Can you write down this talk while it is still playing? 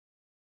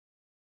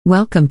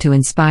Welcome to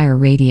Inspire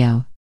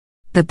Radio,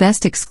 the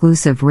best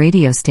exclusive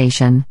radio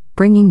station,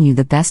 bringing you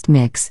the best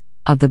mix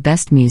of the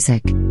best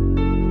music. See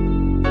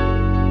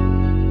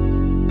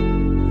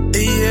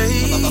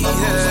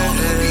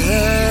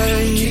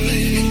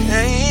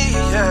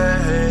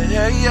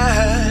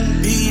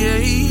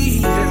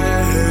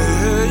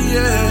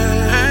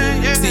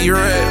you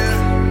right.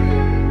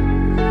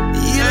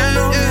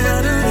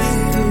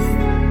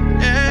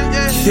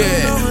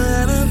 Yeah.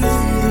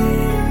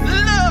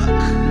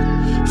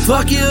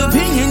 Fuck your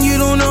opinion, you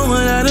don't know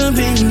what I done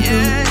been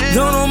through.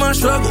 Don't know my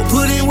struggle,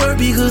 put in work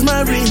because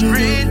my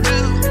rent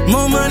due.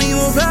 More money,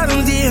 more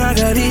problems, yeah, I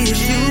got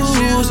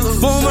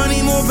issues. More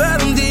money, more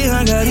problems, yeah,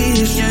 I got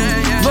issues.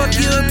 Fuck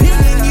your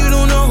opinion, you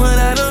don't know what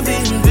I done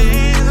been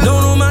through.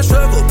 Don't know my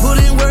struggle, put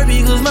in work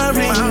because my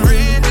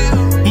rent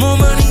due. More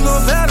money,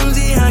 more problems,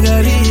 yeah, I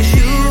got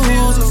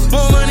issues.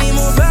 More money,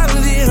 more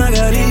problems, yeah, I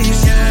got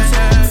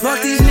issues.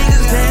 Fuck these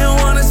niggas, they don't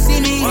wanna see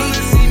me.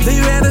 They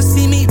rather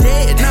see me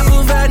dead, not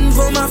providing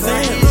for my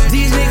family.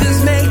 These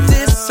niggas make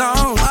this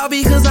song all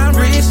because I'm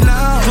rich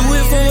now. Do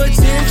it for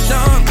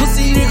attention,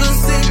 pussy niggas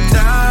sit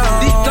down.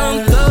 These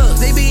dumb thugs,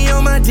 they be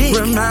on my dick,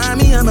 remind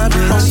me of my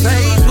bitch. On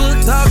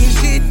Facebook talking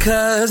shit,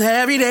 cause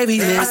every day we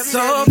lit. I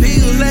saw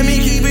people, let me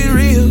keep it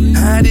real.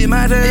 I did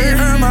my dirt, it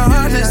hurt my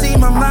heart to see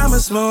my mama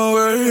small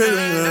world.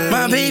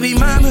 My baby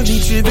mama be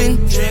tripping,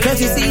 cause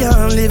you see how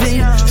I'm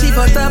living. She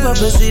fucked up her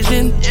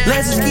position,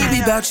 let's just keep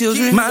it about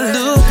children. My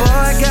little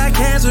boy got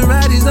cancer,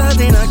 right, this other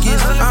thing I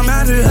kiss. I'm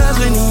out here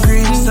hustling and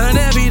greeting, son,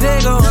 every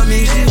day go on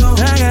mission.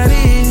 I got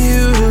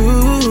issues,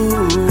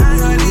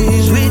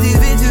 with these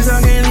bitches,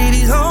 I can't leave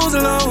these hoes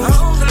alone.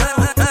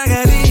 I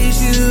got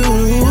issues,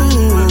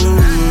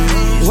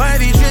 why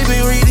be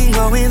tripping, reading,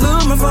 going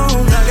through my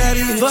phone. I got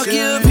issues. Fuck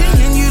your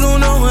opinion, you don't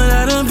know what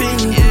I done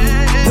been.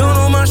 Don't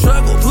know my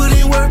struggle, put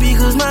in work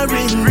because my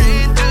rent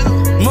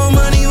due. More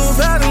money, more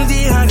problems,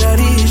 yeah, I got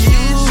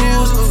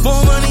issues.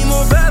 More money,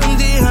 more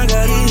problems, yeah, I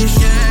got issues.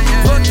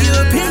 Fuck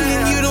your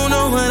opinion, you don't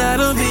know what I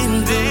done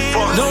been.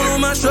 Don't know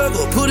my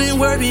struggle, put in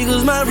work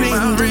because my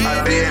rent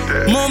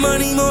due. More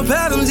money, more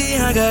problems,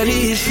 yeah, I got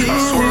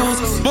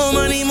issues. More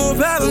money, more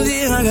problems,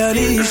 yeah, I got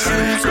issues.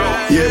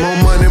 Yeah, more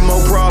money,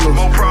 more problems.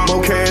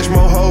 More cash,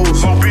 more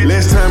hoes.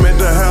 Less time at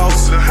the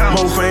house.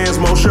 More fans,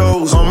 more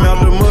shows. I'm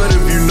out the mud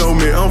if you know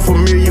me. I'm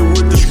familiar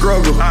with the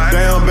struggle.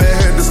 Down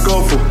bad, had to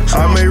scuffle.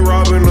 I made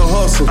robbing a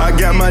hustle. I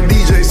got my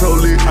DJ so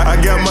lit. I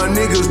got my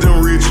niggas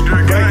them rich.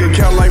 Bank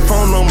account like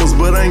phone numbers,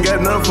 but I ain't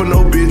got nothing for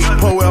no bitch.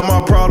 Pour out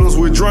my problems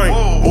with drink.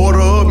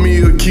 Order up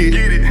me a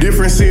kit.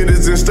 Different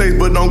cities and states,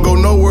 but don't go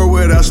nowhere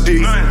without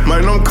sticks.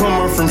 Man, I'm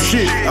coming from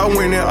shit. I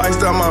went and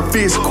iced out my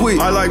fist quick.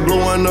 I like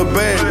blowing the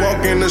bag.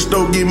 Walk in the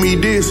store, give me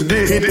this.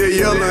 Hit that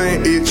yellow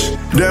and itch.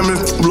 Damn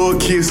it, blow a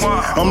kiss.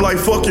 I'm like,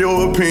 fuck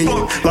your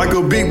opinion. Like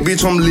a big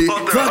bitch, I'm lit.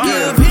 Fuck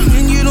your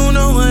opinion, you don't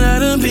know what I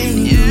done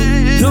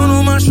been. Don't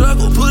know my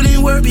struggle, put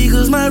in work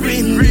because my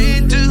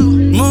rent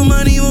due. More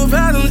money, more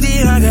problems,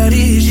 yeah, I got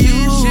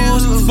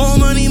issues. More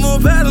money, more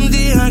problems,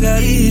 yeah, I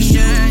got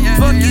issues.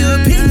 Fuck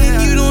your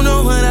opinion, you don't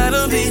know what I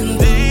done been.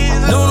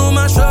 Don't know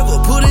my struggle,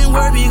 put in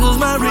work because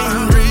my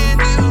rent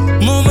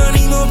due. More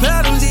money, more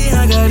problems,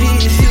 yeah, I got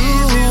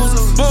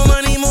issues. More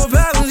money, more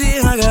problems,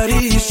 yeah, I got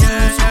issues.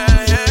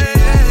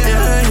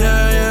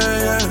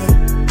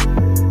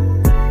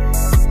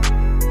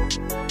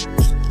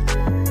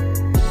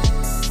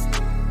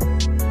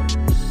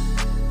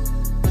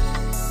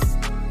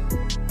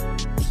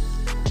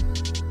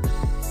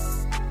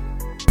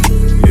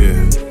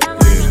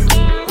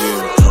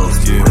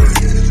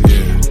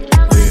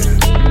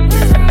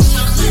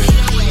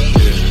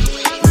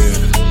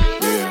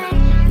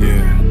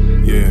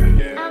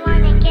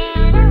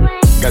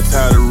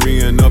 Tired of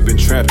reeing up and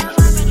trapping.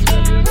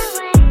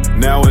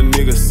 Now a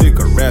nigga sick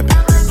of rapping.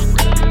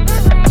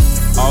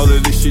 All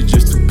of this shit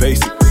just too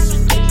basic.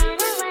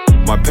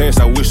 My past,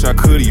 I wish I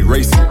could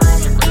erase it.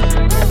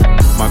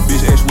 My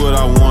bitch asked what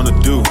I wanna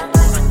do.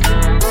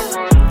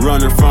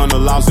 Running from the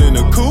laws in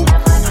the coupe.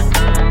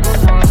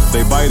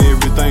 They bite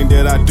everything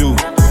that I do.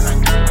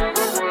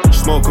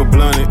 Smoke a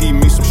blunt and eat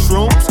me some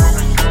shrooms.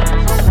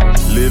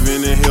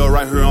 Living in hell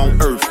right here on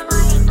earth.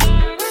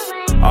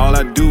 All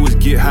I do is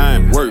get high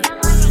and work.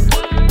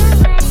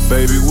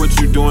 Baby, what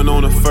you doing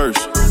on the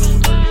first?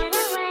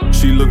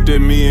 She looked at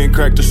me and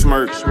cracked a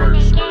smirk.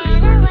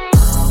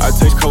 I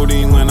taste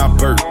codeine when I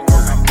burp.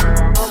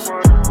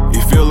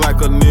 It feel like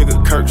a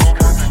nigga curse.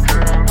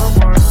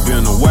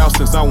 Been a while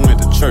since I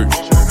went to church.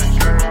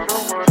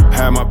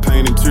 Had my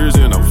pain and tears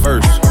in a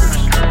verse.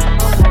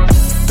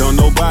 Don't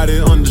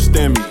nobody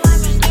understand me.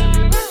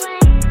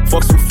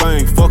 Fuck some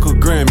fame, fuck a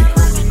Grammy.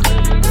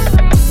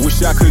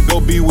 Wish I could go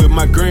be with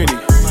my granny.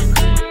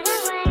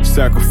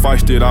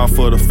 Sacrificed it all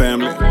for the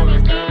family.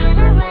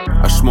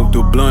 I smoked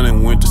a blunt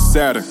and went to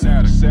Saturn.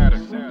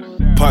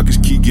 Pockets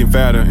keep getting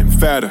fatter and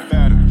fatter.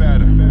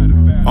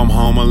 I'm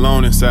home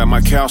alone inside my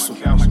castle.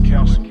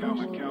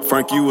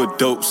 Frank, you a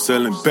dope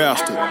selling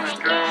bastard.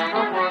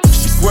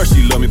 She swear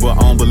she love me, but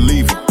I don't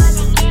believe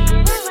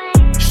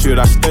her. Should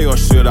I stay or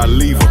should I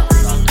leave her?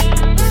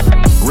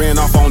 Ran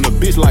off on the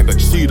bitch like a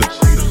cheetah.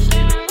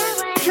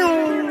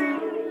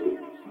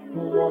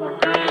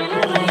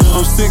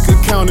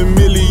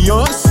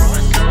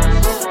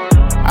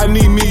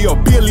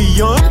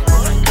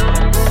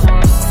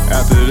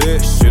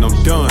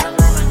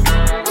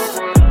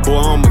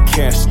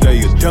 cash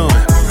stay done.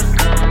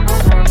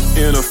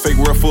 In a fake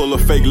world full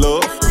of fake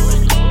love.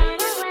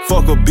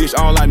 Fuck a bitch,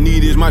 all I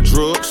need is my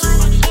drugs.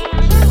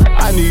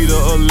 I need a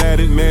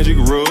Aladdin magic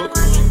rug.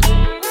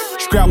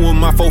 Scrap with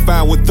my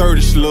 4-5 with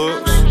 30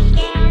 slugs.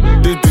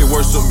 This bitch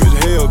worth some as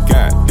hell,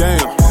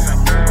 goddamn.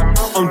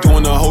 I'm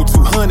doing a whole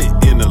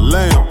 200 in the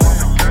lamb.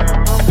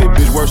 This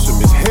bitch worth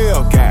some as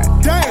hell,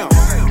 goddamn.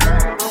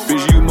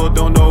 Bitch, you must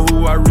don't know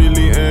who I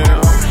really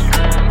am.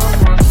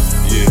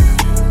 Yeah,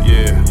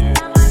 yeah,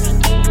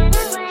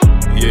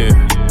 yeah,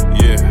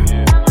 yeah,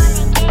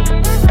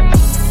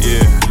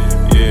 yeah,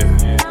 yeah.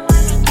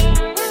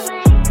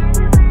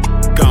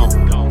 Gone.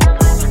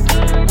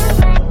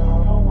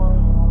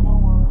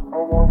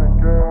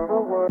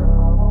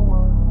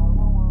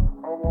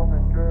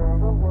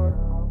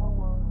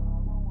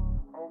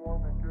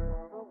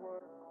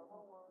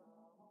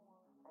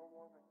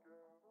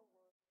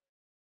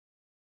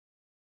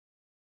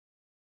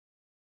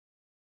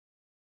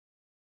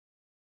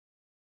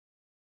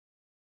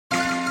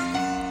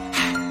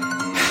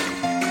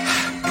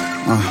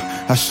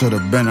 I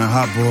should've been a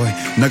hot boy,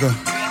 nigga.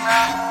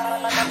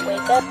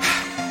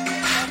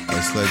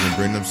 Let's let them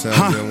bring them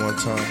sounds in one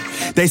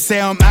time. They say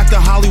I'm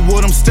acting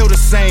Hollywood, I'm still the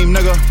same,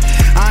 nigga.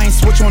 I ain't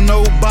switch on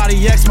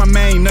nobody, X my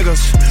main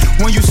niggas.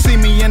 When you see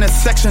me in a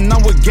section,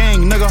 I'm with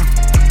gang, nigga.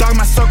 Dog,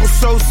 my circle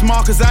so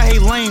small, cause I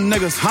hate lame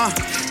niggas,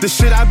 The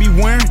shit I be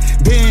wearing,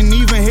 didn't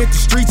even hit the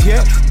streets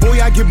yet.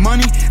 Boy, I get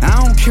money,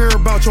 I don't care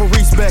about your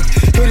respect.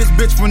 Hit this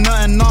bitch for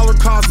nothing, all her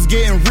causes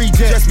getting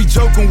reject. Just be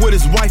joking with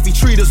his wife, he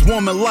treat his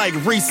woman like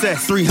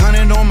recess.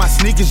 300 on my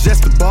sneakers,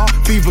 just the ball,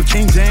 Fever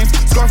King James.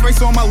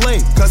 Scarface on my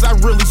leg, cause I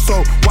really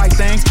sold white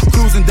things.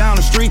 Cruising down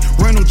the street,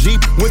 rental Jeep,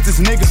 with this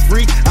nigga's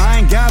freak. I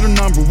ain't got a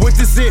number, what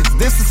this is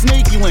a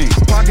sneaky link.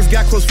 Pockets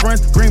got close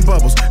friends, green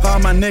bubbles, all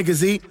my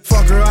niggas eat.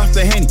 Fuck her off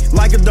the Henny,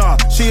 like a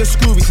dog, she a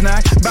Scooby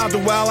snack. About to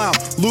wild out,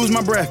 lose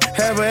my breath,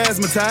 have a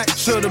asthma attack.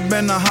 Should've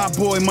been a hot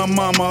boy, my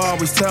mama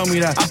always tell me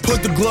that. I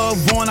put the glove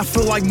on, I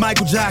feel like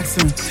Michael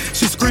Jackson.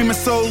 She screaming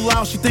so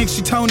loud, she thinks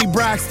she Toni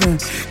Braxton.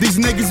 These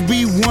niggas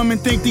be women,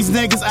 think these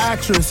niggas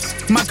actress.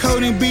 My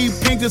coating be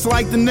pink, just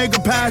like the nigga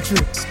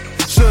Patrick.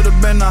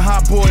 Should've been a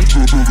hot boy.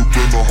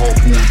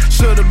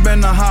 Should've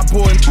been a hot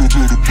boy.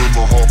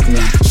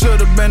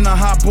 Should've been a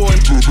hot boy.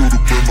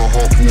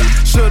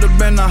 Should've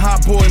been a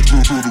hot boy.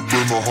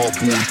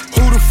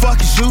 Who the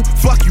fuck is you?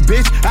 Fuck you,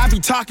 bitch. I be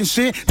talking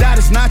shit. That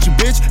is not your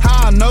bitch.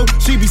 How I know?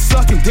 She be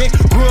sucking dick.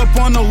 Grew up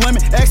on No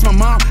Limit. Ask my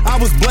mom. I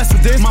was blessed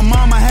with this. My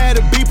mama had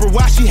a beeper.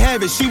 Why she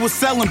have it? She was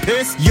selling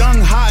piss. Young,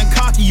 hot, and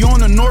cocky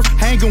on the north.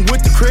 Hanging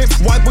with the Crips.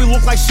 White boy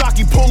look like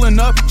Shocky pulling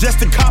up just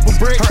to cop a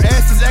brick. Her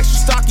ass is extra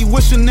stocky.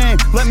 What's your name?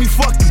 Let me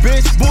fuck the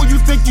bitch. Boy, you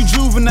think you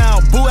juvenile.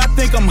 Boy, I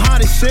think I'm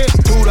hot as shit.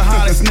 Who the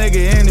hottest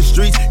nigga in the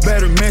streets?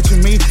 Better mention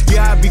me.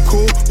 Yeah, I be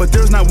cool, but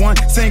there's not one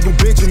single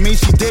bitch in me.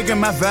 She digging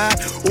my vibe.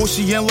 Oh,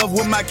 she in love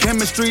with my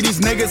chemistry. These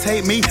niggas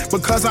hate me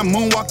because I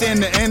moonwalked in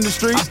the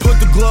industry. I put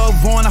the glove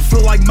on, I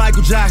feel like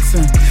Michael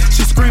Jackson.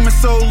 She screaming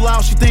so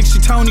loud, she thinks she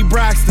Toni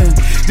Braxton.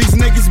 These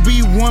niggas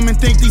be women,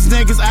 think these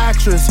niggas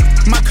actress.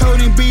 My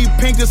coating be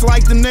pink just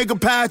like the nigga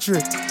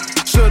Patrick.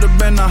 Should've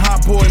been a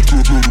hot boy.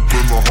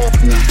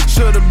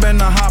 Should've been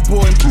a hot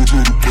boy.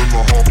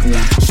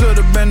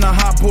 Should've been a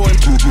hot boy.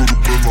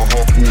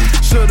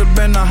 Should've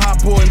been a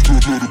hot boy.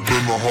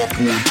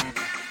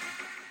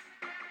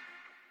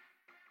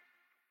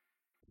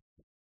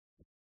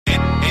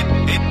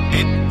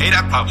 Hey,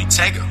 that probably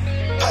take her.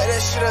 Play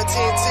that shit on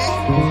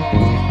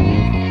TNT.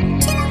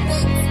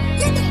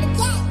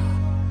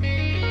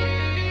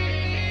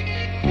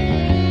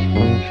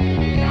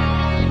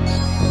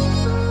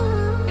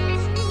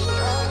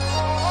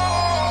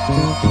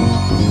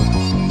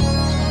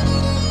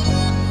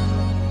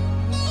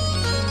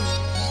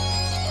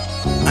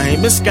 I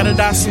ain't been scattered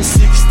out since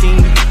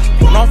 16.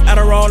 Going off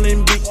Adderall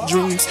in big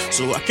dreams,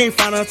 so I can't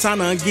find a time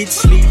to get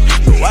sleep.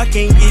 No, I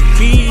can't get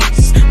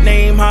peace.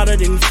 Name hotter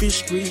than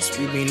fish grease.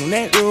 We been on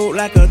that road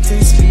like a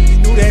 10-speed.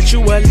 Knew that you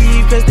would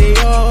leave, cause they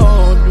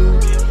all do.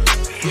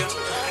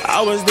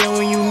 I was there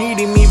when you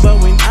needed me, but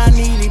when I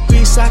needed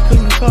peace, I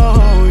couldn't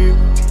call you.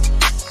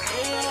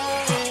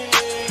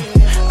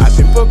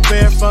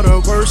 Prepared for the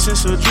worst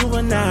since a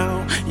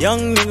juvenile.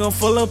 Young nigga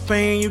full of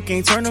pain, you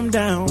can't turn them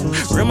down.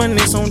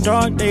 Reminisce on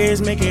dark days,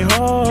 make it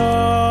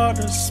hard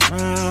to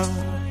smile.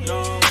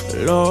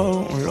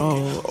 Lord.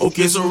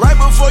 Okay, so right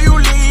before you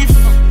leave,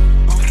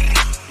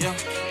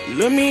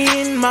 look me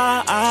in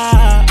my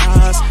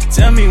eyes,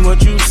 tell me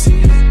what you see.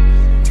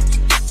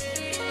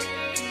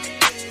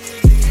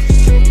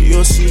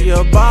 You'll see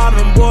a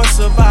bottom boy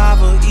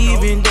survivor.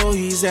 Even though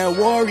he's at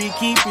war, he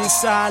keep it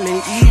solid.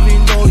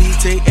 Even though he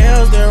take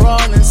L's, they're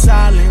all in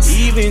silence.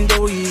 Even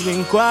though he's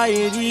been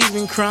quiet, he's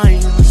been crying.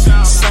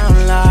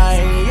 Sound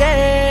like,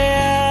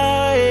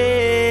 yeah.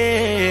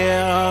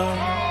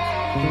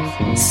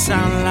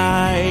 Sound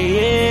like,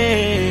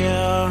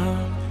 yeah.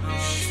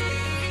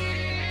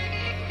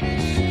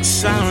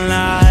 Sound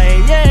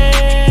like,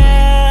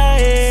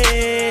 yeah.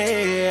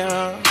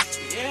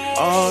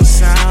 Oh,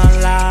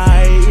 sound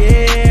like, yeah.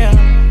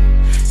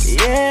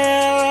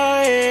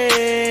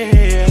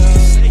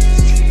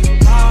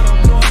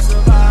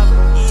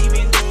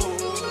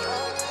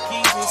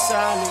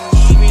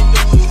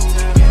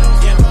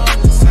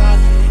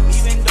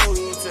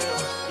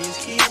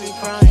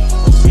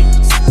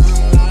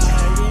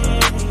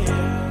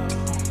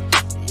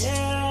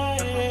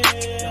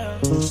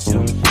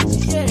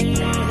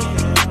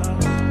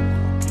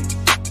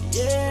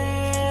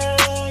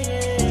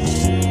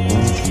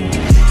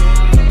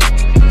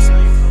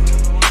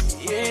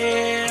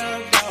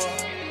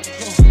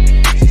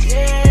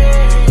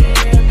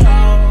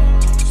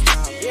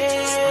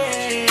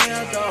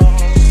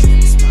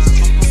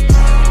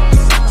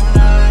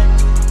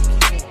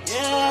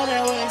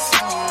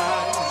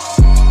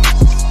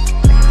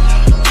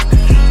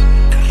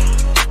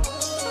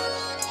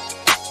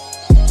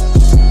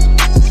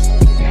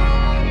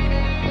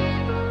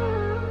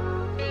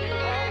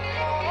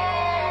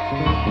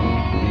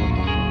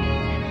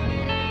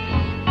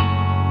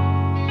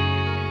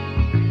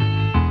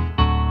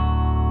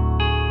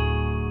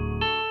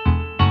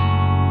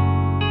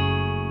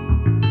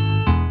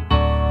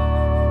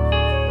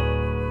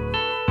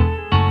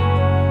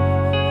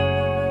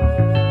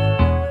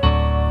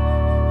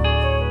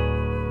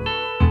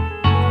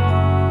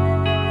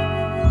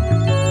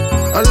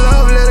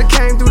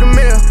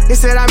 It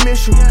said I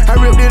miss you. I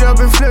ripped it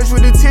up and flushed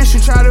with the tissue.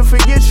 Try to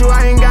forget you.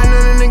 I ain't got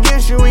nothing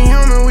against you. We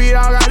human, we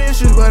all got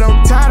issues. But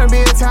I'm tired of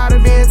being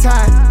tired.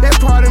 That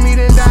part of me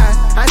done died.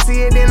 I see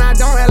it, then I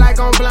don't act like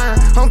I'm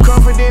blind. I'm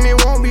confident it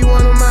won't be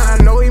one of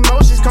mine. No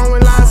emotions come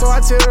with lines, so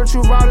I tell the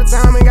truth all the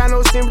time. Ain't got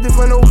no sympathy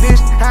for no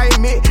bitch. I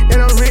admit that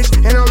I'm rich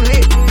and I'm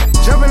lit.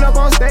 Jumping up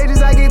on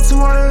stages, I get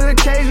 200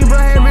 occasions. But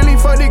I ain't really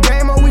for the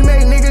game up. We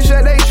make niggas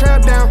shut they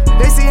trap down.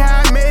 They see how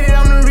I made it,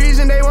 I'm the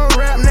reason they won't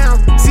rap now.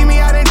 See me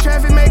out in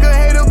traffic, make a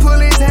hater pull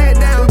his head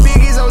down. The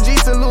biggest OG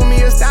salute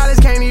me, a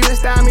stylist can't even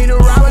style me. The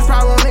robbers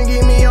probably wanna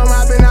get me on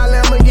mopping out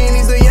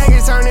Lamborghinis. The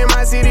Yankees turn in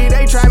my city,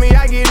 they try me,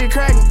 I get it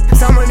cracking.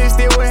 Some of this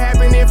still would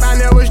happen if I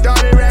never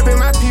started rapping.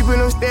 My people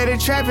them steady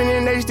trapping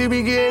and they still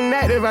be getting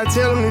active. I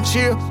tell them to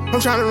chill, I'm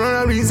trying to run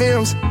up these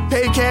M's.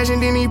 Pay cash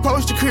and then he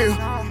post the crib.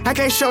 I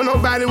can't show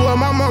nobody where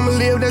my mama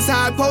live, that's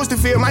how I supposed to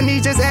feel. My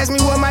niece just asked me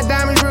what my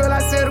diamonds real, I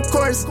said of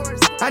course.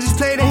 I just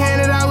played the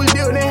hand that I was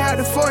dealt, they had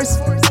the force.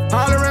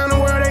 All around the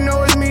world they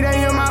know it's me, they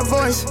hear my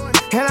voice.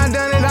 And I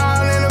done it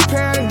all in a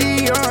pair of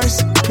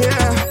Dior's.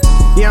 Yeah,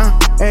 young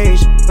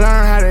age,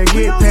 learn how to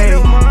get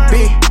paid.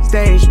 Big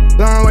stage,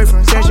 long way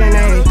from Section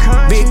 8.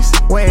 Big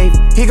wave,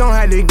 he gon'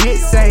 have to get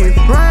saved.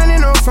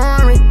 Riding on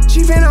foreign,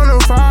 chiefin' on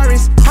them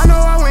forests. I know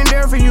I went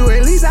there for you,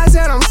 at least I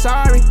said I'm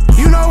sorry.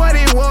 You know what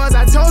it was,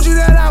 I told you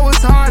that I was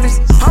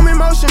hardest. I'm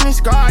emotionally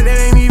scarred, that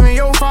ain't even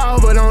your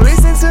fault. But don't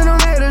listen to them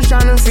haters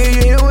tryna feel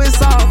you, it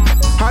was all.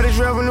 All this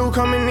revenue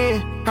coming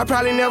in, I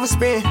probably never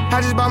spend.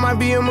 I just bought my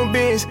BM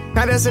Benz,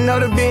 now that's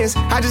another Benz.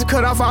 I just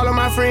cut off all of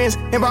my friends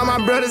and brought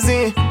my brothers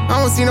in. I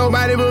don't see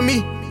nobody but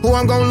me, who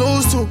I'm gon'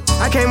 lose to.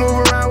 I can't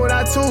move around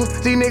without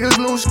tools, these niggas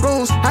lose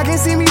screws. I can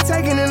see me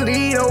taking the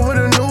lead over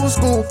the new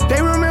school.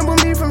 They remember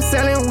me from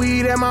selling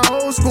weed at my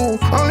old school.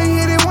 Only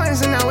hit it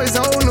once and now it's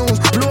old news.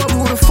 Blew up,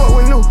 who the fuck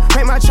would knew?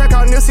 Make my track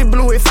out Nipsey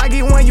Blue. If I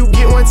get one, you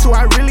get one too.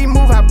 I really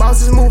move how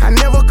bosses move. I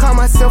never call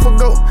myself a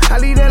goat, I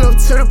leave that up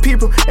to the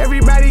people.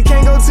 Everybody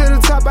can't go to the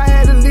top, I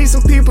had to lead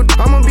some people.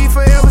 I'ma be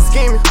forever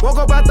scheming. Woke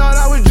up, I thought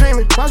I was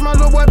dreaming. Watch my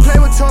little boy play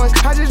with toys,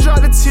 I just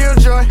dropped a tear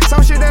joy.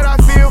 Some shit that I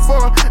feel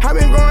for. I've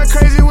been going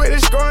crazy with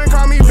this scoring,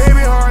 call me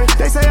baby hard.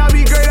 They say I'll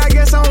be great, I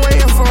guess I'm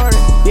waiting for it.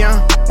 Young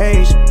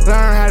age,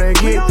 learn how to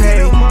get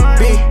paid.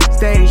 Big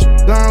stage,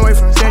 long way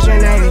from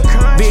Section 8.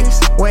 Big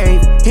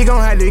wave, he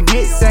gon' have to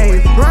get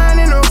saved.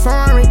 Riding on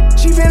foreign,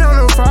 chiefin' on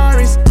them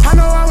forests. I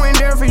know I went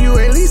there for you,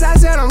 at least I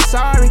said I'm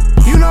sorry.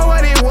 You know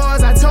what it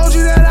was, I told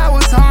you that I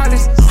was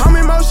hardest. I'm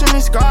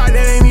emotionally scarred,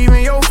 that ain't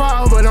even your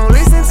fault. But don't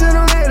listen to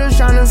them haters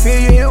tryna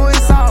feel you, it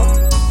was all.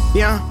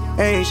 Young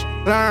age,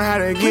 learn how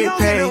to get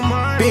paid.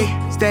 Big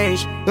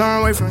stage,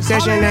 long way from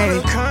Section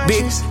 8.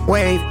 Big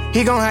wave,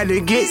 he gon' have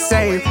to get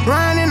saved.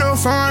 Riding on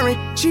foreign,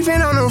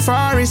 chiefin' on them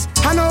forests.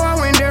 I know I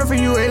went there for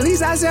you, at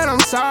least I said I'm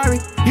sorry.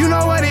 You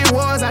know what it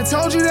was, I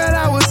told you that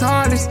I was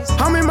hardest.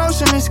 I'm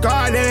emotionally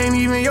scarred, that ain't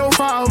even your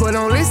fault. But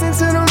don't listen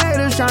to them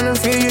haters tryna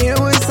feel you, it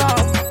was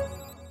all.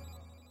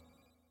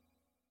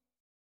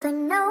 But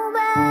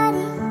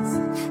nobody's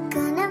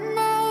gonna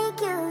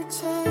make you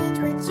change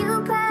what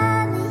you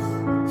probably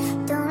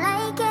don't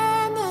like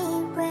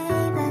anyway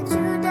about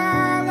you,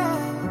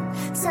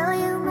 darling. So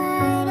you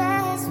might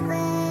as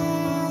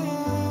well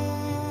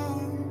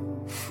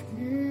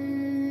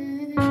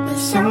be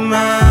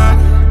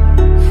somebody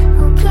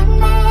who can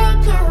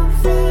make you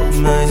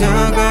feel. My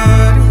young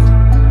God,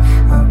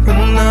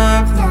 open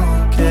up the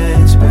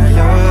gates by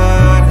your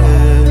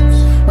hips.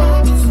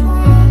 And just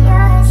wear your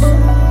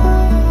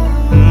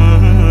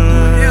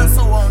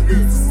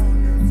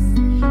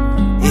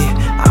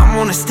Yeah, I'm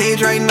on the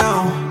stage right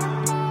now,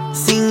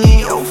 singing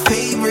your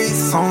favorite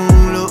song.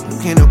 Look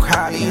in the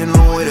crowd, you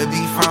know where to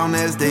be found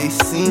as they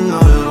sing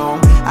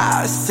along.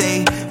 I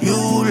say you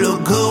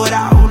look good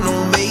without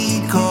no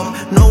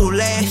makeup, no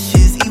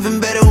lashes, even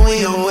better when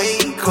you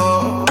wake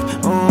up.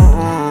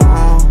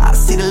 I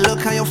see the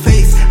look on your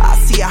face, I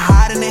see you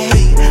hiding the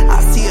hate.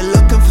 I see you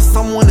looking for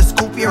someone to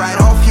scoop you right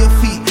off your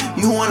feet.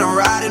 You wanna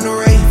ride in the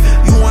rave,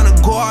 you wanna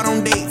go out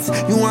on dates,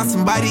 you want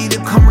somebody to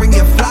come bring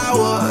you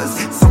flowers,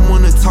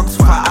 someone to talk to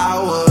for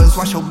hours.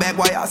 Watch your back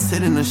while y'all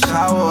sit in the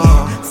shower.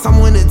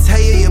 Someone to tell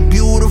you you're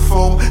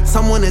beautiful,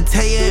 someone to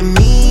tell you and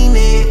mean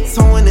it,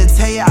 someone to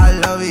tell you I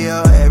love you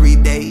every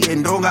day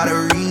and don't got a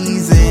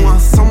reason. You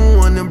want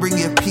someone to bring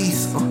you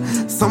peace,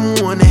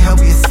 someone to help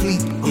you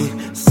sleep,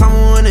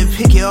 someone to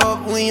pick you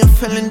up when you're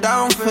feeling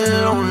down,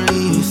 feeling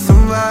lonely.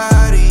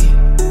 Somebody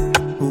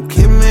who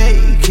can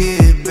make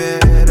it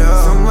better,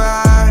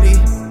 somebody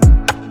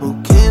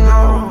who can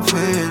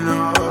open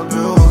up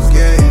those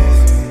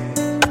gates,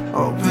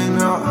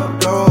 open up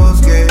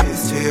those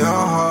gates to your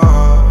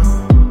heart,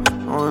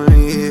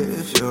 only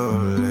if you'll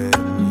let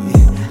me.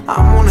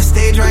 I'm on the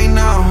stage right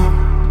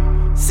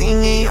now,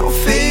 singing your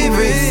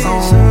favorite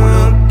song.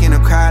 Look in the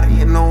crowd,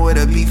 you know where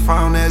to be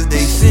found as they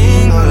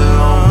sing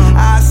along.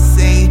 I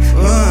say,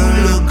 you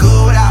look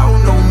good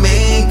without no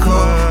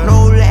makeup, no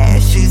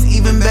lashes,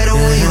 even better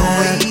when you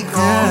wake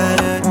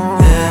up.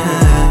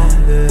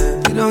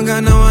 You don't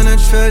got no one to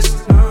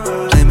trust,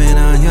 blame it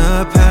on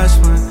your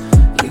past one.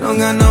 You don't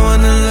got no one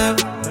to love,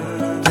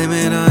 blame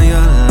it on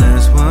your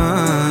last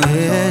one.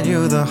 Hit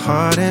you the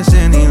hardest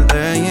and he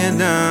lay you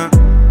down.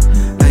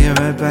 Now you're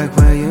right back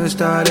where you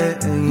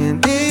started and you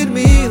need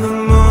me the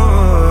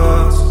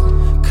most.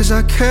 Cause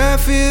I care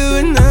for you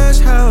and that's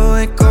how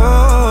it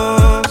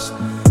goes.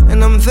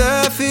 And I'm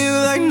there for you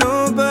like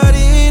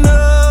nobody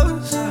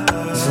knows.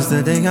 Since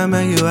the day I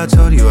met you I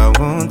told you I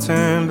won't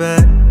turn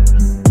back.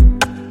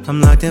 I'm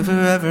locked in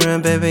forever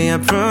and baby I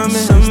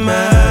promise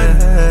somebody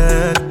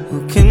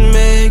who can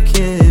make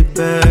it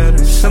better,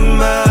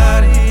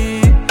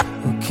 somebody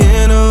who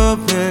can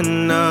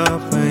open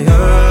up where your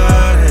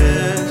heart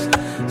is,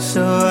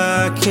 so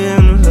I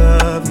can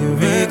love you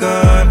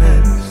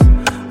regardless,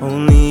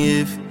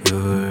 only if you're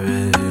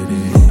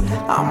ready.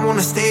 I'm on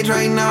the stage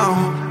right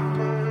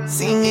now,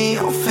 singing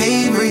your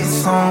favorite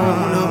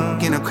song.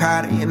 Look in the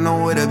crowd, you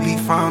know where to be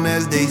found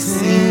as they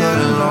sing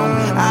along.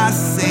 I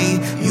say,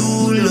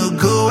 you look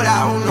good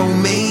without no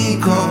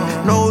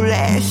makeup, no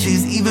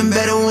lashes, even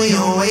better when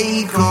you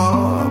wake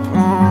up.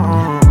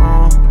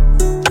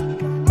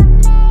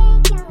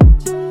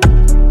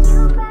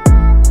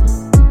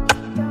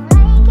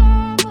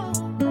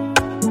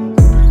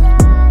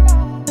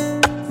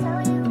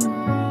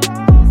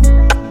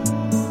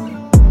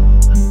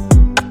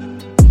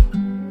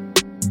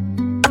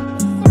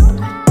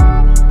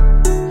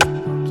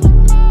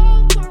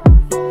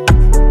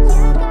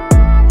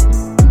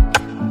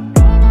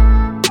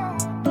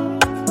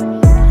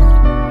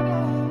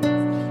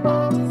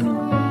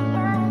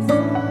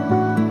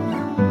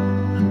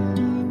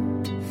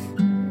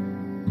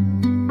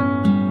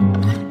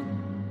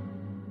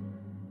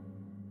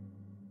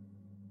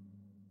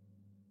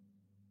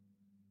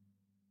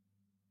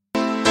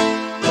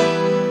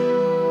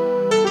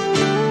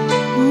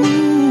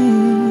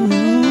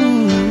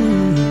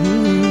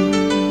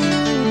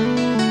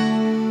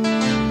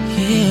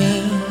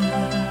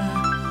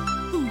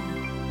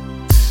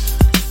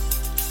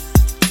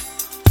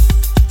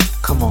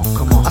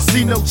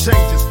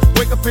 Changes.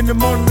 Wake up in the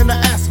morning and I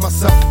ask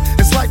myself,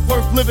 is life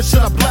worth living? Should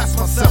I blast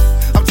myself?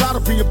 I'm tired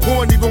of being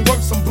poor and even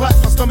worse, I'm black.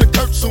 My stomach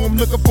hurts, so I'm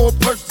looking for a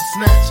purse to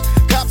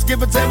snatch. Cops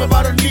give a damn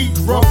about a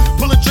Negro.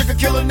 Pull a trigger,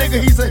 kill a nigga,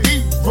 he's a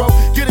hero.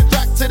 Get it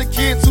back to the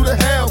kids who the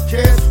hell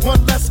cares. One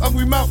less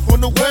hungry mouth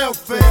on the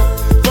welfare.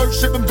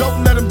 First ship them,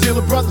 don't let them deal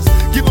with brothers.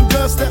 Give them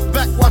guns, step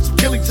back, watch them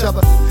kill each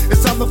other.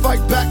 It's time to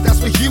fight back,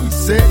 that's what Huey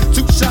said.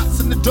 2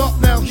 shots in the dark,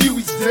 now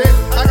Huey's dead.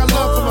 I got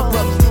love for my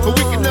brothers, but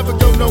we can never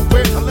go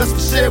nowhere unless we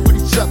share with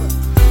each other.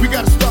 We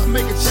gotta start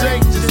making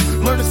changes.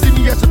 Learn to see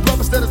me as a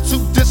brother instead of 2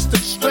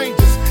 distant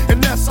strangers.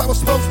 And that's how it's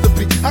supposed to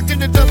be. How can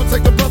the devil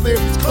take a brother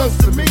if he's close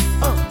to me?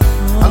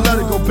 I let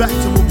it go back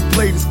to when we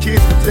played as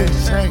kids, but then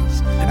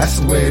changed. That's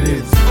the way it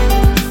is.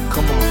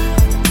 Come on,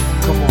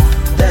 come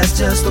on. That's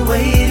just the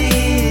way it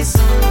is.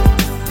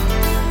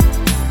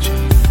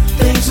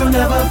 Things will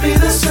never be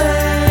the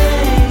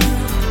same.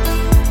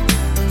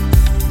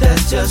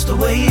 That's just the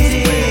way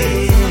it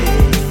is.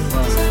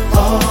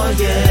 Oh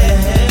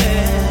yeah.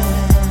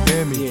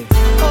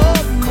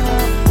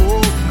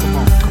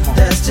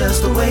 That's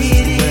just the way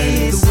it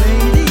is.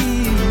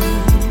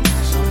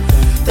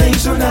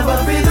 Things will never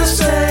be the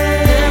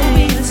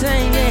same.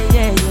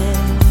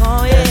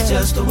 Oh yeah. That's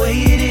just the way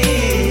it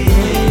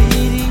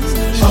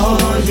is.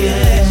 Oh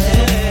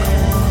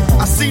yeah.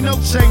 I see no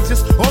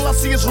changes, all I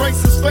see is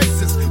racist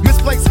faces.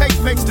 Misplaced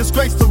hate makes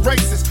disgrace to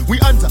races. We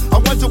under, I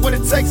wonder what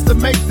it takes to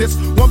make this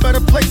one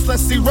better place.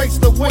 Let's erase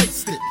the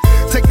wasted.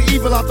 Take the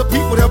evil out the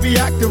people, they'll be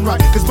acting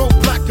right. Cause both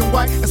black and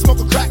white and smoke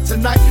a crack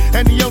tonight.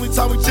 And the only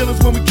time we chill is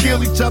when we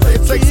kill each other.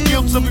 It takes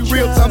skill to be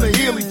real time to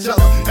heal each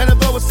other. And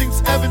although it seems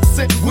heaven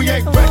sent, we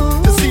ain't ready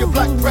to see a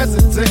black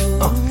president.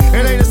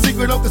 It ain't a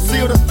secret, don't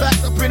conceal the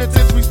fact. The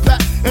penitentiary's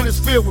packed and it's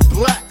filled with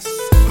blacks.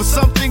 But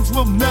some things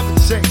will never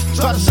change.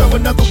 Try to show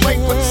another way,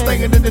 but it's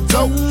staying in the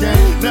dope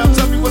game. Now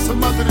tell me what's a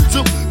mother to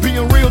do.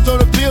 Being real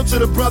don't appeal to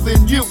the brother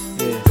in you.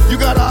 You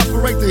gotta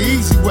operate the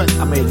easy way.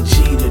 I made a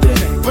G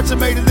today, but you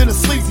made it in a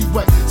sleazy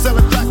way. Sell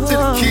it back to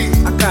the kids.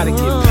 I gotta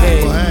get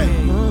paid. Well, hey,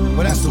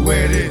 well that's the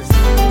way it is.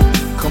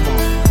 Come on,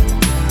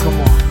 come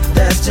on.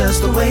 That's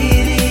just the way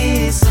it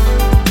is.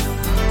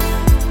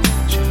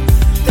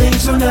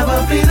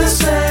 never be the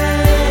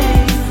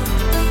same.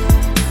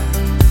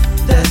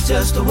 That's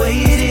just the way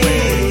it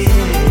is.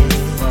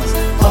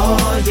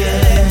 Oh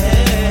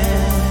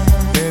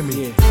yeah. Hear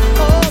me.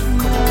 Oh,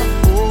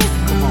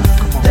 come on.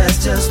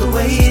 That's just the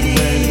way it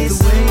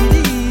is.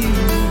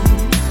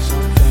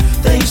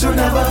 Things will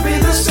never be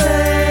the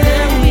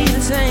same.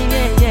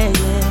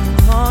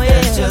 Oh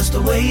yeah. That's just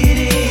the way it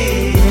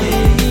is.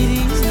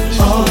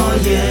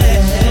 Oh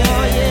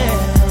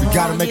yeah. We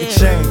gotta make a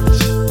change.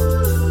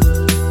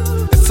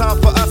 It's time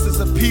for us as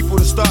a people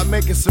to start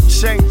making some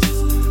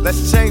changes.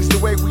 Let's change the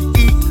way we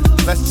eat.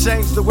 Let's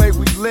change the way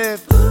we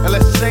live. And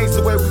let's change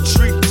the way we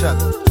treat each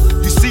other.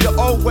 You see, the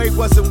old way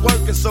wasn't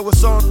working, so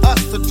it's on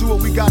us to do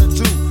what we gotta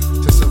do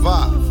to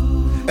survive.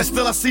 And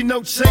still I see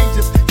no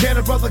changes. Can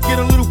a brother get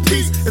a little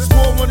peace? It's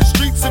war on the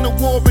streets and a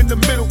war in the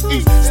Middle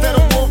East. Instead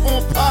of war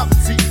on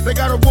poverty, they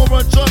got a war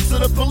on drugs so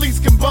the police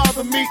can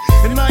bother me.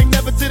 And I ain't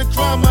never did a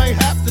crime I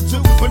ain't have to do.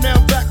 But now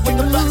I'm back with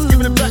the facts,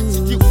 giving it back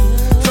to you.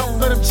 Don't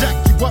let them jack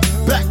you up,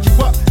 back you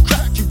up,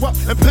 crack you up,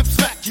 and pimp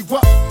smack you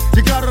up.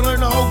 You gotta learn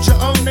to hold your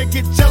own. They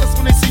get jealous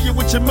when they see you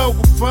with your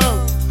mobile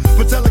phone.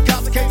 But tell the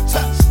cops I can't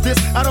touch this.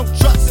 I don't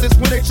trust this.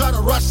 When they try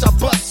to rush, I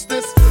bust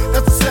this.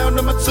 That's the sound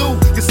number 2.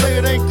 You say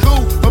it ain't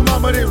cool, but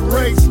mama didn't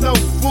raise no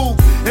fool.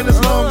 And as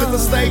long as I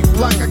stay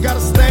black, I got a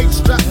stage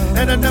strap.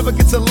 And I never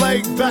get to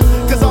lay back,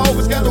 cause I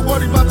always got to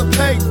worry about the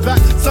payback.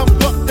 Some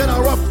buck that I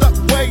roughed up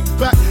way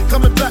back,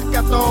 coming back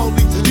after all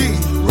these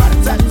years.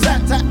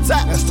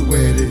 Rat-a-tat-tat-tat-tat. That's the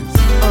way it is.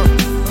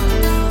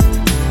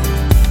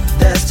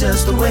 That's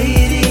just the way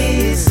it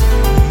is.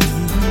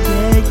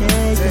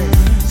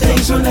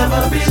 Things will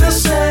never be the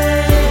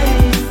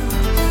same.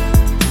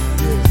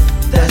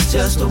 That's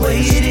just the way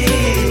it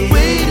is.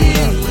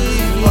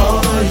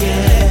 Oh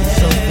yeah.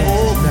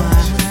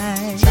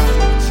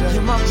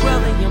 You're my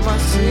brother, you're my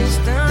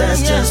sister.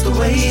 That's just the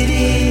way it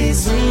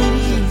is.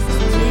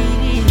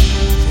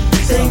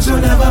 Things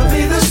will never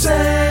be the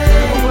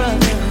same.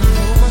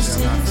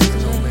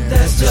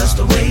 That's just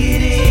the way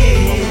it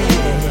is.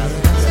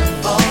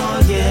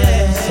 Oh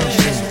yeah.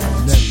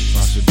 I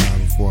should die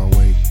before I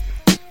wait.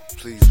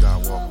 Please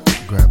God walk me.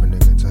 Grab a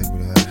nigga and take me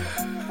to heaven.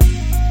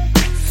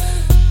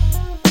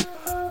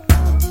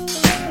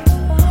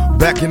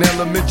 Back in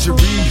elementary,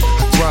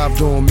 I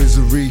thrived on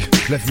misery.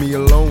 Left me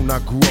alone, I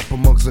grew up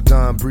amongst a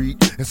dying breed.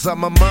 Inside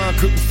my mind,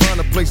 couldn't find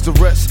a place to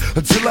rest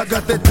until I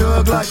got that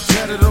thug like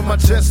tatted on my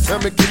chest. Tell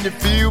me, can you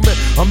feel me?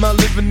 I'm not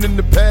living in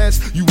the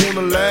past, you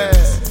wanna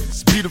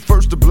last. Be the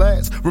first to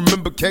blast.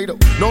 Remember Cato,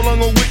 no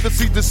longer with the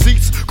seat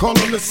deceits. Call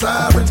on the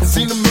sirens,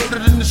 seen them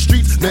murdered in the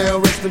streets. Now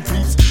rest in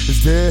peace.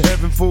 Is there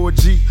heaven for a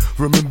G?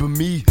 Remember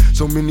me,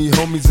 so many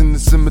homies in the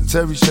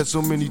cemetery shed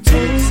so many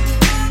tears.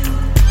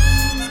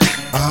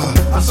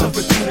 I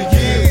suffered through the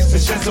years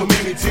and shed so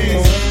many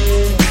tears.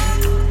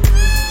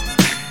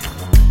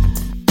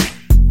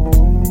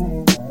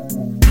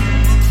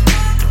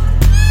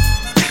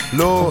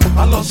 Lord,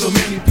 I lost so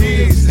many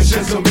peers and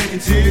shed so many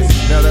tears.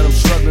 Now that I'm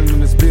struggling in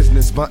this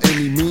business by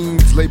any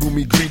means, label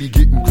me greedy,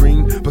 getting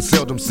green, but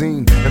seldom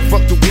seen. And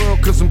fuck the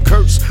world cause I'm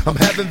cursed. I'm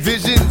having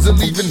visions of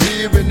leaving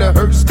here in the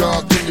hearse.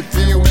 God, can you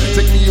feel me?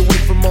 Take me away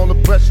from all the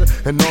pressure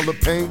and all the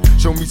pain.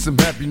 Show me some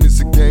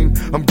happiness again.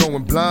 I'm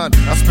going blind.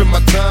 I spend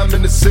my time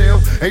in the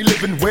cell, ain't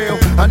living well.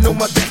 I know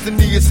my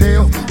destiny is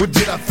hell. What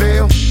did I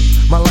fail?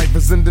 My life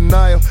is in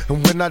denial,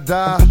 and when I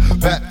die,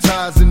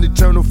 baptized in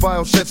eternal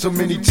fire, shed so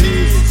many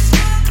tears.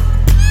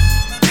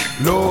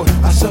 Lord,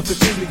 I suffered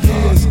through the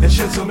years and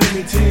shed so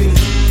many tears.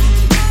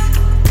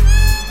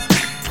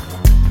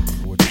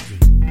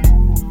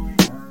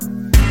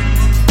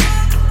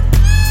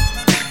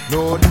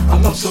 Lord, I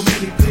lost so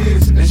many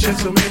peers and shed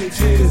so many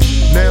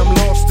tears. Now I'm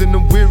lost and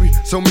I'm weary,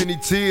 so many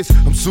tears.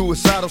 I'm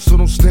suicidal, so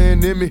don't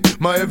stand in me.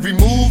 My every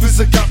move is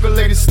a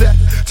calculated step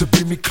to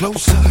bring me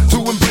closer to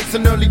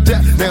embracing early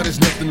death. Now there's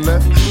nothing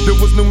left. There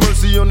was no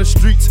mercy on the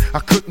streets, I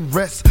couldn't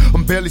rest.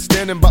 I'm barely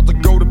standing, about to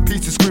go to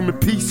pieces, screaming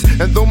peace.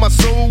 And though my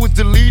soul was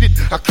deleted,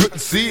 I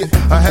couldn't see it.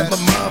 I had my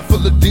mind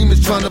full of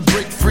demons trying to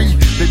break free.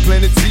 They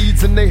planted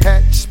seeds and they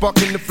hatched,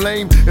 sparking the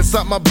flame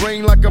inside my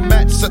brain like a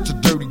match. Such a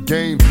dirty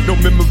game, no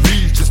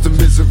memories, just the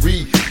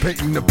misery.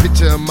 Painting a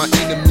picture of my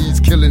enemies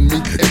killing me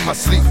in my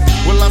sleep.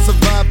 Will I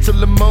survive till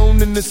the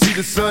morning to see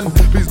the sun?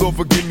 Please Lord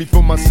forgive me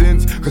for my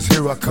sins, cause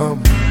here I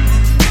come.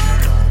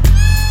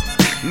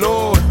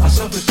 Lord, I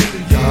suffered through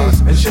the years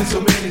and shed so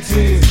many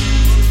tears.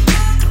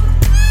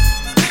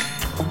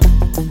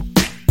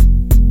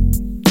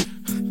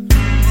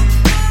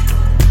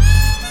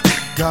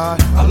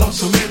 God, I lost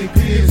so many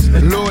peers.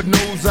 And Lord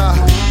knows I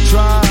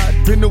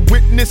tried. Been a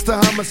witness to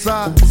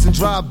homicides and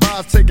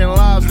drive-bys taking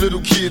lives, little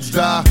kids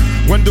die.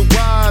 Wonder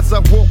why as I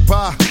walk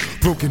by,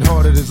 Broken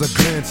hearted as I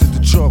glance at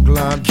the chalk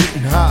line,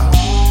 getting high.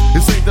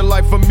 This ain't the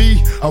life for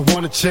me, I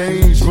wanna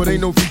change, but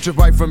ain't no future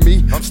right for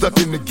me, I'm stuck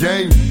in the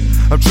game.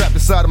 I'm trapped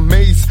inside a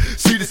maze,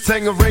 see this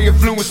Tangeray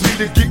influence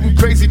me to getting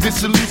crazy,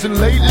 disillusioned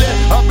lately.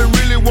 I've been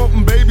really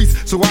wanting babies,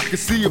 so I can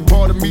see a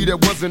part of me that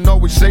wasn't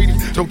always shady.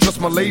 Don't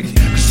trust my lady,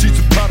 cause she's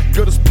a product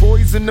of this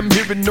poison. I'm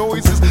hearing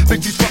noises,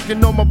 think she's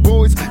fucking on my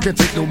boys, can't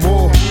take no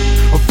more.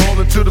 I'm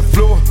falling to the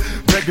floor,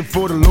 begging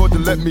for the Lord to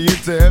let me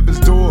into heaven's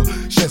door.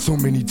 Shed so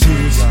many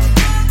tears,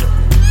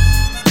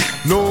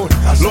 Lord,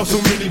 I lost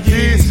so many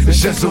years and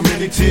shed so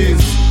many tears.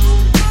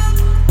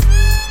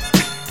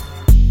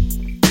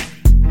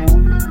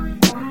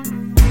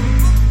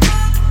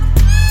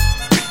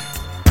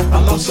 I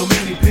lost so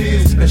many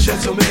peers and shed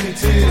so many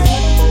tears.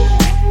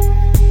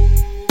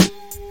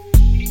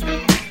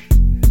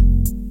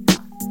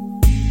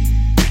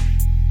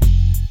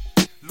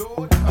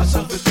 Lord, I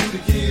suffered through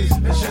the years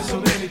and shed so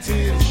many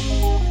tears.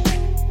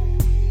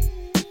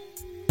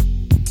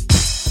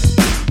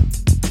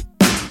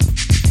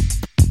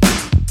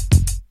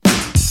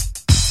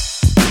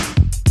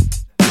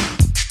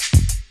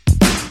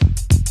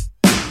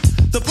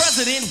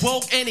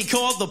 Woke and he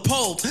called the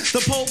Pope.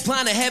 The Pope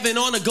planted heaven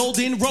on a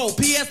golden rope.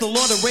 He asked the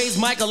Lord to raise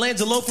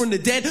Michelangelo from the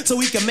dead so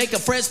he can make a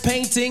fresh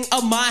painting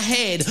of my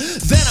head.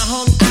 Then I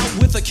hung out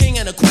with a king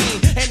and a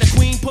queen, and the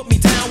queen put me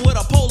down with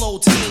a polo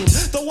team.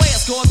 The way I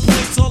scored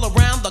points all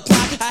around the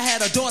clock, I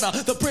had a daughter,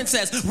 the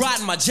princess,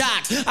 riding my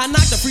jock. I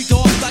knocked the freak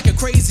off like a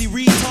crazy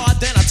retard.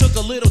 Then I took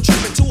a little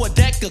trip into a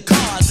deck of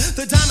cards.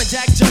 The diamond,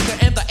 jack, joker,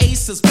 and the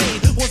ace of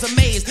spades. Was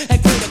amazed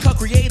at greater cut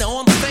creator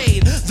on the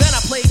fade. Then I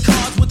played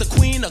cards with the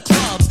queen of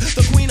clubs.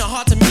 The queen of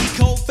hearts and me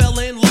cold fell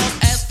in love.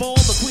 As for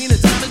the queen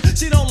of diamonds,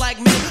 she don't like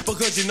men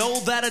because you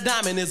know that a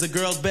diamond is a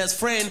girl's best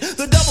friend.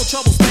 The double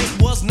trouble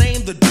spade was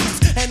named the deuce,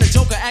 and the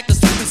joker acted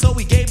stupid, so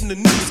we gave him the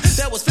news.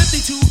 There was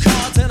 52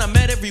 cards and I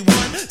met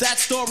everyone. That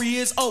story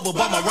is over,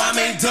 but my rhyme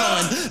ain't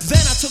done.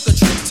 Then I took a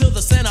trip to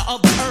the center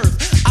of the earth.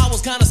 I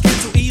was kinda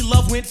scared, so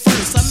E-Love went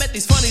first. I met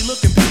these funny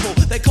looking people,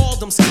 they called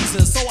them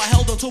Caesars, so I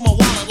held onto my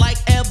wallet like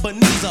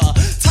Ebenezer.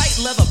 Tight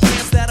leather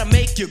pants that'll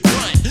make you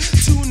grunt.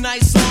 Two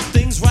nice soft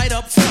things right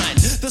up front.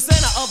 The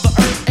center of the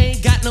earth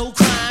ain't got no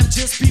crime,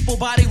 just people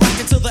body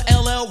rocking to the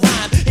LL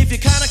rhyme. If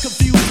you're kinda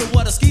confused with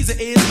what a skeezer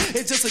is,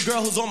 it's just a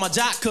girl who's on my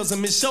jock cause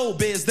I'm in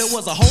showbiz. There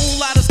was a whole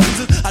lot of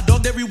skeezers, I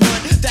dogged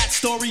everyone. That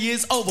story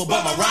is over,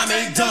 but my rhyme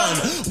ain't done.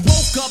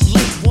 Woke up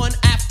late one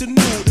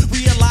afternoon,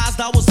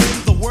 realized I was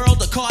in the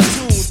world of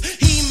cartoons.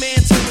 He-Man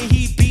told me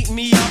he beat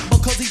me up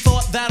because he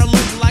thought that I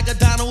looked like a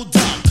Donald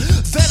Duck.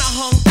 Then I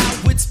hung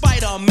out with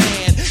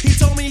Spider-Man. He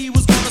told me he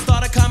was gonna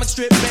start a comic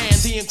strip band.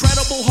 The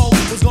Incredible Hulk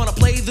was gonna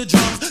play the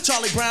drums.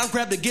 Charlie Brown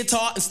grabbed the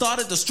guitar and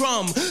started to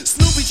strum.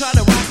 Snoopy tried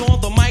to rock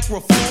on the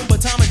microphone,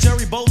 but Tom and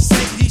Jerry both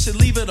said he should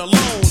leave it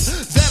alone.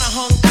 Then I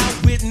hung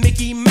out with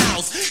Mickey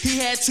Mouse. He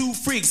had two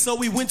freaks, so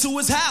we went to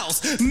his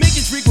house.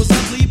 Mickey's freak was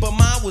ugly, but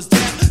mine was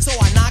deaf, so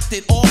I knocked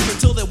it off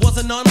until there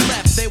wasn't none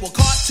left. They were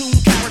cartoon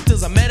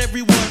characters, I met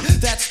everyone.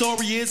 That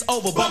story is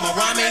over, but my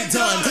rhyme ain't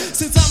done.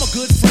 Since I'm a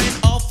good friend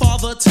of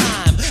Father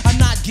Time, I'm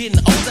not getting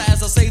older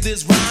as I say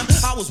this rhyme.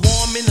 I was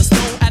warm in the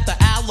snow at the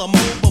Alamo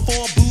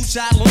before Boo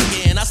shot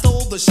Lincoln. I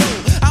stole the show.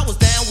 I was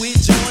down with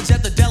George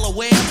at the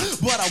Delaware,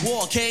 but I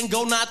wore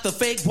Kango, not the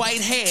fake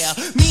white hair.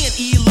 Me and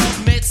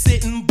E-Love met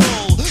Sitting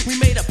Bull. We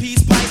made a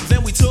peace pipe,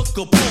 then we took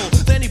a pull.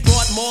 Then he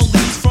brought more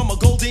leaves from a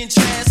golden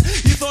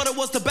chest. You thought it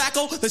was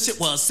tobacco? The shit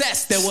was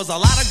cess. There was a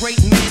lot of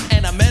great men,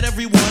 and I met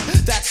everyone.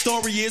 That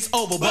story is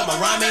over, but my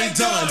rhyme ain't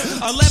done.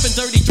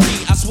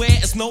 11:33, I swear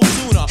it's no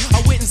sooner.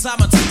 I went inside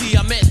my TV,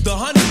 I met the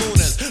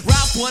honeymooners.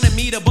 Ralph wanted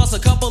me to bust a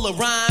couple of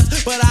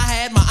rhymes, but I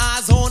had my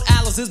eyes on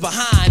Alice's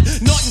behind.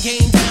 Norton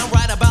came down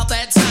right about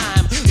that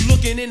time,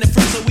 looking in the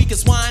fridge so we could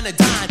swine and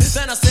dine.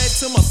 Then I said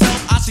to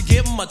myself, I should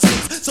give him a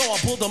taste. So I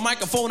pulled the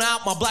microphone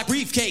out my black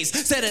briefcase.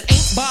 Said it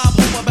ain't Bob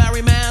Hope,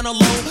 Barry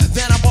Manilow.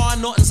 Then I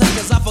borrowed Norton's hat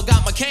cause I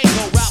forgot my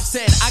Kango. Ralph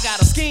said, I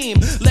got a scheme,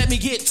 let me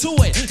get to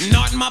it.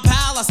 Norton, my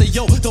pal, I said,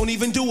 yo, don't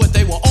even do it.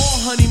 They were all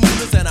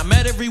honeymooners and I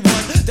met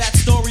everyone. That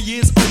story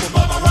is over,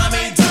 but my rhyme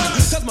ain't done.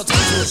 Cause my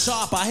tongue was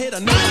sharp, I hit a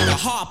note like a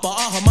harp, a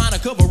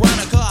harmonica,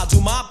 Veronica. I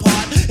do my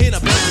part in a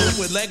bedroom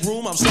with leg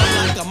room. I'm strung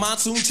like a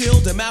monsoon chill,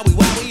 the Maui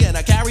Wowie, and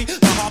I carry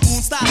my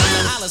harpoon style.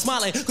 And the island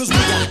smiling cause we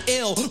got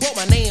ill. Wrote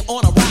my name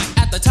on a rock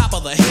at the top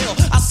of the hill.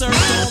 I served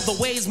all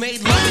the ways, made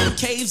love in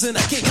caves, and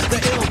I kicked the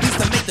ill beats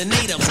to make the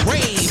natives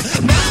rave.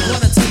 Now I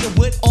wanna tell you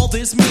what all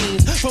this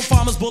means. From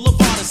Farmers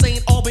Boulevard to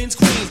St. Albans,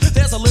 Queens,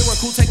 there's a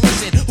lyrical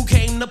technician who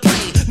came to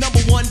play.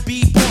 #1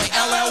 B-boy,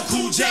 LL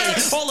Cool J.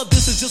 All of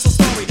this is just a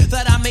story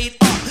that I made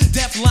up.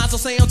 Deaf lines will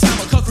say on time,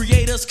 cut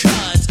creators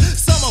cuts.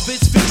 Some of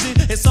it's fiction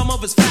and some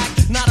of it's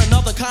fact. Not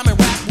another common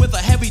rap with a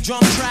heavy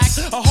drum track.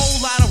 A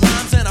whole lot of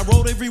rhymes and I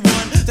wrote every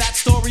one. That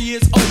story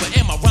is over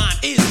and my rhyme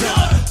is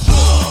done.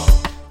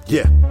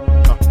 Yeah.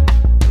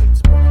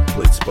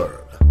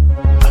 Pittsburgh.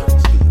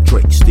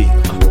 Drake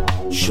Steel.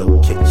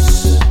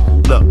 Showcase.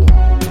 Look.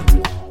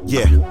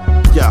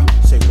 Yeah.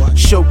 Say what?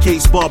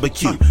 Showcase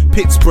barbecue.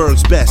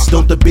 Pittsburgh's best,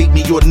 don't debate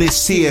me on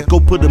this here, go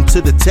put them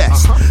to the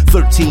test.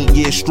 13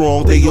 years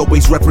strong, they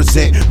always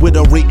represent. With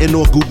a rating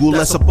on Google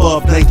that's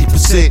above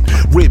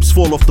 90%. Ribs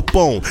fall off the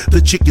bone,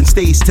 the chicken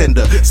stays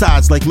tender.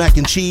 Sides like mac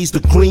and cheese,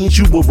 the greens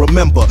you will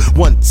remember.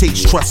 One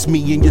taste, trust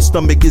me, and your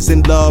stomach is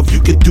in love.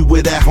 You can do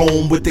it at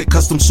home with their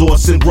custom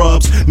sauce and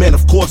rubs. Man,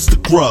 of course the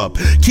grub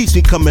keeps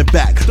me coming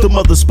back. The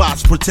mother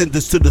spots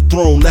pretenders to the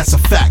throne, that's a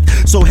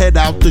fact. So head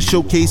out the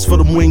showcase for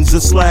them wings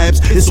and slabs.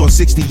 It's on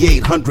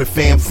 6800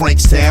 Fam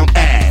Frankstown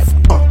Ave.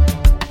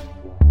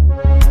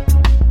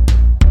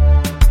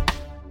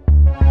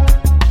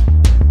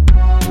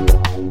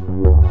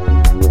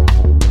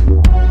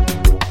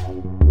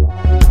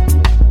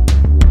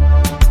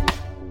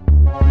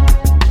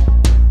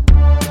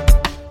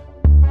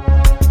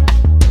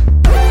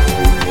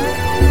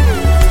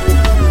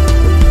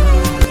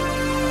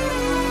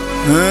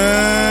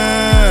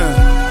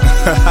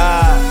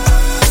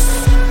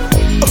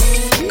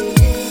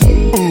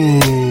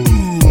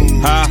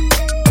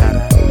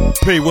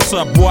 What's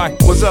up, boy?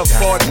 What's up,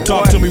 40?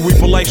 Talk to me, we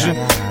relation.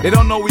 They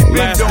don't know we been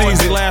last doing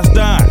easy, it. last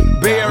dime.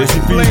 Barry This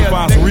is fees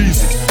about some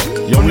reason.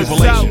 Yo, we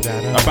relation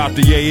about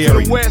the Yay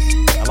area.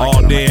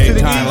 All day, ain't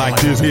time like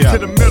this here. To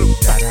the middle.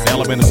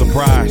 Element of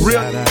surprise.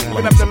 Real.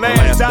 When up the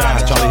last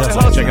dime. Charlie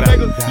Hustle, check it out.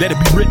 Let it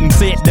be written,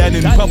 said, done,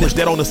 and published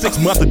that on the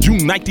 6th month of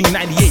June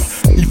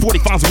 1998. E40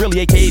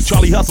 Fonzarelli, aka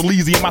Charlie Hustle,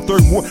 easy in my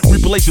third war.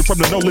 Repellation from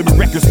the No Limit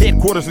Records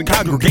headquarters and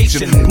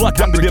congregation.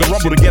 Plucked up to get a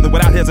rumble together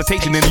without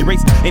hesitation and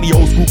erase any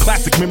old school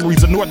classic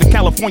memories of Northern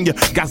California.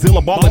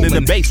 Godzilla balling in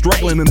the bay,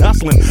 struggling and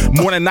hustling.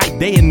 Morning, night,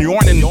 day, and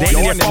yawning. Day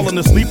and falling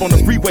asleep on the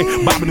freeway.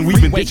 Bobbing and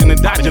weaving, bitching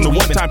and dodging. The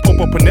one-time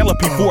Popo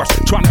Penelope Force.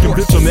 Trying to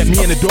convince them that me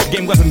and the dope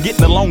game wasn't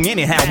getting along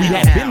anyhow. We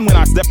had been when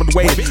I stepped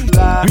away.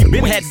 We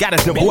been had got a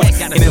divorce.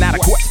 In and out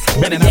of court.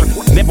 Been in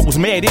never was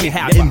married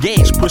anyhow.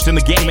 Engaged, pushed in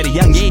the game at a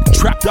young age.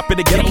 Trapped up in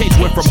the ghetto cage.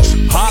 Went from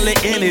Harley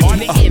in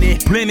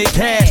it, plenty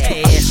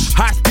cash,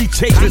 high speed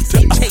chases to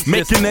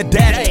making a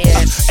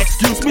dash.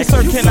 Excuse me,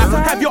 sir, can I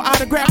have your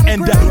autograph?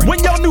 And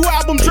when your new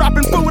album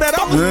dropping, throw that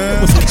up.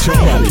 Get your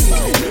money,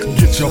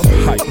 get your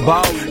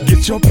pipe,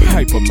 get your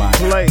pipe of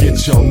mine,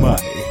 get your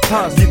money,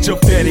 get your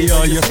fatty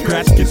on your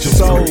scratch, get your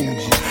soul,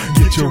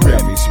 get your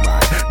revis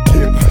mine,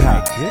 get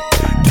pipe,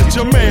 get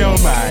your mail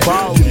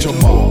mine, get your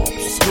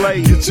mobs,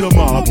 get your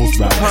marbles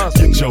mine,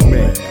 get your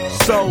man.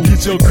 So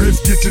get your grits,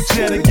 get your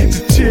cheddar, get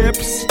your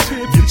chips,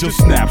 get your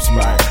snaps,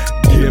 man.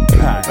 Get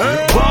packed.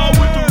 Ball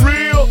with the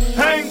real,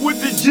 hang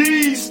with the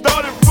G's.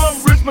 Started from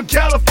Richmond,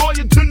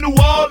 California to New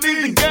Orleans.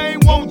 The game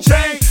won't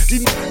change.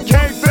 These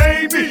can't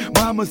fade me.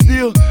 Mama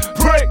still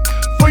pray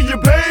for your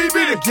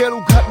baby. The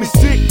ghetto got me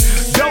sick.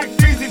 Dope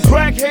easy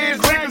crackheads,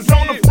 niggas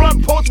on the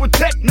front porch with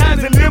tech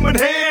nines and lemon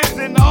heads.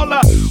 And all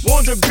I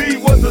wanted to be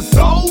was a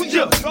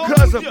soldier.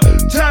 Cause I'm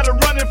tired of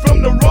running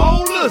from the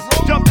rollers.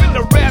 Jump in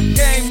the rap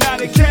game, now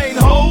they can't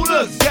hold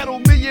us. Ghetto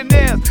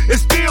millionaires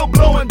is still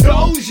blowing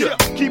Doja.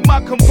 Keep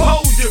my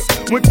composure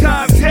when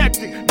time's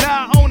hectic.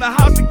 Now I own a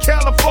house in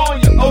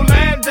California,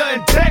 Orlando,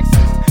 and Texas.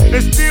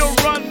 And still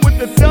run with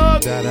the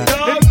thugs.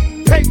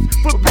 And pay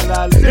for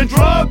and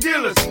drug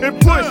dealers. And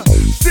push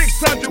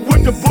 600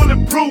 with the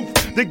bulletproof.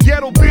 The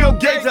ghetto Bill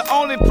Gates, the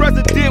only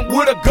president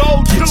with a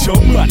gold tooth. Get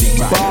your money,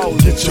 man.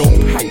 Get your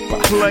paper.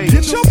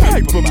 Get your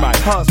paper, man.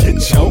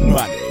 Get your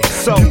money.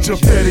 Get your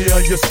fatty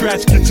on your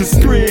scratch, get your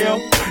skrill.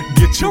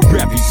 Get your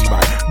revis,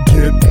 man.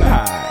 Get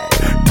pie.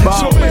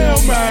 Get your mail,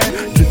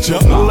 man. Get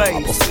your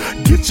marbles.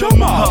 Get your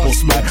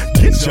marbles, man.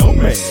 Get your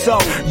mail.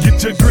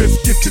 Get your grits,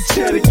 get your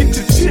cheddar, get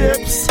your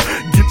chips.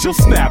 Get your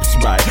snaps,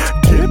 man.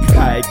 Get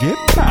pie, get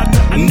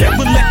pie.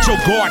 Never let your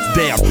guards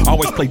down.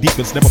 Always play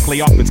defense, never play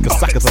offense. Cause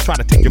suckers are trying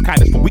to take your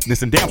kindness for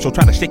weakness. And damn sure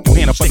trying to shake your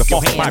hand up under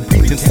falsified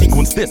pretense.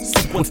 Sequence this.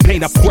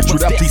 Paint a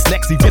portrait of these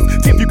next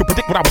events. See if you can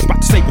predict what I was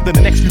about to say within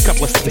the next few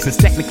couple of seconds. It's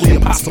technically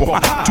impossible.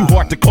 Too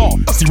hard to call.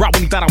 See, right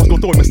when he thought I was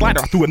gonna throw him a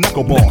slider, I threw a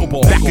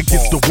knuckleball. Back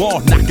against the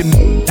wall, knocking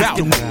out.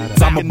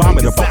 So I'm a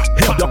bomber the ball.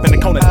 Held up in the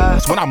corner.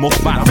 That's when I'm most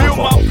fine. Feel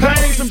my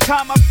pain,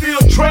 sometimes I feel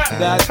trapped.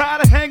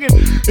 Tired of hanging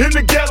in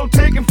the ghetto,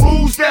 taking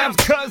food stamps.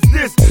 Cause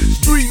this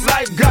street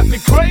life got me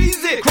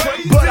crazy.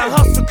 But I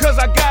hustle cause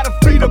I gotta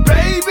feed a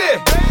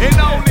baby. And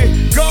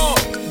only God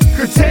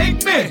could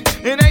take me.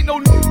 And ain't no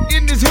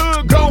in this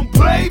hood gon'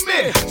 play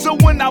me. So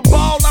when I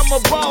ball, I'ma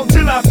ball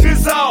till I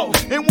fizzle.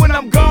 And when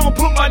I'm gone,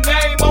 put my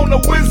name on the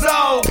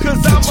wizard.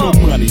 Cause I'm get your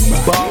money,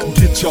 man.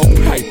 Get your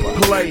paper.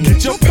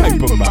 Get your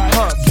paper, man.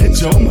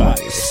 Get your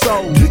money.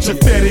 Get your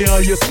fatty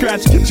on your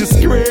scratch, get your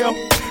skrill.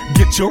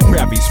 Get your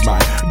revis,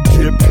 man.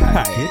 Get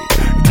paid.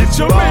 Get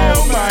your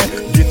mail,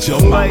 man. Get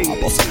your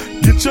marbles.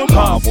 Get your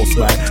marbles,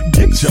 man.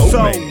 Get your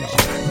mail.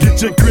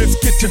 Get your grits,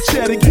 get your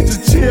cheddar, get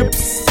your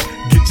chips.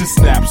 Get your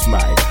snaps,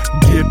 man.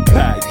 Get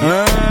paid.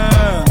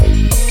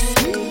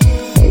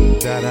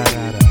 Da da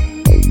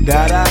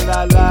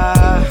da da da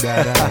da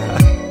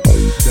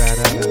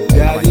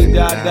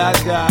da da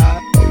da.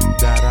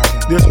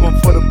 This one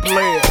for the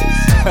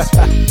players,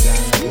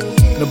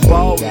 the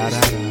balls,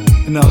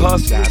 and the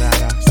hustlers,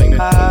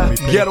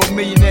 ghetto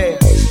millionaires.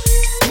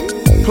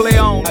 Play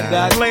on,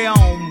 play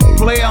on,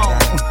 play on.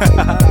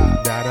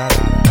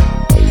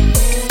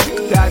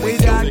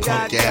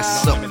 Punk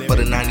ass up for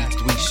the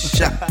 93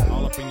 shot.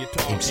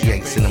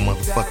 MC8's in the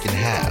motherfucking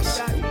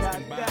house.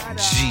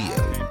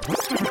 Gia.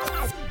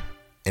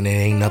 And it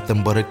ain't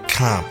nothing but a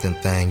Compton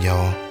thing,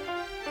 y'all.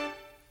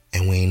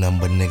 And we ain't nothing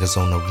but niggas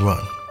on the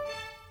run.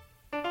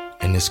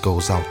 And this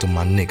goes out to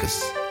my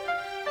niggas.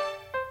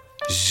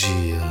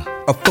 Yeah.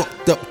 A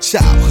fucked up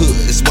childhood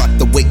is why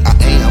the way I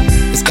am.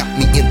 It's got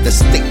me in the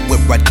state where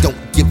I don't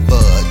give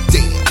a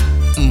damn.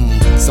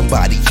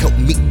 Somebody help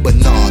me, but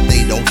nah,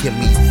 they don't hear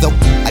me though.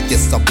 I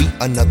guess I'll be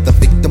another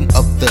victim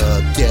of the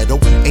ghetto.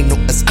 Ain't no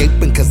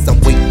escaping cause I'm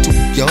way too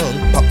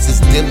young. Pops is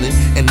dealing,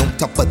 and on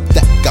top of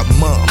that got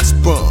mom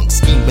sprung,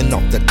 scheming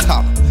off the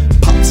top.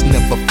 Pops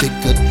never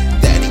figured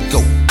that he'd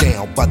go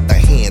down by the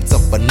hands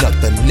of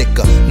another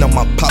nigga. Now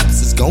my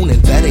pops is gone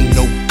and that ain't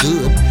no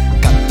good.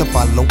 Got to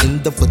follow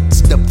in the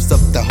footsteps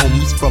of the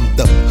homies from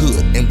the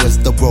hood. And where's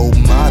the role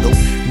model?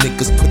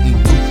 Niggas putting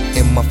root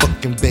in my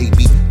fucking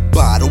baby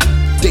bottle.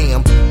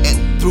 Damn,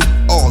 and through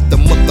all the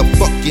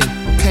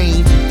motherfucking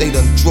pain, they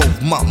done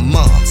drove my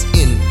mom's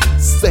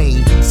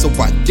insane. So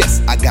I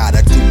guess I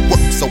gotta do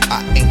work, so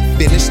I ain't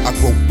finished. I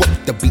grow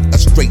up to be a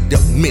straight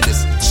up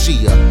menace.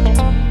 Shia.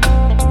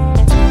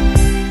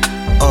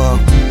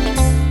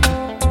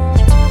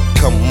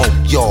 Come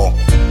on, y'all.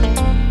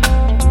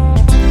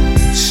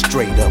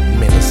 Straight up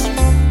menace.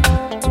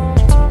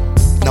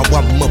 Now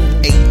I'm of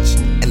age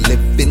and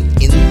living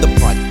in the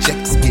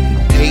projects, getting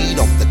paid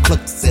off the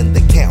clerks and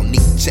the county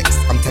checks.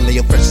 I'm telling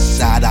you, fresh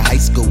out of high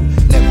school,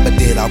 never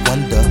did I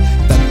wonder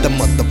that the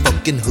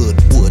motherfucking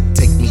hood would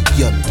take me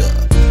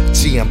under.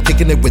 Gee, I'm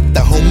kicking it with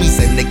the homies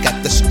and they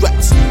got the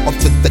straps off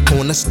to the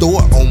corner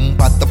store owned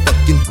by the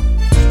fucking.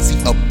 See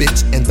a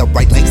bitch in the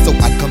right lane, so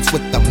I comes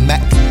with the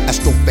Mac.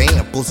 Astro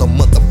fan pulls a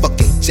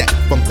motherfucking jack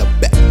from the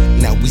back.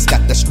 Now we's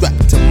got the strap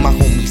to my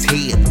homie's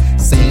head,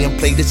 saying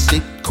play this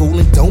shit cool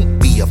and don't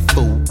be a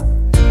fool.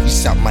 He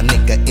shot my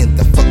nigga in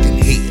the fucking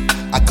head.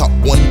 I caught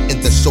one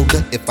in the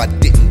shoulder. If I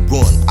didn't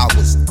run, I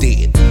was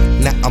dead.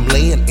 Now I'm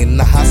laying in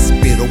the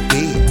hospital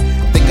bed,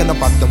 thinking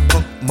about them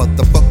punk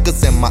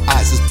motherfuckers, and my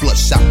eyes is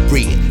bloodshot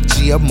red.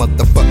 Yeah,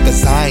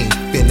 motherfuckers, I ain't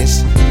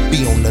finished.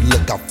 Be on the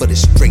lookout for the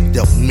straight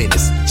up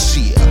menace.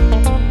 Shit.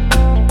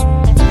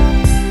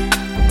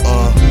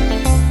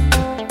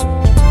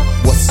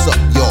 What's up,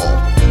 y'all?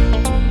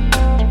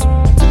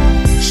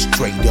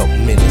 Straight up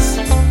menace.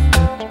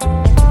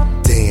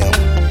 Damn.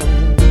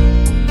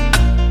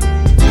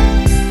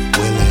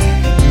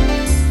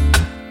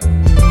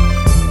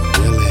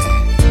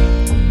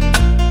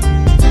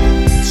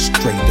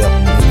 Straight up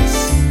menace.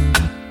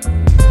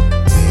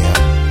 Damn.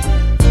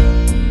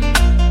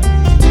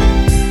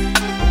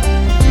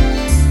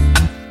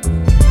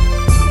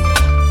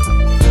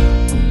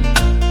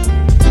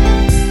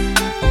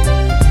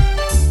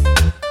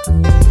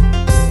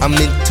 I'm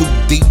in too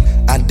deep.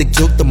 I done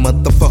killed the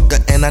motherfucker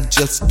and I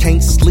just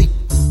can't sleep.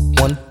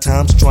 One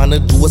time's trying to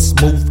do a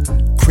smooth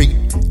creep,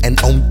 and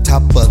on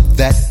top of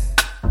that,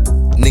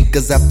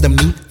 niggas after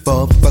me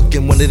for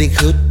fucking one of they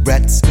hood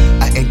rats.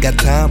 I ain't got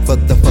time for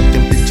the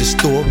fucking bitch's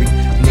story.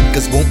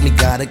 Niggas want me,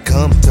 gotta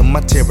come to my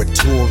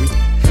territory.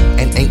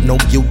 And ain't no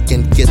you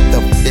can get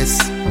the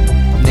fist.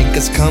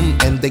 Niggas come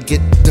and they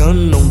get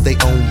done on their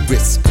own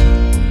risk.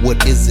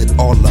 What is it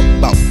all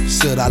about?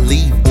 Should I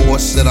leave or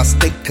should I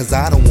stay? Cause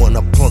I don't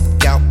wanna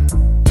punk out.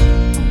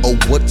 Oh,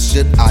 what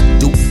should I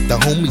do? The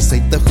homies say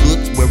the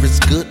hood's where it's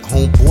good.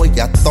 Homeboy,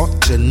 I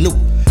thought you knew.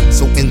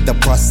 So in the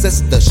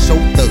process to show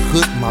the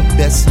hood my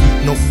best.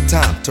 No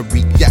time to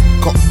react,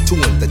 caught two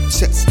in the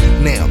chest.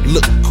 Now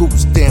look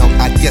who's down,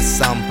 I guess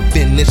I'm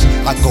finished.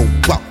 I go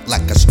out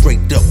like a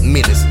straight up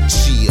menace.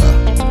 Chia.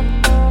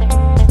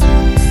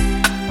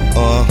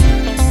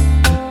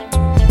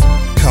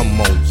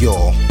 Come on,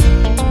 y'all.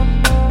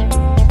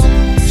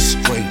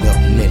 Straight up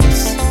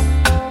menace.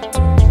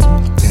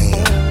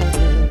 Damn.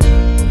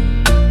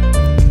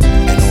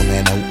 And on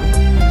that note,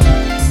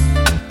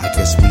 I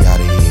guess we out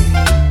of here.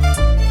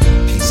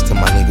 Peace to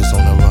my niggas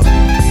on the run.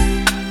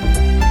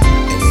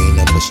 And we ain't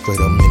nothing but straight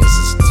up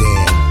menaces.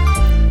 Damn.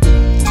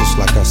 Just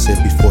like I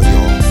said before,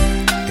 y'all,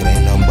 it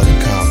ain't nothing but a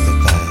Compton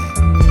thing.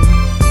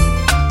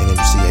 And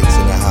MC8's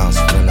in the house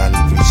for the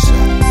 93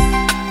 shot.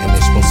 And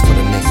this one's for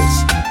the niggas.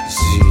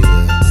 Yeah.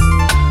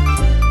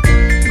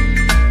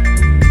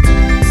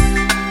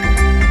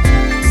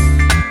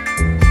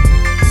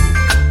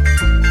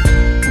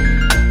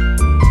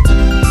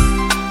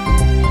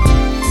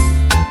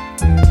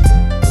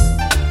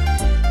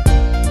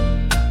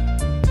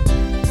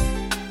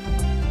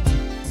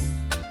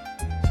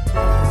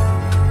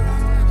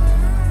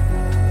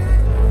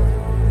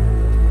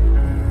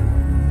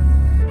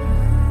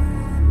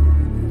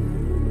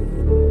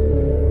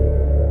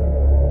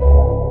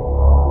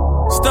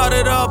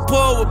 Started off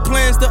poor with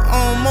plans to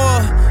own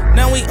more.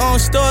 Now we own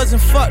stores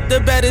and fuck the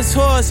baddest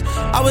horse.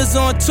 I was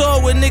on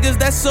tour with niggas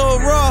that so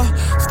raw.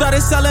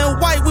 Started selling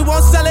white, we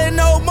won't sell it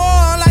no more.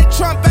 I'm like,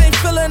 Trump ain't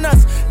feeling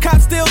us.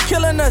 Cops still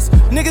killing us.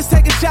 Niggas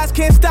taking shots,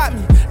 can't stop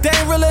me. They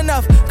ain't real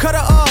enough. Cut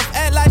her off,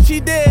 act like she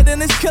dead,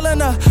 and it's killing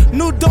her.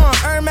 New dawn,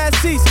 Hermes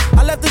seats.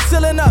 I left the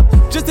ceiling up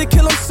just to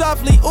kill him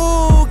softly.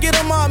 Ooh, get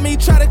him on me.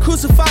 Try to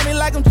crucify me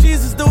like I'm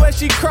Jesus. The way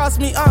she crossed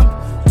me,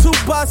 too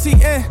bossy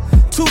and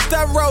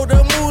two-step road.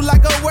 To move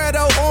like a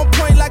weirdo, on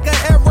point like an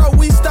arrow.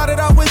 We started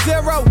off with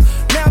 0.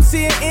 Now I'm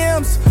seeing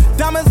M's.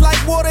 Diamonds like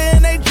water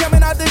and they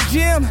jumping out the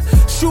gym.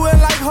 Shooting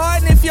like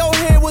Harden if your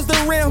head was the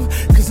rim.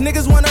 Cause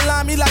niggas wanna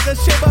line me like a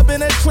shape up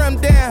in a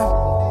trim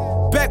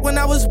down. Back when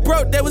I was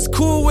broke, they was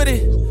cool with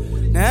it.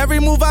 Now every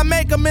move I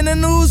make, I'm in the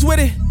news with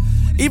it.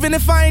 Even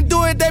if I ain't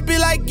do it, they be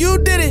like, you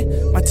did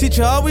it. My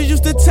teacher always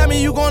used to tell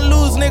me, you gon'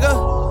 lose,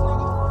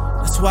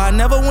 nigga. That's why I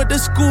never went to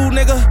school,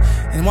 nigga.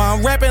 And why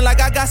I'm rapping like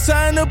I got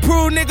something to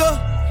prove,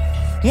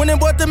 nigga. Went and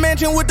bought the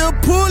mansion with the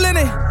pool in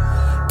it.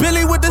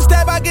 Billy with the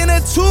stab, I get a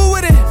 2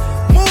 with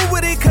it. Move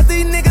with it, cause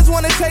these niggas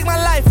wanna take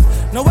my life.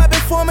 No weapon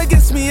form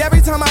against me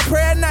every time I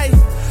pray at night.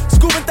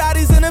 Scooping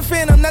thotties in the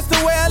phantom, that's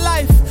the way of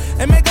life.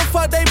 And make them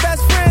fuck they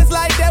best friends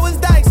like that was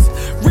dice.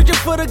 Reaching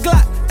for the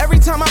Glock every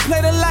time I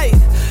play the light.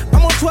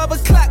 I'm on 12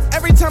 o'clock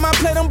every time I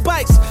play them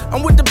bikes.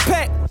 I'm with the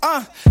pack,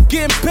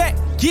 getting back,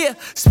 yeah.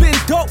 Spin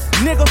dope,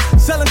 nigga,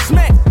 selling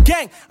smack,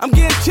 gang. I'm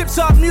getting chips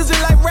off music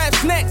like rap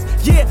snacks,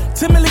 yeah.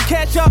 10 million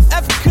cash off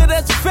Africa,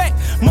 that's a fact.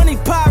 Money,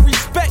 power,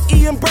 respect,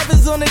 Ian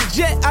brothers on the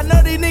jet. I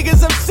know these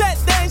niggas upset,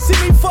 they ain't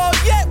see me fall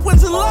yet.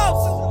 Wins and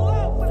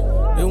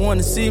loss, they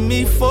wanna see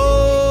me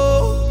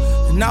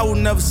fall, and I will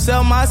never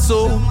sell my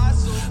soul.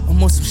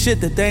 I'm on some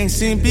shit that they ain't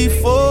seen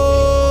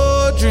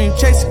before. Dream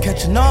chasing,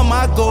 catching all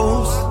my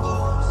goals.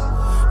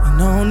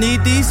 And I don't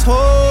need these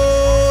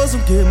hoes. I'm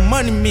getting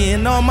money, me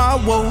and all my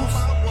woes.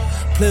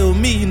 Play with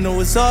me, you know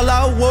it's all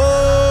I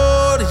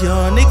want. The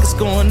young niggas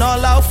going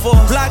all out for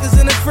us.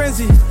 Bloggers in a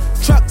frenzy,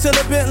 truck to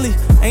the Bentley.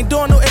 Ain't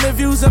doing no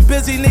interviews, I'm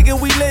busy, nigga,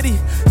 we litty.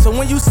 So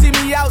when you see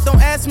me out,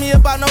 don't ask me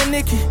about no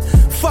Nicki.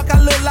 Fuck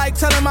I look like,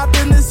 telling my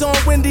business on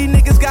Wendy.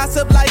 Niggas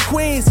gossip like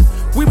queens.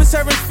 We been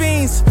serving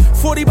fiends.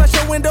 40 bust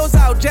your windows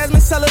out, Jasmine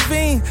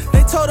Sullivan.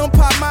 They told them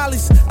pop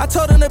mollies, I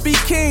told them to be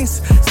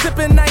kings.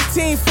 Sipping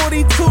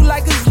 1942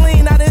 like it's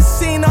lean. I done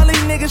seen all these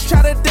niggas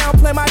try to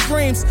downplay my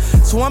dreams.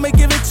 So I'ma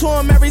give it to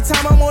them every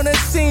time I'm on the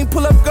scene.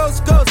 Pull up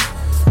ghost.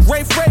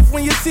 Rafe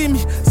when you see me.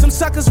 Some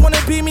suckers wanna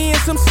be me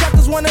and some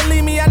suckers wanna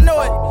leave me, I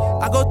know it.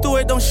 I go through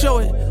it, don't show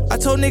it. I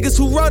told niggas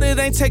who wrote it,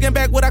 ain't taking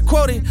back what I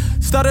quoted.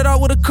 Started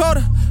out with a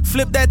quarter,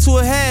 flipped that to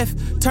a half,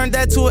 turned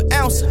that to an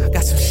ounce. I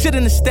got some shit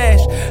in the stash.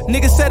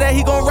 Nigga said that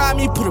he gon' rob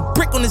me, put a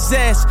brick on his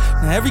ass.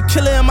 Now every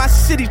killer in my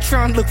city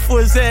tryna look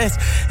for his ass.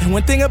 And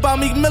one thing about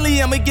Meek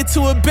Millie, I'ma get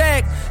to it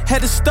back.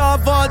 Had to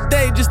starve all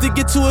day just to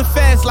get to it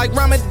fast. Like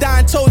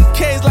Ramadan, toting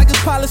K's like it's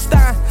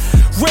Palestine.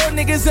 Real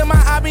niggas in my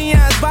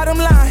IBNs, bottom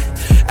line.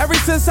 Ever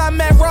since I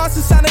met Ross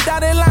and signed a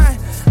dotted line,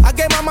 I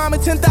gave my mama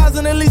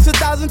 10,000 at least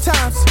 1,000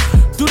 times.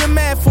 Do the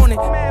math on it.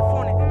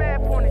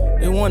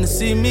 They wanna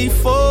see me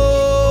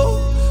fall,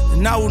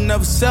 and I will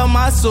never sell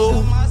my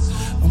soul.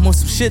 I'm on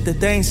some shit that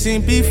they ain't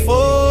seen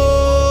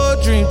before.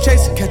 Dream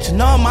chasing, catching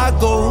all my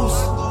goals.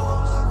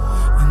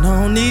 And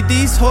I don't need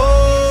these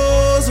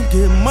hoes. I'm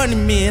getting money,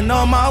 me and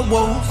all my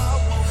woes.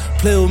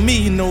 Play with me,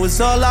 you know it's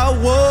all I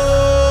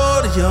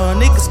want. The young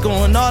niggas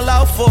going all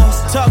out for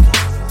us. Talk.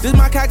 This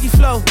my cocky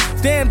flow.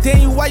 Damn,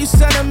 Daniel, why you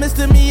sending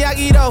Mr.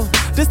 Miyagi though?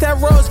 This that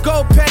rose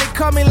gold patty,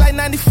 call me like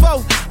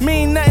 94.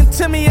 Mean nothing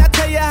to me, I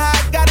tell you how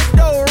I got it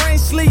though. Rain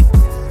sleep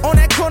on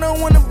that corner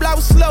when the block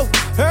was slow.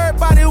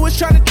 Everybody was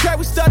trying to track,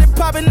 we started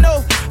popping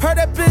no. Heard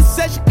that bitch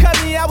said she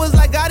cut me, I was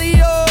like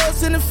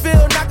adios. In the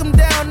field, knock them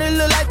down, they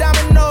look like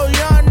dominoes.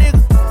 Young nigga,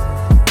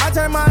 I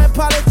turned my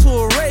Impala to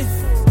a Wraith.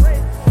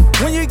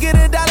 When you get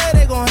 $1,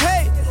 they gon'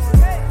 hate.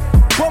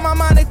 Put my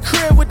mind in the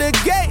crib with the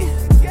gate.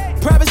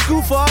 Private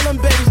school for all them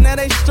babies, now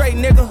they straight,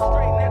 nigga.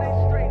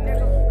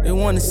 They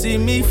wanna see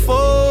me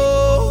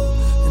fall,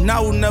 and I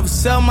will never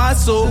sell my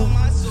soul.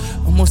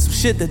 I'm on some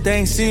shit that they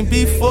ain't seen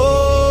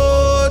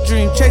before.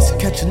 Dream chasing,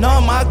 catching all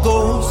my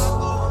goals.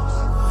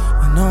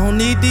 And I don't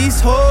need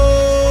these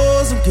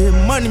hoes. I'm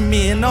getting money,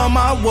 me and all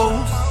my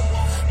woes.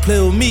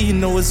 Play with me, you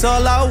know it's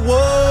all I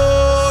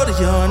want.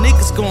 The young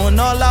niggas going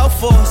all out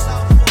for us.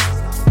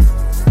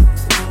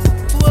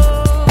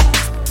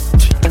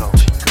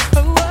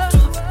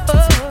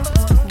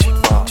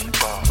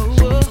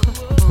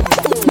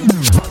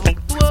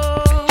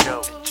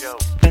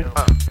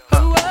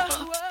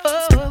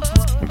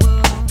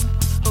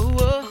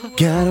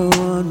 Got a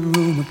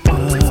one-room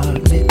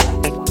apartment,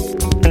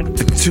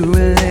 but to a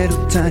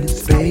little tiny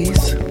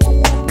space.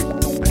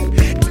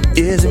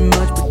 Isn't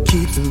much but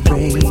keep the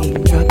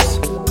raindrops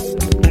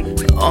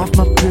off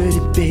my pretty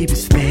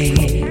baby's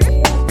face.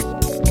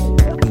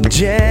 I'm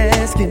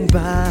just getting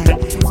by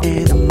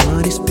and the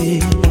money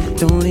spent.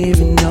 Don't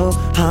even know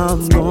how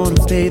I'm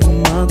gonna pay the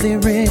monthly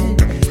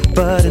rent,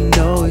 but I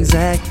know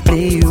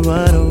exactly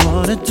what I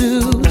wanna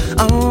do.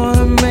 I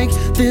wanna make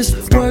this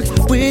work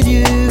with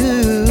you.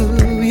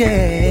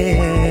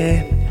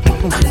 Yeah.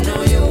 I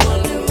know you're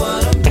wondering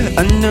what I mean.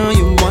 I know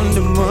you're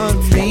wondering what I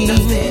mean.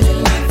 Nothing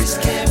in life is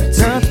guaranteed.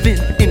 Nothing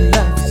in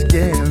life is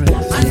guaranteed.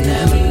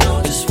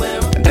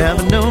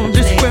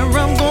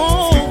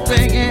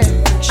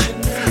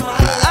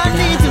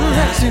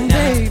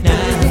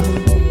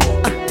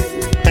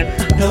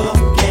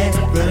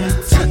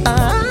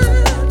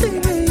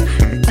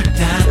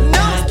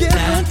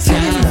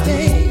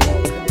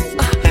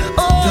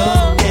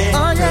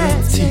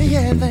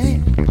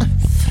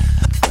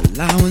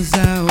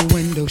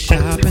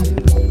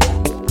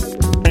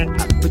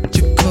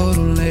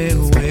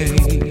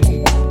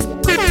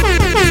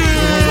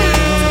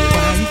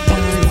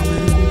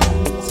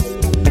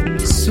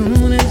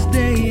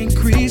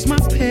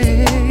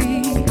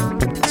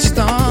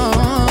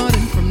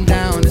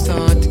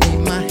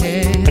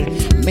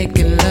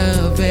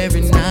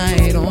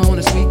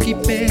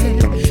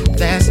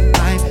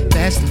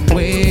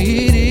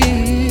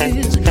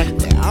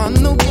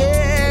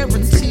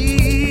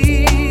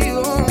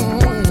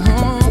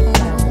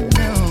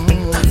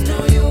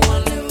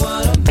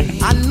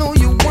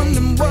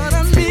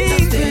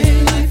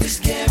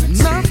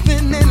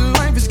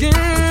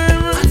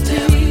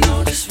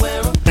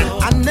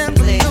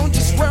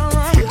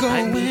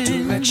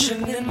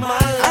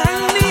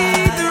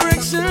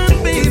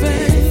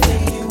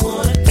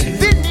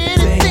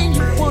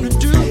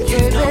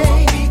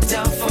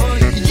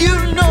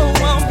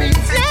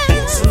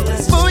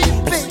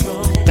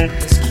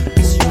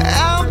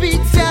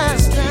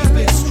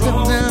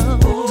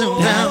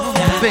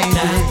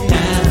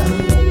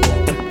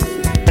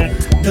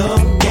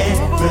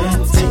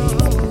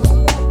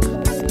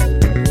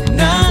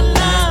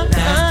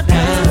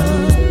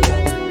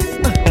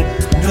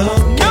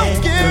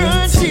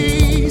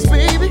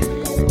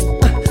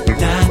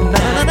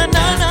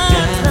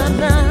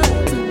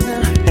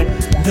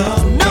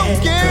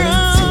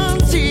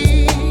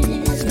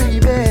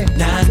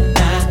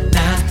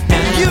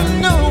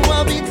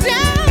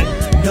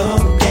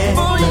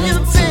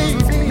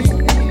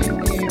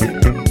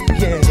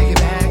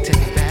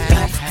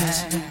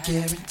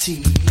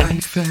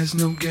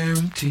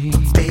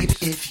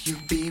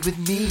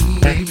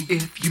 Baby,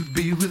 if you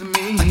be with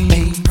me, I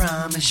can't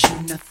promise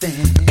you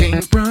nothing.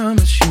 Can't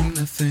promise you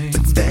nothing.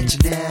 But that you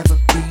never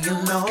be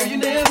alone. Girl, you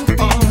never be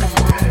alone.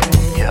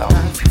 Yo.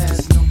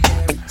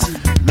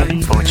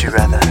 But would you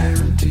rather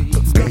have it to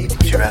you, baby?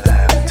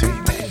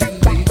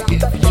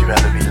 Would you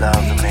rather be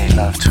loved or made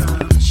love to?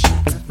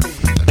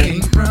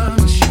 Can't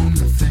promise you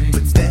nothing.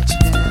 But that you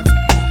never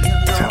be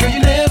alone. Girl,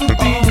 you never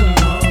be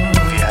alone.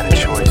 If you had a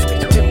choice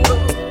between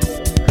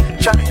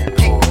trying to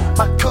keep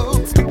my cool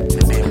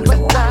and being with the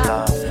one you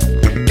love,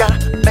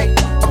 gotta make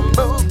a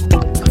move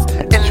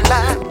in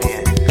life.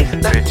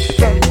 That's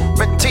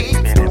guaranteed.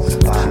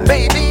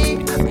 Baby,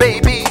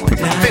 baby,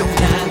 feel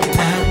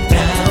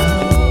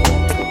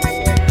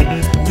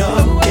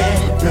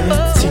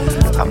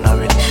I'm not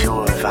really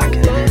sure if I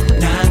can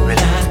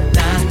really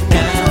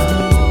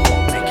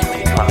make you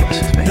any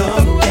promises, baby.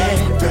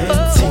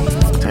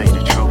 Tell you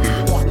the truth,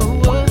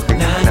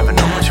 I never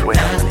know which way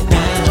I'm really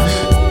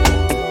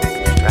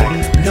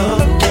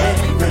going.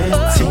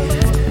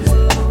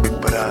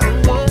 But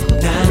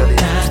really,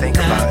 just think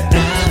about it.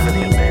 It's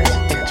really a man's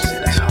intentions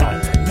in his heart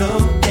that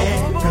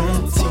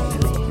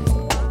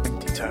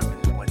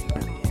determines what he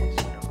really is,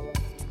 you know.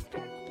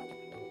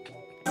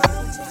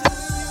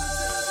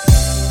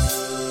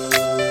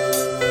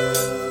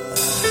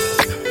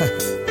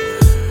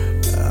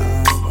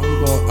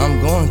 I'm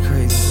going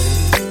crazy.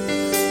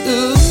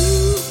 Ooh,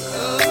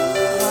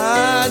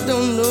 I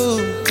don't know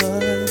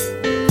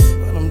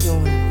what I'm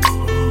doing.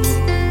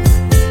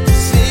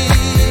 See,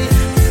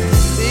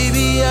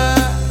 baby, I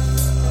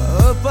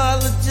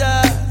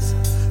apologize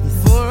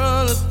for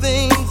all the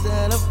things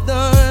that I've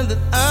done,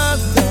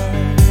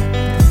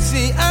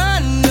 See, I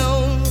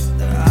know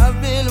that I've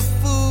been a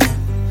fool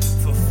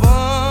for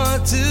far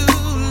too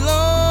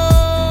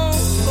long.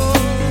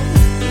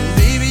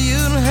 Baby, you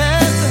don't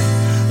have to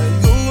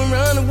go and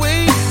run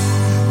away.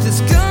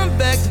 Just come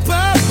back to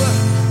Papa.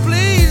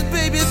 Please,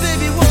 baby,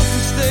 won't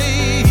you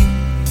stay?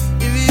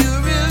 If you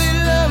really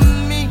love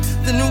me,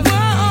 then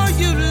why are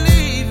you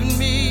leaving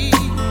me?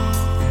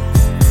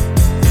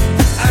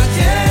 I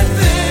can't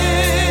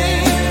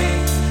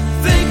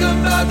think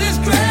about this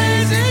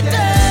crazy day.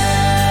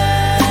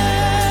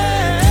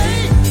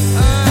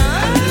 I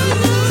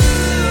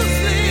lose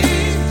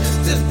sleep,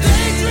 just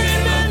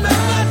daydreaming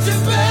about you,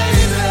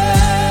 baby.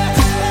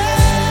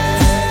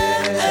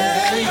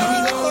 I'm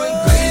going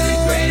crazy,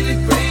 crazy,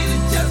 crazy,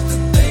 just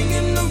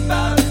thinking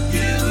about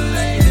you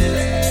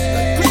lately.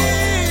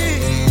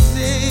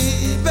 Crazy,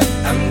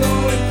 I'm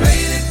going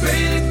crazy,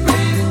 crazy,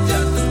 crazy,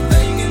 just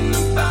thinking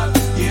about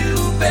you,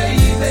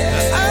 baby.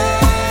 I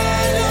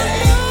don't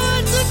know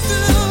what to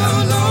do. I'm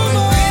going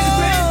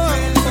crazy,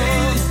 crazy,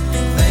 crazy,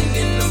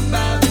 thinking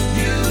about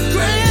you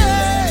lately.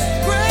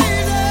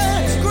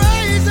 Crazy,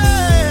 crazy,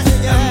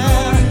 I'm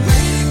going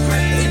crazy,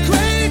 crazy,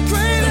 crazy,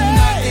 crazy. When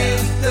I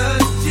can't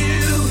touch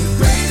you,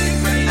 crazy,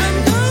 crazy, I'm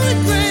going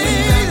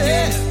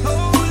crazy.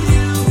 Hold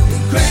you,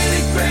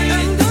 crazy, crazy,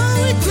 I'm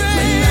going crazy.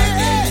 When I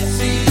can't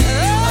see you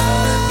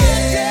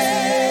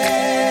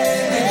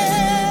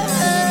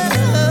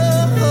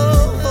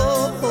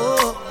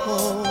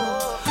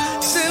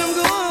Said I'm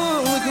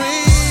going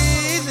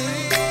crazy.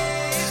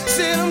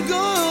 Said I'm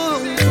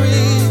going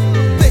crazy.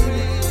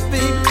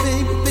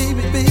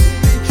 Baby.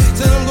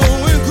 Said I'm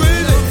going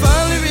crazy.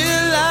 Finally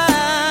realize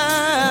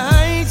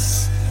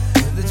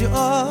that you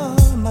are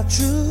my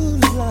true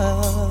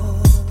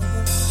love.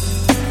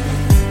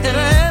 And I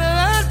had a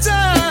lot of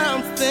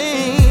time to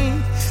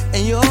think,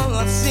 and you're all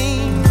I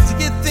seem to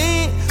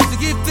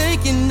keep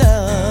thinking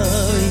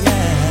of,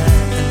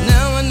 yeah. And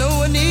now I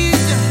know I need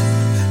you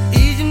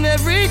each and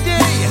every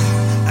day.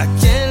 I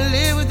can't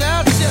live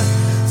without you,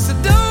 so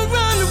don't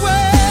run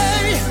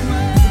away,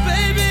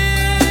 baby.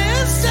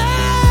 It's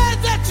sad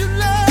that you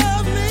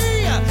love me,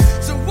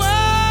 so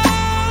why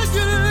are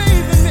you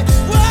leaving me?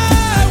 Why?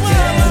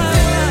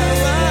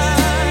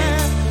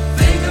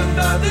 Think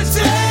about this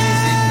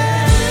crazy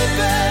day,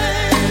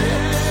 baby.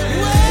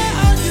 Why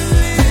are you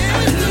leaving?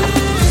 I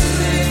lose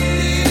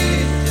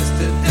sleep just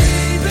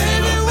today,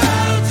 baby.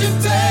 Won't you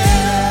tell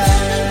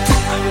me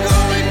I'm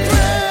going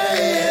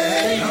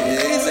crazy? I'm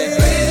crazy,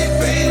 crazy,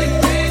 crazy,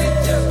 crazy,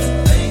 just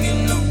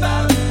thinking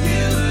about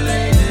you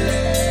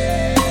lately.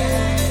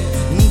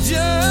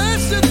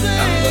 Just to think.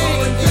 I'm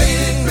going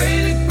crazy,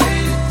 crazy,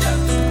 crazy,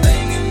 just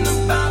thinking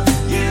about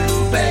you,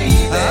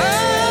 baby. I'm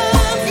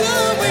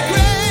going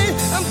crazy.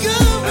 I'm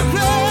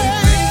going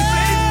crazy.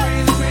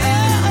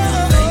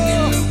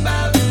 Thinking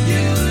about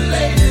you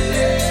lately.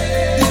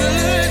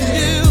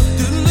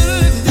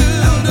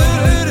 I'm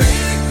going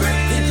crazy,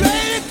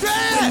 crazy,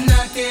 crazy, when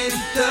I can't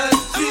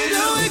touch you. I'm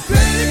going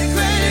crazy,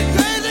 crazy,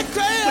 crazy,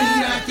 crazy,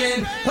 when I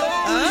can't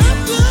hold you. I'm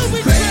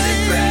going crazy,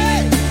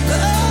 crazy,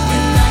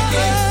 when I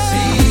can't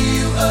see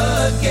you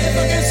again.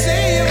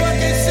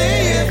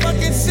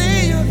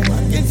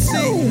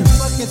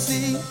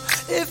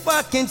 If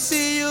I can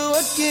see you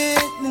again,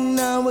 then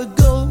I would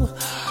go.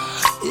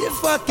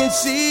 If I can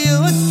see you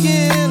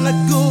again, I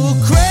go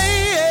crazy.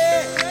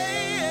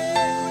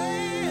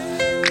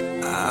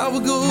 I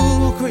would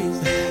go crazy.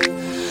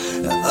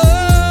 Oh,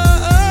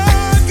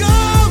 go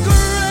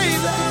crazy.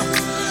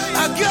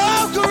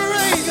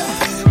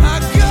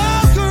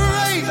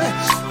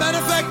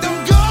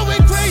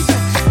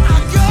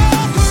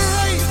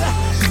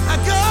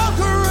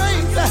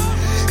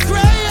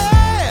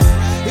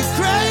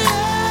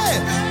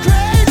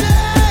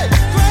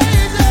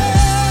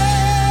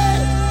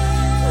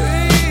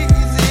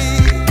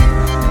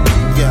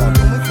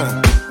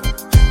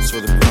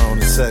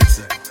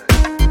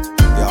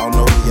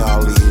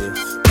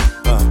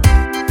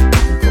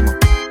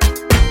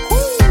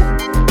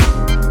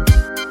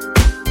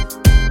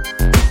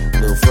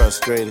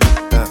 dehydrated.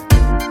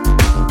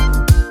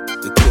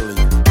 You're killing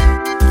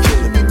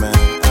me, man.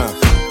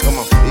 Come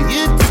on.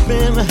 It's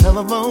been a hell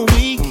of a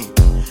week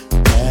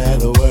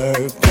at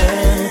work,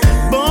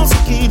 and boss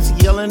keeps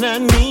yelling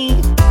at me.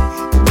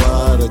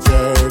 What a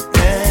jerk,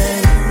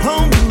 and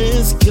home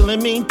is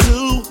killing me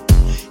too.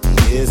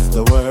 It's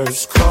the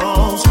worst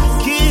cause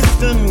kids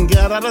done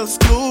got out of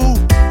school.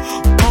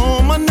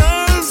 All my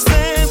nerves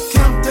and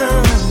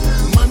countdown.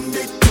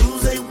 Monday,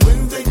 Tuesday,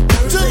 Wednesday,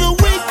 Thursday, to the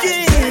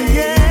weekend,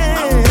 yeah.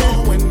 I'm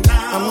going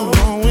now. I'm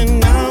going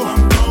now.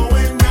 I'm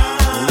going now.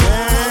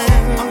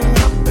 Yeah. I'm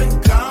popping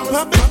collars,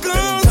 popping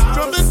guns,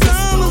 dropping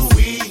dollars.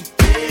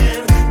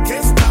 Weekend,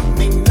 can't stop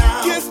me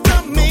now. Can't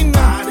stop me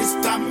now. Nobody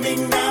stop me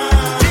now.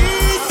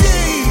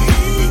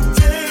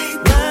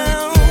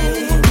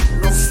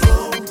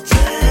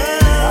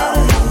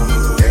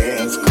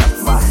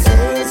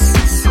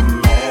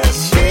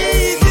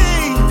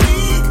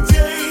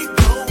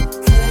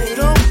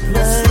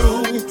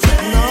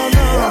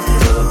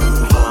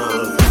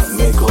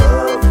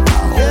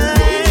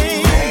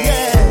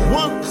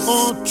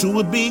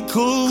 Would be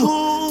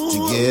cool to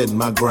get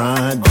my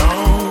grind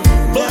on,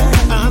 but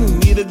I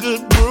need a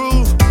good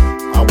groove.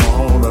 I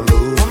wanna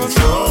lose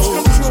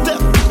control.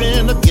 Step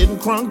in, I'm getting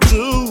crunk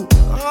too.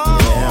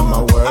 Yeah, my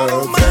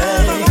world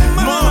day,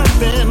 more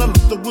than a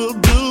little will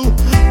do,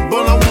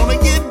 but I wanna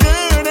get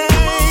dirty.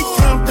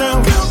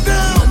 Countdown,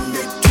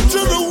 Monday to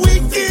the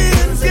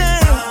weekend,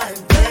 yeah.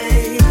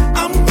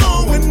 I'm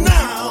going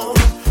now.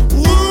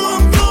 Ooh,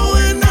 I'm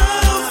going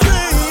now.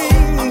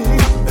 I'm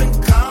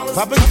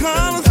popping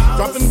collars,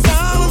 dropping dollars.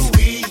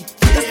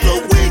 It's the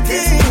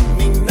weekend.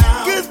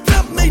 Can't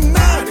stop me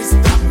now.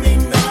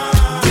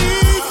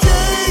 DJ,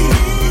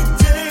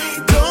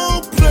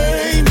 don't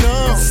play no.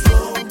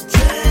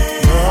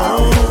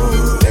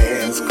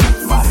 Dance,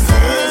 my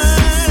hands.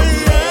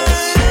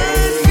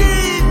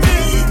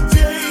 DJ,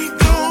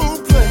 don't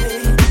play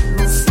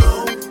no slow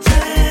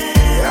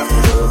jam.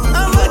 I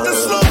like the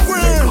slow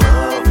grind,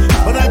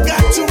 but I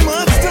got too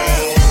much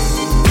time.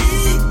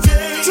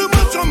 Too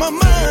much on my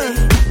mind.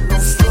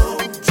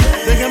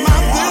 Thinking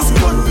about this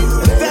one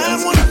and that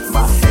one.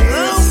 I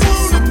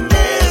wanna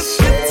dance,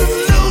 shit to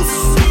loose.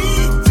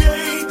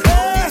 Hey,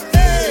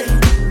 hey.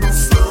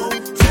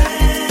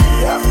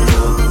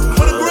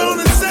 For the grown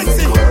and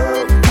sexy,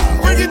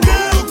 break it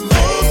down.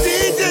 Oh,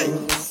 DJ,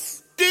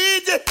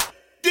 DJ,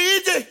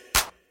 DJ,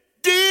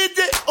 DJ,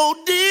 oh,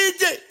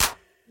 DJ,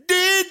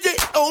 DJ,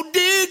 oh,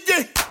 DJ,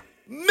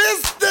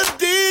 Mr.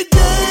 DJ.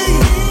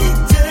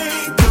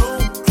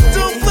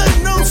 Don't play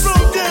no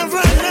slow jams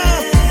right now.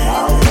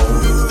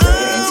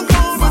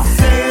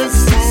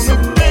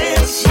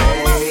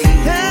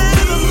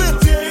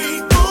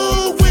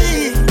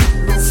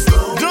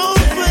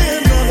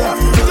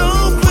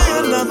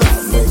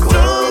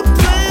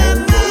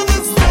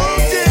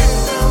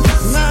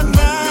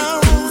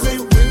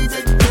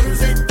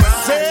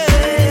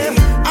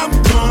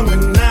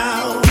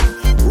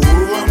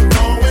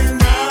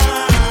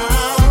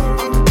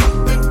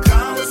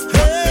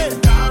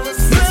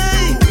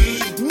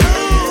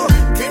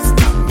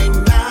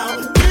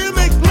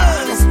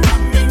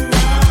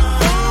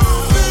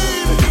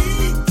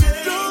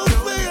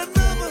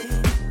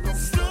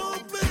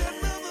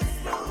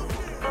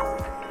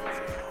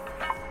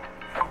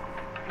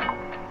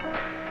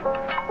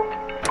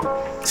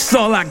 That's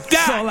all I got.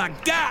 That's all I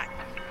got.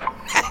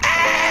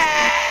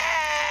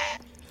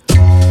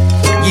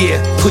 Yeah,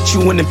 put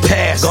you in the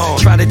past.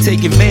 Try to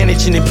take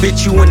advantage and then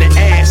bit you in the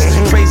ass.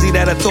 Crazy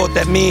that I thought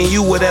that me and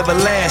you would ever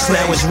last.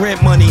 Now it's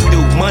rent money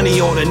due,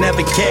 money order,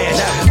 never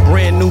cash.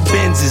 Brand new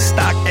Benzes,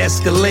 stock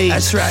Escalades.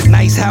 That's right.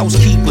 Nice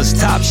housekeepers,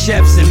 top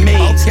chefs and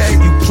maids. Okay.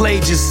 You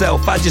played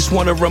yourself, I just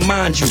want to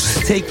remind you.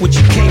 Take what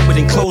you came with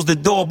and close the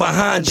door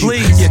behind you.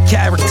 Please. Your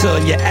character,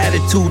 your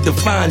attitude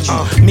defines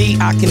you. Me,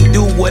 I can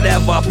do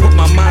whatever I put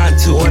my mind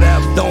to.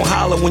 Whatever. Don't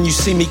holler when you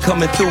see me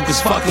coming through,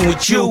 cause fucking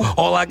with you,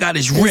 all I got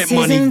is rent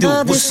money due.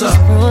 What's up?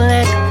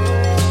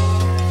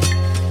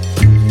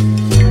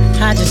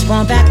 I just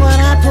want back what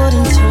I put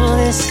into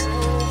this,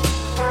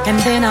 and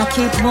then I'll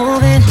keep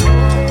moving.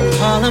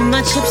 All of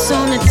my chips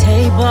on the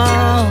table,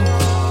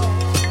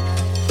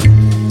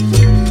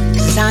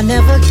 cause I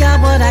never got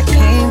what I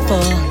came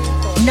for.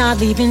 Not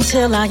leaving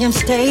till I am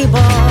stable.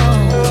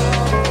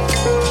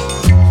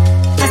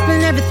 I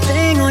spend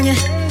everything on you,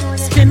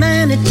 spend my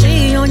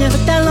energy on you,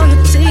 put that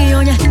loyalty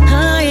on you.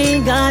 I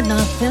ain't got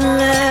nothing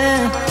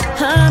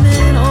left. I'm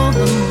in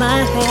over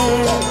my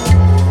head.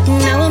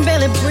 Now I'm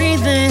barely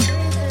breathing.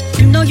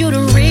 You know you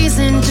the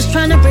reason, just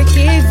trying to break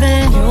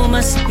even. You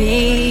must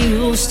be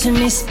used to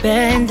me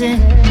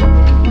spending.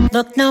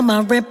 Look now,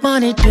 my rent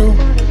money due.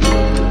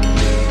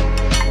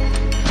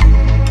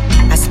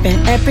 I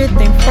spent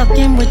everything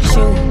fucking with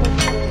you.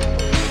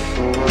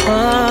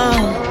 Oh,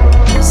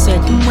 you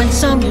said you win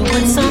some, you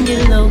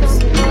lose.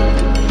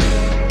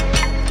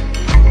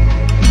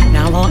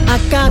 Now all I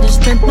got is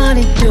rent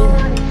money due.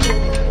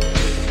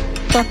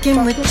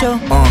 Fucking with you.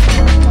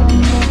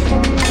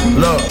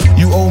 Look,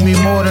 you owe me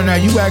more than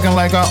that. You acting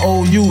like I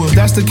owe you. If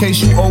that's the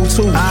case, you owe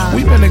too.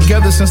 We been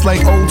together since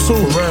like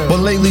 02. But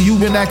lately you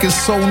been acting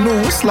so new.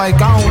 It's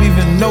like I don't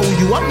even know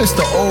you. I miss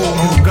the old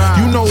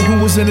you. You know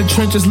who was in the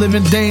trenches,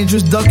 living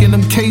dangerous, ducking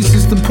them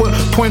cases to put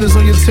pointers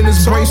on your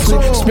tennis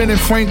bracelet, spinning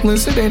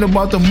Franklins. It ain't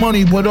about the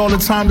money, but all the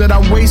time that I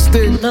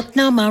wasted. Look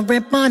now, my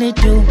rent money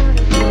due.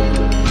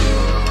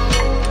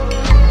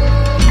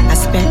 I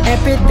spent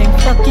everything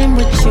fucking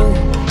with you.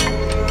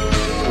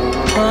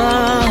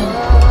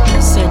 Oh,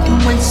 you said you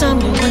win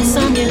some, you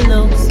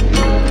lose.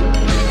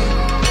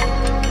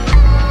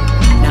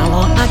 Now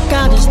all I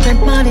got is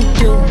rent money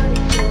due.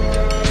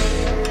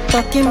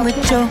 Fucking with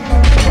you.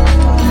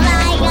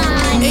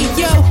 Hey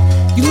yo,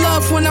 you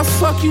love when I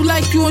fuck you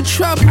like you in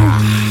trouble.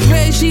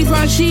 Red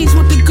Givenchy's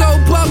with the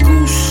gold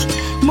buckles.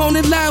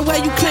 Moaning line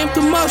while you clamp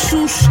the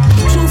muscles.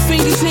 2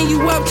 fingers and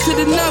you up to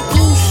the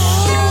knuckles.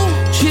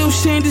 Jill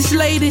Sanders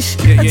latest.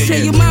 I tell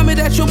your mama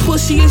that your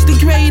pussy is the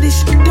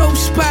greatest. Dope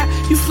spot,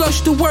 you flush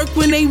the work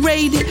when they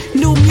raid it.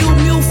 New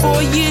mule for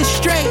a year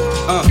straight.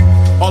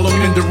 All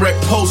them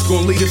indirect posts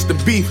gon' lead us to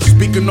beef.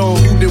 Speaking on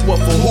who did what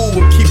for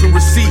who and keeping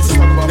receipts.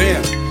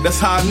 Damn, that's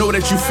how I know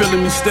that you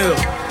feeling me still.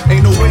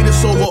 Ain't no way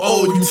this over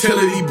old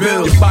utility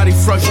bills. Your body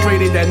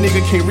frustrated, that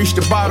nigga can't reach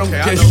the bottom.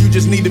 Guess you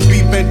just need to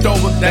be bent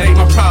over, that ain't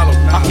my problem.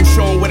 I can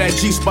show him where that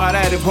G-spot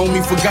at if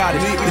homie forgot it.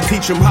 To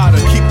teach him how to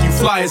keep you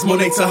fly as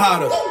Monet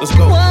Tejada. Let's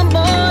go. What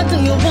more do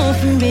you want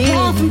from me?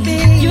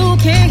 You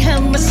can't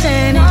have my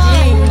sanity.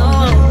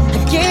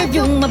 I gave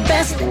you my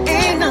best, there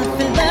ain't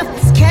nothing left.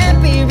 This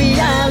can't be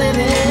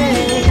reality.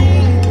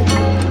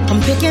 I'm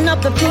picking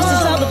up the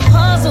pieces of the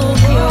puzzle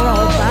here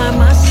all by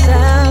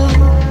myself.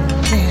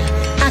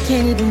 Damn, I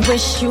can't even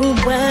wish you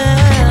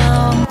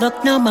well.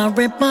 Look now, my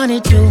rent money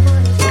due.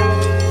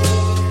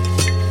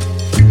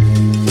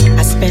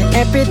 I spent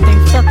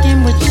everything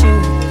fucking with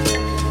you.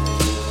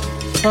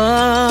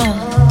 Oh,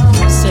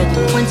 said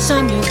you win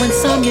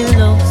some, you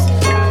lose.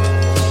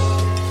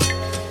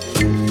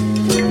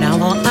 Now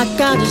all I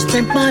got is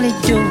rent money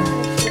due.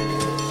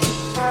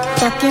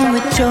 Fucking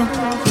with you.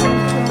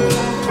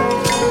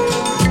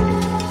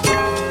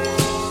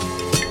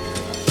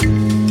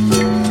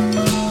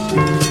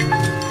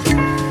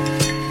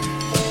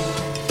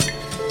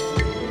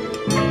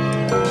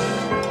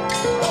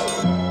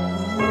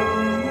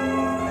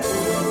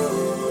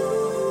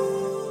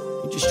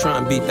 Try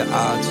and beat the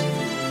odds.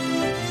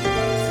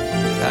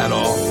 At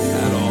all.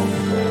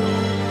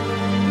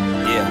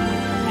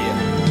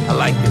 Yeah. I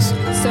like this.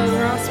 So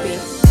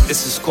Rossby.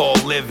 This is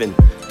called living.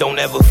 Don't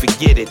ever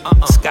forget it.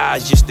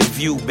 Sky's just a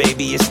view,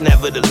 baby. It's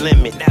never the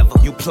limit.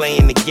 You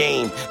playing the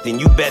game, then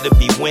you better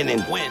be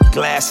winning.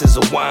 Glasses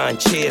of wine,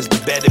 cheers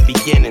to better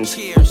beginnings.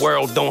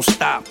 World don't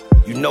stop.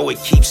 You know it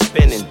keeps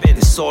spinning.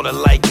 It's sorta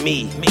like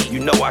me. You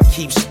know I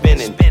keep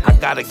spinning. I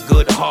got a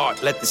good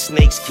heart. Let the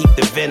snakes keep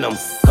the venom.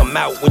 Come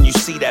out when you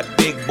see that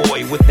big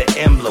boy with the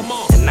emblem.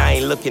 And I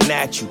ain't looking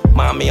at you,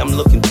 mommy. I'm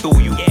looking through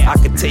you. I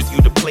could take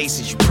you to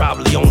places you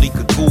probably only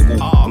could Google.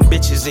 Them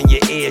bitches in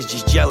your ears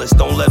just jealous.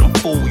 Don't let them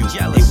fool you.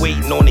 They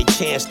waiting on their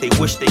chance. They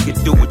wish they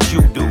could do what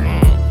you do.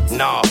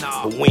 Nah,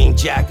 but we ain't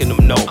jacking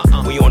them, no.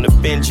 We on the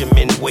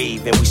Benjamin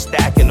wave and we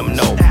stacking them,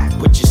 no.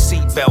 Put your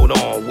seatbelt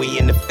on, we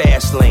in the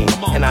fast lane.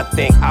 And I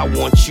think I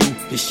want you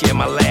to share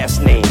my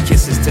last name.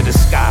 Kisses to the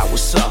sky,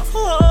 what's up?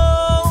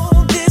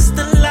 Oh, this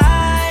the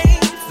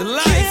life. The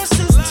life.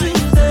 Kisses to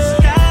the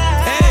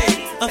sky.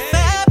 Hey. A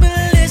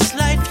fabulous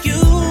life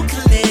you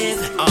can live.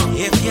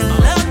 If you're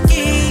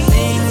lucky,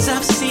 things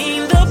I've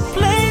seen, the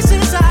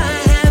places I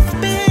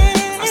have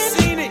been. I've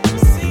seen it.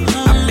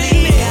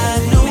 Only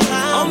God know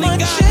how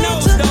much it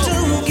took to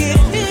get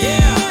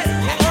here.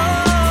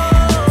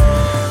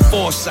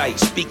 Foresight,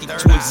 speaking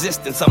to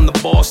existence, I'm the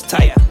boss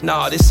type.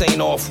 Nah, this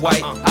ain't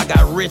off-white, I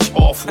got rich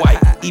off-white.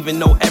 Even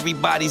though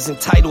everybody's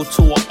entitled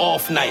to an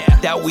off night,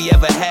 doubt we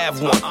ever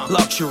have one.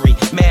 Luxury,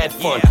 mad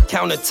fun,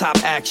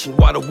 countertop action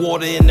while the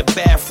water in the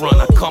bath run.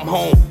 I come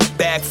home,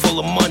 bag full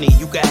of money,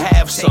 you can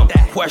have some.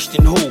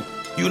 Question who?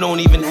 You don't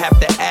even have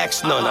to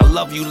ask none. I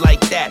love you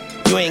like that,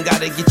 you ain't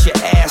gotta get your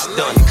ass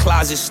done.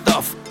 Closet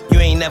stuff, you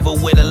ain't never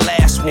with the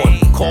last one.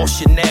 Call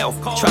Chanel,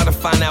 try to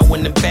find out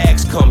when the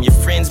bags come. Your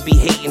friends be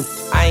hating,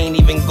 I ain't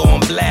even gon'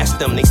 blast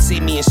them. They see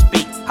me and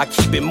speak, I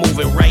keep it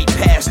moving right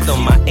past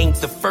them. I ain't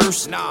the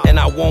first, and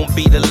I won't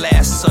be the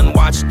last. Son,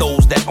 watch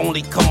those that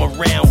only come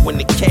around when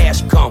the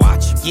cash come.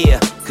 Yeah,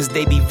 cause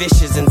they be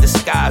vicious in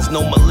disguise.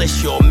 No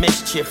militia or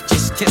mischief,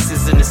 just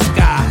kisses in the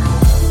sky.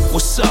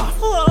 What's up?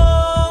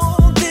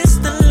 Whoa, this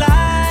the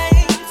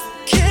life.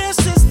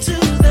 Kisses to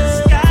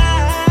the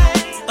sky.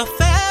 A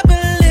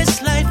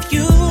fabulous life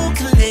you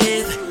can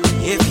live.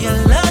 If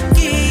you're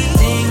lucky,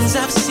 things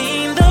I've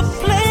seen, the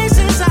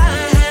places I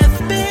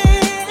have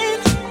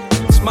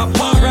been. It's my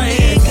part right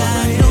here.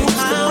 God knows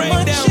how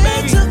much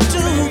it took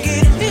to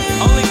get here.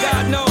 Only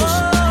God knows.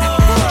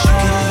 You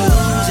can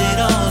lose it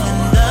all in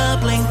the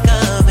blink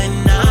of an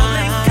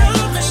eye.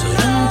 So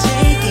don't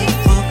take it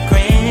for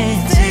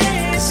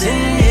granted. 'Cause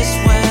in this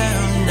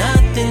world, nothing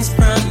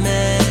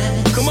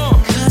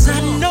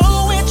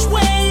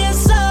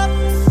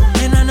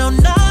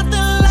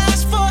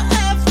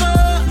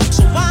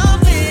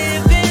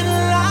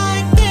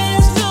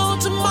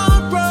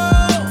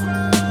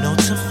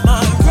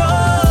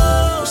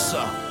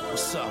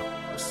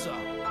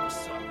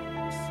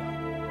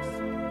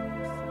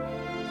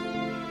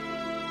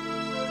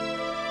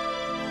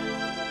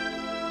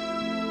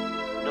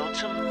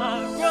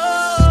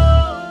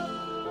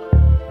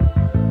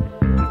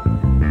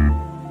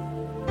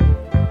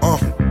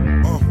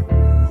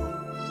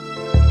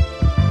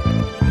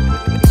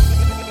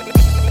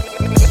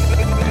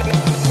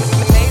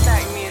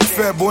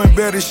in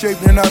better shape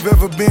than I've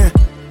ever been.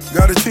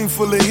 Got a team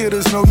full of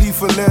hitters, no need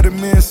for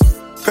lettermans.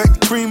 Pack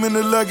the cream in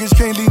the luggage,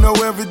 can't leave no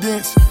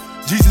evidence.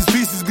 Jesus'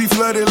 pieces be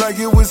flooded like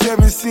it was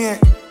heaven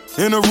sent.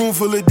 In a room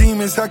full of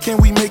demons, how can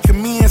we make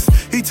amends?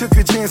 He took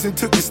a chance and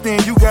took a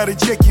stand, you gotta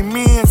check your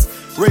mans.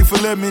 Ray for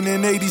lemon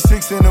in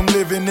 86 and I'm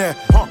living that.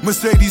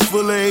 Mercedes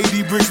full of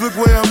 80 bricks, look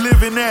where I'm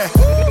living at.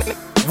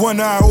 One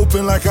eye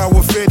open like I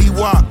was Fetty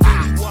Wap.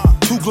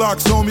 2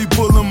 Glocks on me,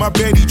 pulling my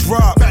Betty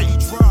drop.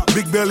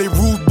 Big belly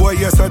rude boy,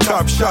 yes I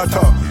top shot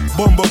her.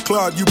 Bumba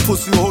Cloud, you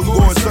pussy hoes,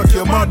 go and suck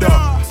your mother.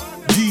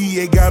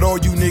 DEA got all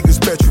you niggas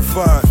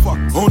petrified.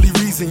 Only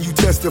reason you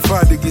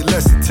testified to get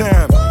less of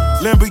time.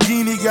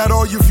 Lamborghini got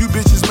all you few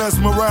bitches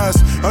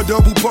mesmerized. I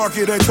double park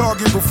it at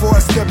Target before I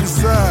step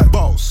inside.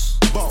 Boss.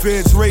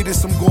 Feds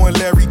raiders, I'm going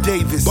Larry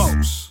Davis.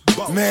 Boss.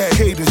 Mad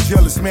haters,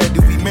 jealous, mad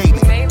that we made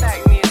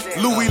it.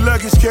 Louis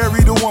luggage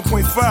carry the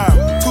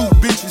 1.5. 2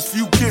 bitches,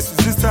 few kisses,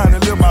 it's time to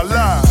live my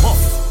life.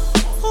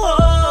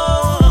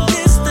 Oh,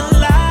 it's the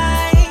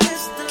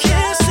lights,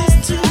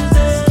 kisses to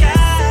the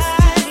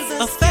skies.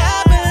 A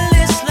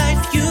fabulous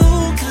life you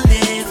can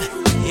live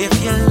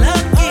if you're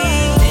lucky.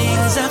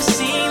 Things I've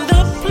seen,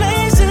 the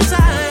places I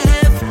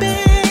have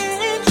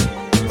been.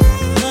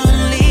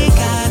 Only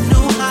God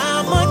knew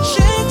how much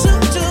it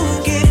took to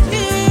get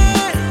here.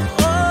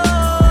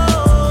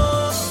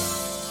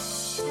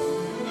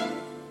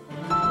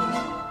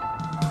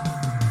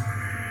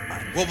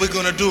 What we're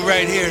gonna do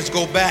right here is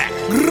go back.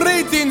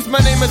 Greetings, my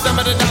name is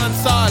Emma the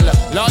Dancehall.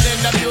 Lord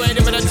NWA,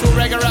 with a 2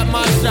 reggae rap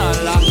marshal.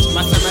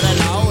 Master me the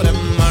loud,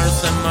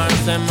 mercy,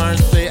 mercy,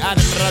 mercy. I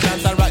didn't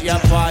dance, I rock your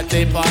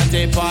party,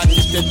 party,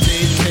 party,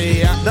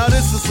 party. Now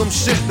this is some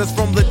shit that's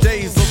from the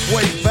days of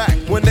way back,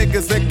 when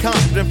niggas in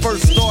Compton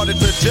first started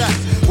to jack.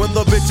 When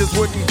the bitches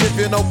wouldn't give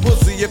you no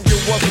pussy if you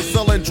wasn't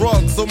selling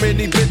drugs. So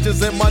many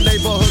bitches in my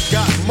neighborhood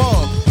got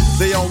mugged.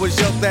 They always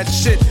yell that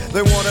shit,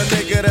 they want a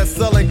nigga that's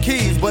selling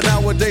keys. But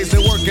nowadays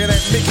they're working at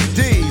Mickey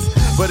D's.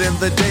 But in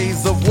the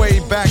days of way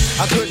back,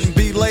 I couldn't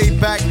be laid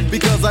back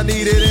because I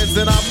needed ends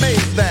and I made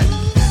that.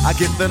 I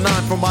get the 9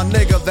 from my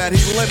nigga that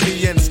he let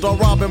me in. Start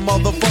robbing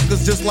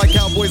motherfuckers just like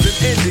cowboys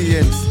and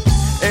Indians.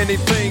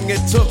 Anything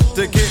it took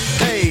to get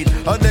paid.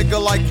 A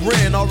nigga like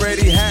Ren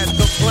already had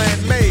the plan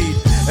made.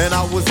 And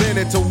I was in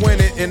it to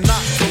win it and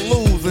not to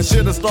lose. And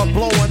shit'll start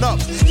blowing up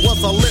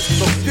once I lit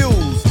the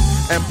fuse.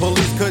 And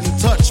police couldn't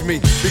touch me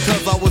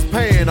because I was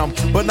paying them.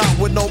 But not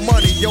with no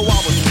money, yo,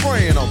 I was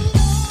spraying them.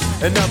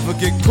 And never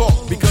get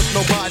caught because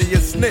nobody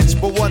is snitch.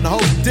 But one hoe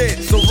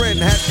did, so Ren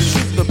had to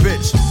shoot the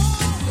bitch.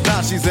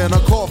 Now she's in a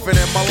coffin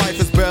and my life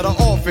is better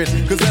off it.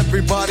 Cause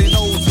everybody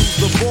knows who's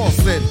the boss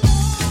in.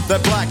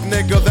 That black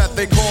nigga that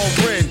they call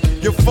Ren.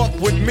 You fuck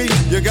with me,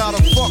 you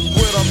gotta fuck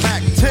with a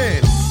Mac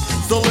 10.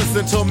 So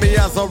listen to me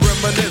as I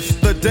reminisce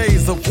the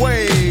days of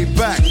way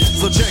back.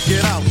 So check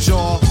it out,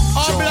 y'all.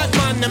 All black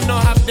man, them no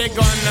have they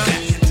gun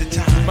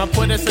now. Ma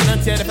put this in the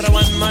tail for the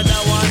one, mother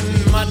one,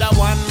 mother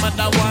one,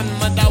 mother one,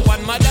 mother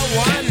one, mother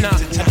one.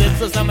 And this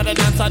was some of the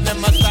dance on them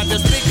must start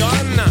this big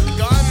gun.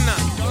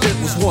 It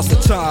was once a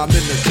time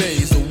in the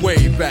days of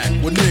way back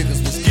when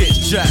niggas was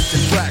getting jacked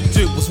and cracked.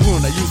 It was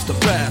when I used to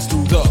pass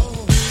through the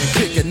and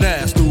kicking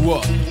ass through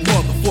a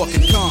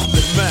motherfucking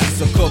Compton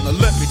massacre. Now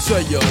let me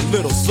tell you a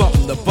little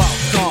something about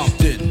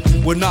Compton.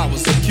 When I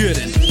was a kid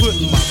and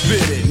putting my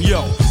bid in,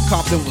 yo,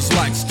 Compton was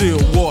like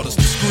still waters,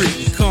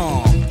 discreet and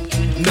calm.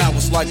 Now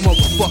it's like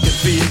motherfucking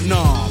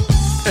Vietnam.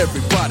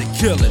 Everybody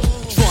killing,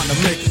 trying to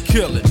make a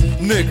killing.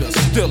 Niggas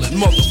stealing,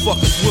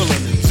 motherfuckers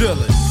willing and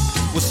dealing.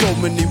 With so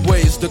many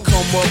ways to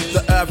come up,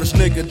 the average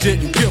nigga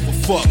didn't give a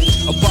fuck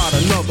about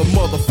another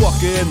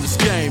motherfucker in this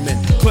game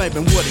and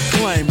claiming what he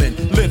claiming,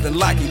 living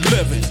like he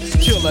living,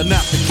 killing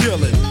after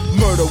killing.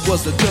 Murder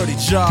was a dirty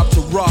job,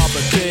 to rob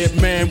a dead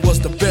man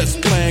was the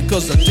best plan,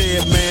 cause a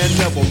dead man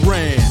never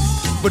ran.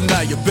 But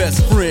now your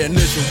best friend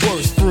is your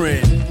worst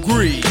friend.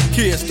 Greed,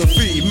 kids to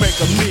feed, make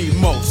them need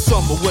more,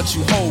 some of what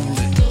you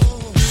holding.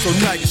 So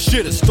now your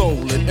shit is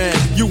stolen and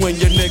you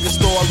and your niggas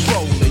start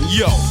rolling,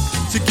 yo.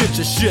 To get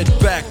your shit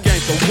back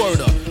ain't the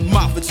word of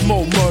mouth, it's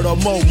more murder,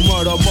 more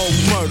murder, more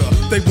murder.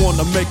 They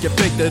wanna make you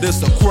think that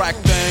it's a crack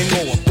thing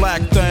or a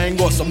black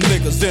thing or some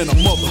niggas in a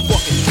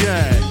motherfucking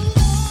gang.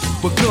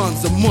 But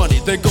guns and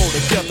money, they go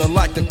together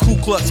like the Ku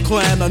Klux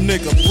Klan. A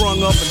nigga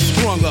brung up and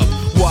strung up.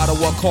 Why do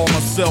I call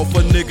myself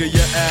a nigga,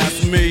 you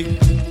ask me?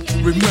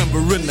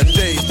 Remembering the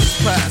days that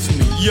passed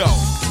me, yo.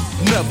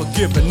 Never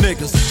giving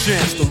niggas a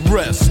chance to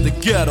rest. The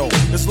ghetto,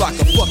 it's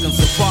like a fucking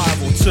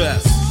survival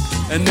test.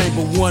 And ain't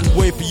but one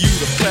way for you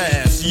to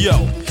pass,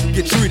 yo.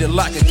 Get treated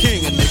like a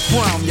king and they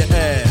crown your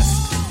ass.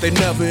 They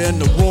never in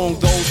the wrong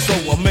though, so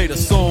I made a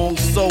song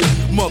so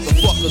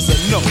motherfuckers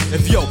will know.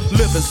 If your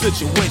living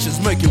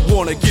situations make you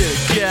wanna get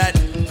a gat,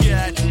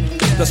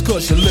 that's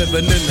cause you're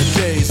living in the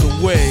days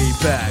of way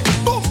back.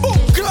 Boom, boom,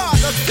 God,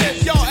 that's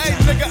it, yo. Hey,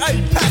 nigga,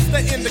 hey, pass the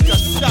indica,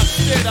 shut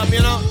shit up,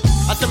 you know.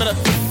 I tell me that.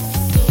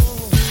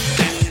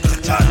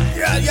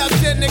 Yeah,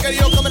 shit, nigga,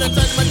 yo, coming to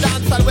touch my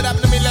dance, what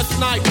happened to me last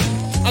night.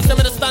 I tell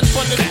me to stand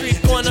on the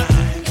street corner.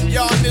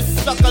 Yo, this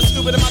sucker,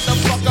 stupid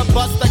motherfucker,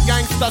 bust the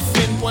gangster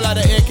sin, pull out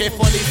the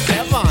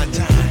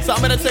AK-47. So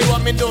I'm gonna tell you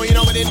what me do, you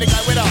know what, the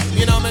guy with up,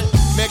 you know me.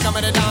 Make 'em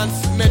the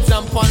dance, me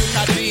jump on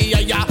caddy,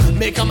 yeah.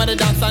 Make 'em the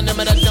dance and them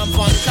the jump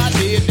on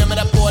caddy. Them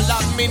the pull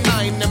up me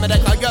nine, them the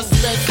call you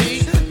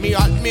steady. Me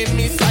hot, me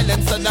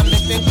silent, so them me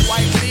think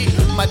quietly.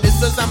 My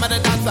this is I'm the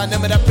dance and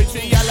them the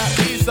pretty yellow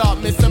ease up.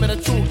 Me some of the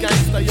true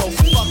gangster, yo,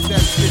 fuck that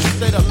shit.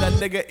 Straight up, that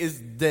nigga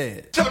is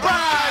dead.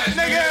 Surprise,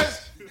 niggas!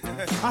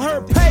 I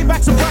heard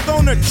payback's a breath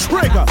on the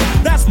trigger.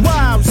 That's why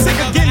I'm sick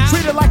of getting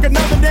treated like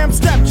another damn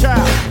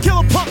stepchild. Kill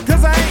a punk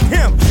cause I ain't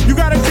him. You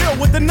gotta deal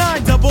with the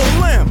 9 double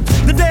limb.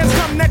 The day is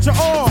coming that you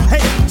all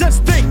hate.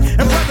 Just think,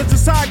 and brothers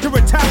decide to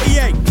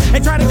retaliate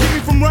and try to keep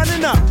me from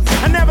running up.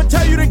 I never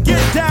tell you to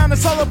get down,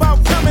 it's all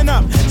about coming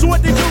up. So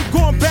what they do,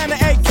 go and ban the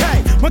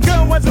AK. My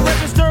gun wasn't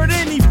registered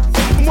any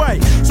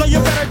way, so you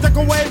better duck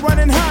away, run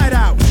and hide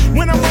out.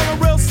 When I'm rolling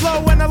real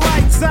slow and the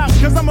lights out,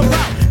 cause I'm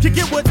about to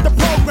get with the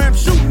program.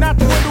 Shooting out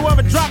the window of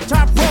a drop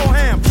top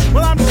pro-ham.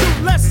 Well, I'm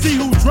shooting, let's see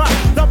who dropped.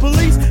 The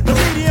police, the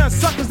media, and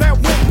suckers that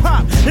went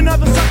pop. And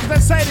other suckers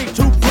that say they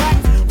too black.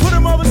 Put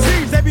them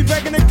overseas, they be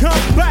begging to come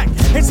back.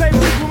 And say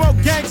we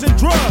promote gangs and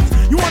drugs.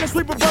 You wanna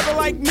sweep a brother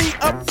like me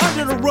up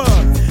under the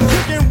rug.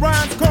 Kicking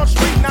rhymes called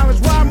street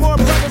knowledge. Why more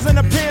brothers in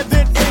the pen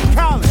than in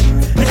college?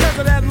 Because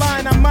of that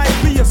line, I might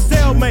be a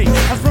stalemate.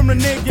 That's from the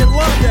nigga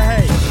love to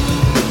hate.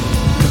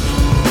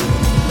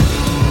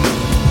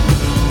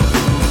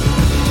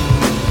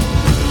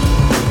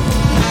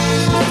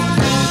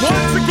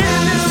 Once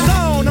again, this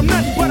zone, I'm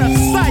nothing but a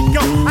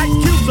psycho.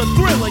 IQ's a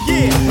thriller,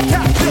 yeah,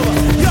 cap killer.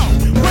 Yo,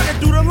 running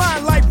through the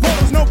line like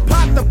boulders, no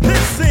pot to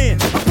piss in.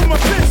 I put my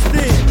fist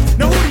in.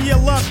 Now who do you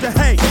love to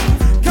hate?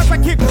 Cause I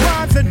kick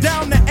rhymes and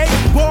down the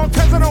 8 ball,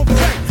 cause I don't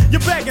fake.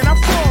 You're begging, I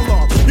fall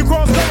off. You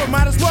cross over,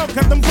 might as well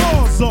cut them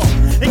balls off.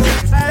 And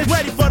get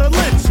ready for the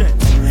lynching.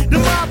 The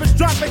mob is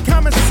dropping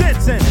common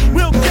sense in.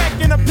 We'll gag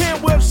in a pen,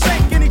 we'll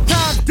shake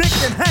anytime Dick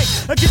and Hank.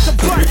 I get the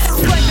butt.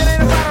 Like it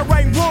ain't about a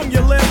right and wrong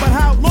you live, but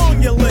how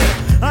long you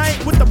live. I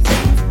ain't with the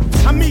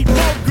I meet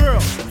more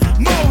girls.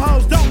 More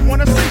hoes don't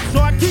wanna sleep, so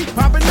I keep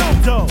popping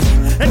no-dos.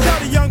 And tell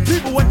the young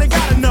people what they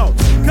gotta know.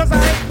 Cause I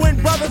hate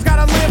when brothers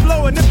gotta live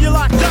low. And if you're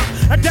locked up,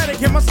 I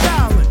dedicate my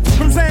styling.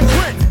 From San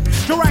Quentin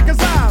to Rikers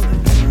Island.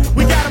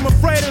 We got them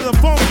afraid of the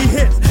funky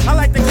hits. I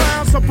like the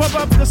clowns, so pump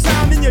up the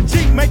sound in your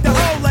Jeep. Make the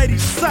old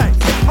ladies say,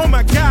 oh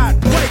my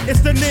God, wait,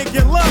 it's the nigga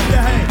you love to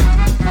hate.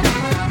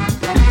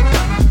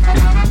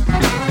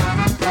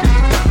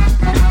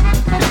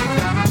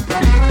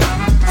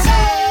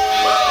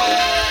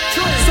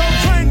 So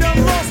train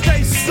them lost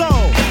they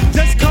soul.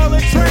 Just call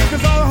it train,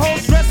 cause all the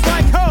hoes dress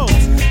like hoes.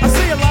 I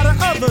see a lot of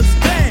others,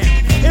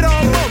 damn, it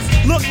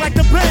almost look like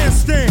the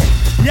bandstand.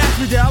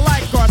 Yesterday I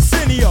like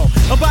Arsenio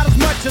about as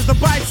much as the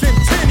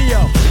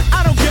bicentennial.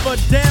 I don't give a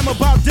damn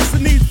about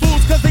dissing these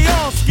fools, cause they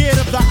all scared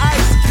of the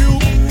Ice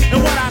Cube.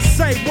 And what I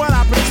say, what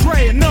I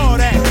portray, and all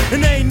that,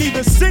 and they ain't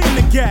even seen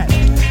the gap.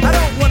 I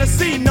don't wanna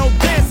see no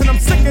dancing, I'm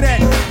sick of that.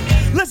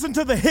 Listen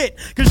to the hit,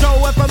 cause yo,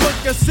 if I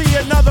look and see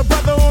another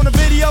brother on the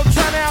video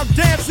trying to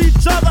outdance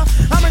each other,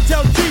 I'ma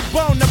tell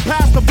T-Bone to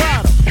pass the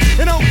bottle.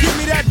 And don't give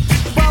me that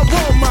about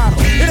role model.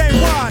 It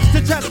ain't wise to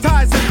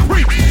chastise and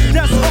preach.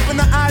 Just open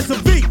the eyes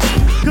of each.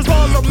 Cause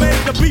laws are made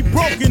to be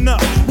broken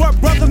up.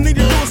 What brothers need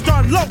to do is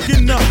start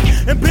loking up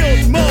and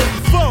build more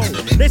foe.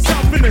 They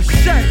self in the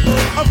shape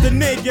of the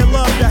nigga you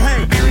love to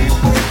hate.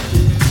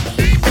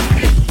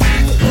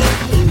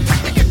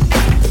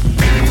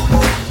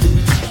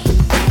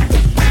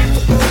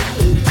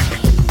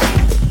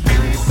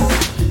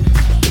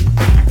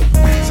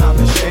 Time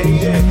to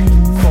shade it.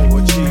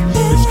 4G.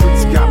 The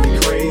streets got me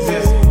crazy.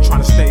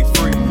 Trying to stay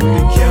free.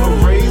 They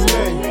can't raise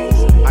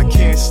me. I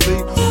can't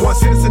sleep. One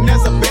citizen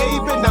as a baby.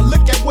 Now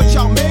look at what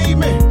y'all made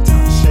me.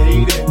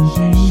 Shade it.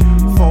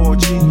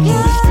 4G.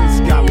 The streets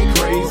got me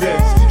crazy.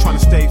 Trying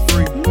to stay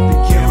free. They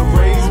can't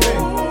raise me.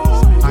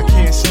 I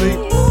can't sleep.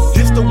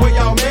 Just the way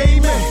y'all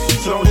made me.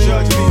 So don't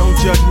judge me. Don't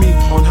judge me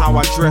on how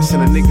I dress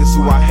and the niggas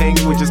who I hang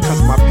with. Just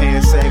cause my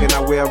pants sag and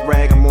I wear a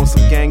rag. I'm on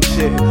some gang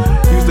shit.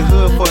 Use the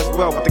hood for as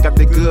well. I think I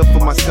did good for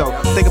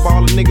myself. Think about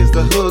all the niggas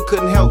the hood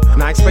couldn't help.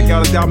 And I expect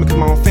y'all to doubt me cause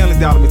my own family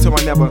doubted me till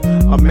I never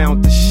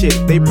amount to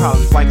shit. They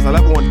probably fight cause all I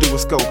ever want to do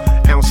is go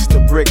ounces to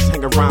bricks,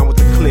 hang around with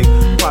the clique.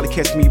 Probably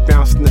catch me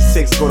bouncing the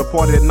 6. Go to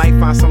party at night,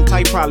 find some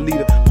type, probably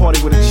lead a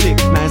party with a chick.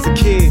 Now as a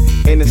kid,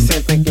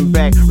 innocent thinking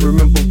back.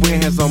 Remember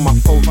when hands on my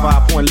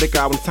 4-5 point liquor.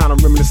 I was time to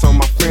reminisce on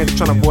my friends.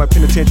 Trying to avoid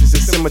penitentiaries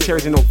and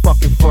cemeteries ain't no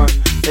fucking fun.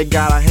 They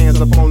got our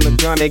hands up on the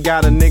gun. They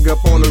got a nigga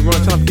up on the run.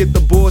 Trying to get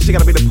the bullshit.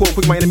 Gotta be the poor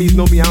quick. My enemies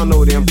know me, I don't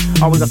know them.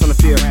 Always got something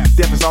to fear.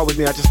 Death is always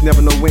there, I just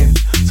never know when.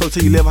 So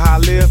till you live how I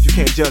live, you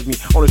can't judge me.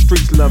 On the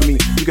streets, love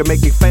me. You can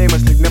make me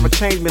famous, they never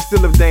change me,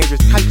 still live dangerous.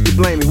 How you can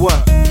blame me?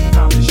 What?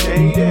 Time to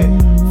shade it.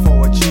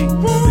 4G.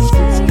 The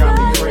streets got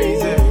me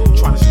crazy.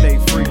 Trying to stay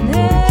free. You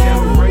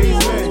can't raise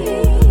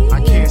me.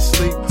 I can't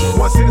sleep.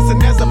 One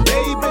citizen as a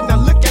baby.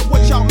 Now look at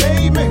what y'all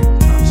made me.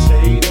 I'm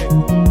shaded.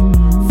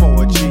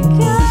 4G.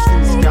 The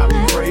streets got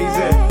me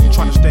crazy.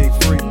 Trying to stay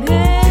free. You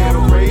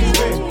can't raise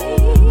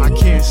me. I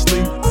can't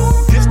sleep.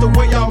 Just the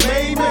way y'all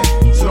made me.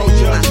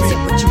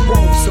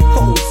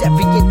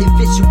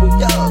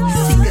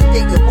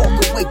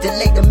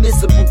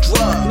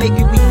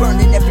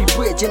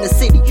 in the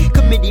city.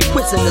 Committee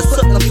prisoners,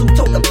 Muslims who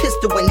told a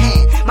pistol in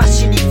hand. My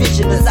shitty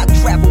vision as I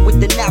travel with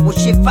the narrow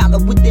shit, follow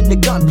within the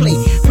gunplay.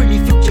 Pretty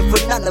future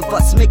for none of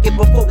us, make it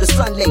before the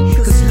sun lay.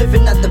 Cause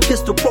living under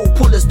pistol pro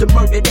pullers, the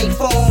murder they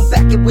form.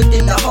 Back it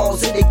within the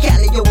halls of the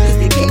Calio, cause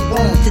they can't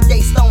warm.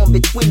 Today storm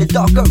between the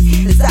dark earth,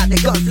 inside the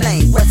gun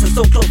flame. Resting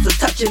so close to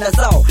touching us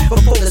all,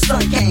 before the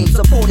sun came.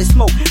 Supported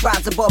smoke,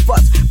 rise above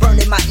us,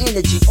 burning my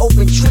energy.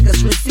 Open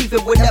triggers,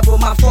 receiving whatever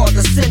my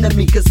father sending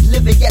me. Cause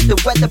living at the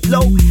weather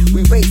flow,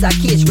 we raise our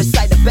kids,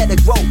 recite a better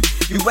growth.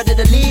 You ready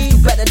to leave, you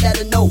better let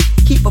her know.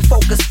 Keep a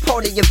focus,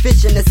 part of your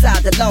vision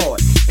inside the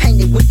Lord.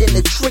 Painted within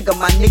the trigger,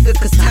 my nigga,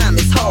 cause time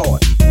is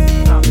hard.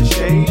 I'm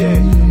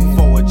shaded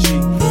for a G.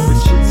 This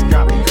shit's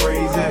got me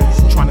crazy.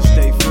 Trying to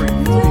stay free.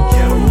 The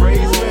ghetto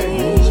raised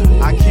me.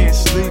 I can't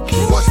sleep.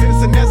 Was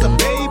innocent as a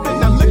baby.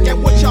 Now look at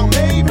what y'all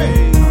made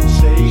me. I'm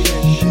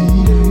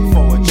shaded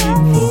for a G.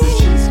 This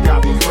shit's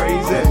got me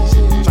crazy.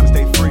 Trying to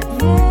stay free.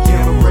 The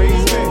ghetto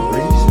raised me.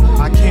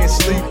 I can't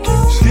sleep.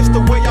 This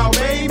the way y'all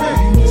made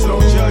me. So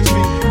don't judge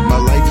me. My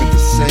life is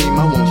the same.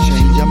 I won't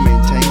change. I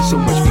maintain so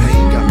much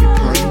pain. Got me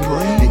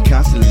praying and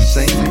constantly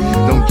saying,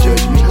 don't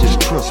judge me,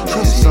 just trust me.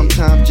 And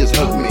sometimes just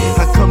hug me.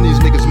 How come these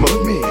niggas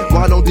mug me?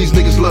 Why don't these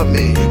niggas love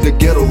me? The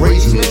ghetto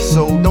raised me,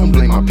 so don't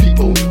blame my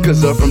people.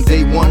 Cause from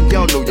day one,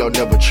 y'all know y'all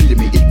never treated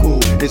me equal.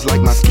 It's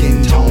like my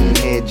skin tone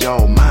had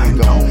y'all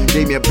mind gone.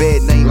 Gave me a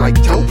bad name like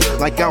dope,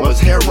 like I was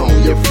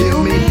heroin. You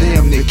feel me?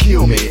 Damn, they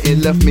killed me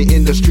and left me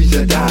in the streets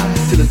to die.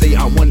 To this day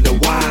I wonder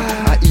why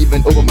I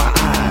even open my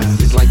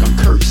eyes. It's like I'm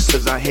cursed,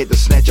 cause I had to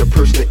snatch a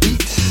purse to eat.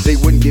 They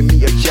wouldn't give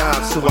me a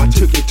job, so I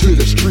took it to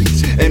the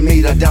streets and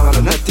made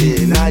 $1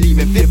 nothing, not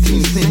even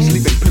 15 cents.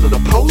 Sleeping pillow to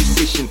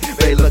position,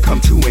 bad luck come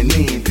to an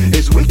end.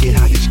 It's wicked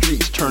how these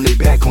streets turn their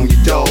back on you,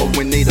 dog,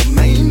 when they the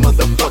main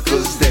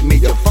motherfuckers that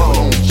made you fall.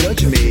 Don't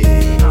judge me.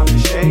 I'm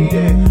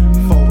shaded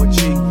for a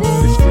G.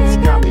 The streets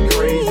got me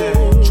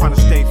crazy. Trying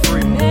to stay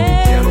free.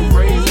 The ghetto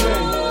raised me.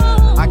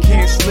 I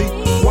can't sleep.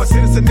 Was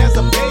innocent as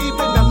a baby.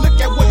 Now look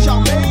at what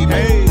y'all made me.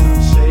 Hey,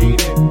 I'm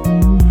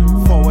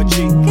shaded for a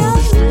G.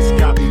 The streets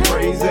got me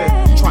crazy.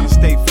 Trying to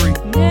stay free.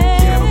 The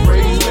ghetto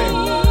raised me.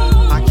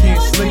 I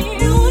can't sleep.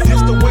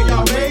 This the way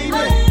y'all made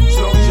me.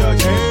 So don't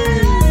judge me.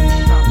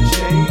 I'm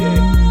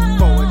shaded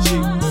for a G.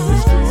 The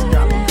streets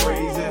got me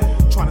crazy.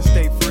 Trying to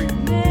stay free.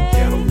 The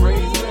ghetto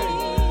raised me.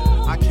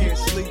 I can't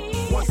sleep.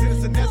 Was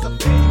innocent as a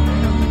baby.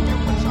 Now look at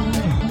what y'all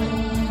made me.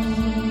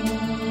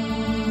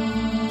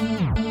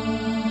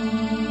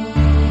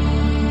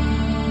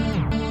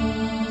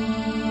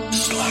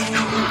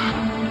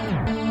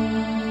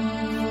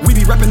 We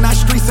be reppin' that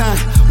street sign.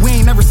 We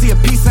ain't never see a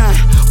peace sign.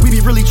 We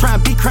be really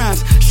tryin' beat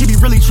crimes. She be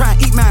really tryin'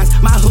 eat mines.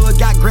 My hood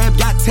got grabbed,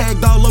 got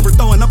tagged all over,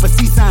 throwing up a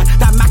C sign.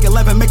 That Mac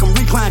 11 make them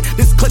recline.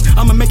 This clip,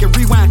 I'ma make it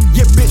rewind.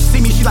 Yeah, bitch, see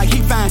me, she like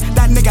he fine.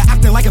 That nigga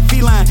acting like a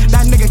feline.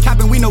 That nigga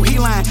capping, we know he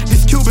lying.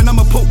 This Cuban,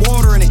 I'ma put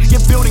water in it.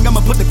 Your building,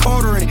 I'ma put the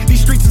quarter in it.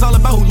 These streets is all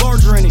about who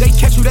larger in it. They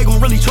catch you, they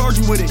gon' really charge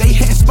you with it. They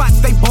hitting spots,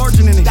 they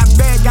barging in it. That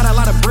bag got a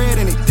lot of bread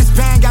in it. This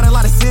van got a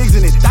lot of cigs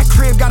in it. That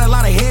crib got a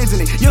lot of heads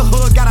in it. Your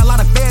hood got a lot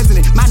of feds in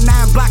it. My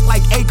 9 block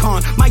like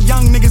Akon. My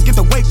young niggas get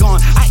the weight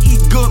gone. I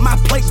eat good, my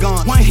plate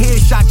gone. One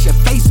headshot, your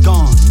face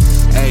gone.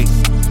 Hey,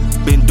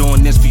 been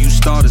doing this for you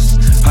starters.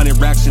 100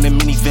 racks in a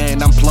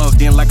minivan, I'm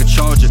plugged in like a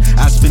charger.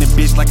 I spin a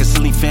bitch like a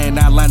ceiling fan,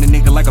 I line a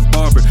nigga like a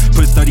barber.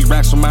 Put 30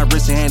 racks on my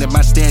wrist and hand at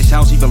my stash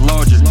house even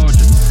larger.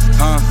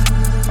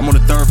 I'm on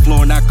the 3rd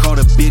floor and I caught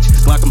a bitch.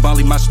 Glock and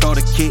Bali, my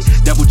starter kit.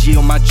 Double G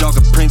on my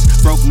jogger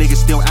prints. Broke niggas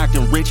still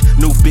acting rich.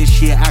 New bitch,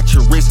 she an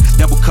actress.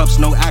 Double cups,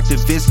 no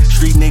activist.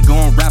 Street nigga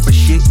on rapper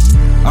shit.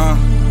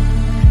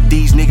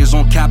 These niggas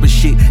on cap of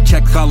shit.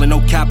 Check calling, no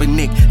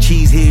Kaepernick.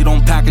 Cheesehead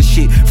on pack of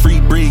shit. Free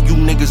bread, you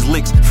niggas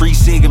licks. Free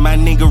cig and my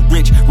nigga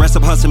rich. Rest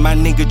up hustling, my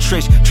nigga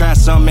Trish. Try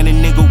some and a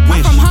nigga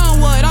wish. I'm from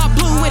Homewood, all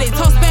blue with it.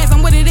 Toast bags,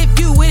 I'm with it if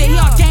you with it. He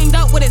all ganged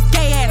up with his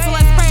gay ass. So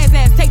let's spray his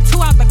ass. Take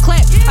 2 out the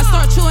clip. I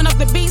start chewing up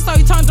the beat, so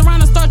he turns around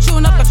and start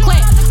chewing up the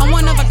clip. I'm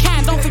one of a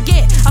kind, don't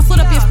forget. I'll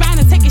split up your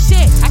spine and take your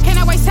shit. I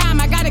cannot waste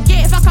time, I gotta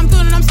get. If I come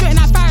through, then I'm spitting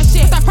that fire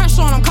shit. Put that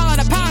pressure on him, call it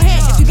a power hit.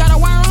 If you got a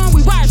wire on,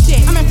 we wire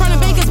shit. I'm in front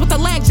of Vegas with the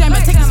leg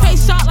jammer. Take his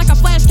face shot like a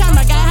flash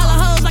camera. Got hella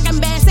hoes like I'm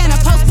bad Santa.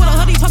 Post with a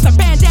hoodie, plus a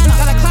bandana.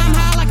 Gotta climb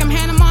high like I'm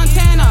Hannah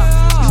Montana.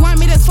 You want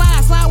me to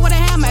slide with a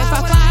hammer. If I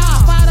fly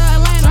out, fly to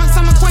Atlanta. Drunk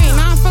summer queen,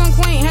 now I'm feeling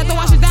queen. Had to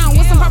wash it down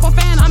with some purple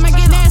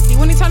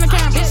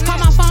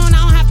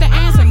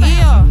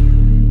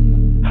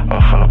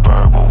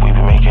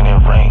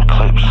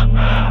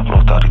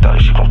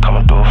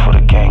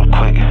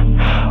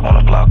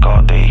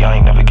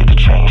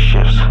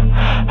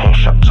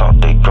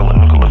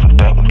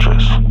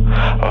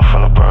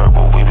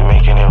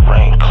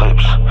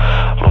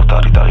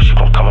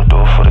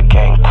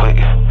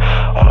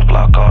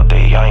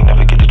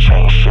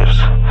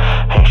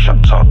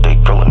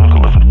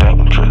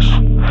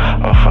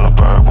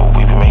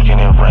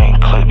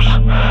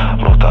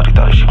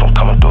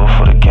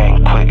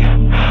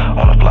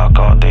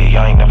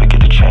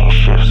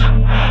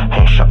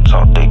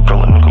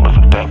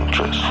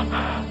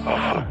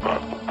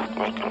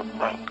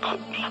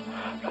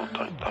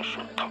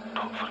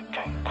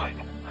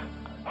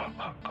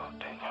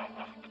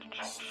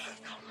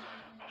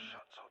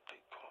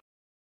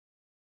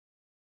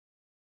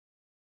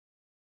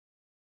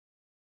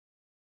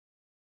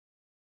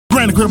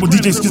Grand Incredible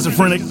DJ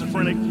Schizophrenic.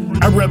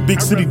 I rep big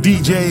city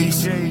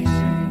DJs.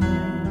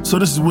 So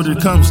this is what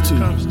it comes to.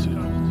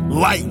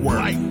 Light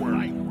work.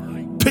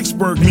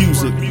 Pittsburgh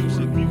music.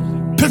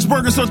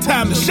 Pittsburgh is our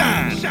time to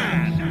shine.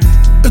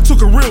 It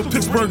took a real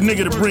Pittsburgh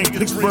nigga to bring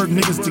Pittsburgh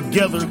niggas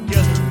together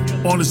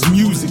on this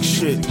music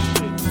shit.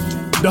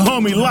 The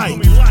homie Light.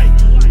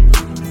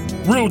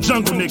 Real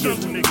jungle nigga.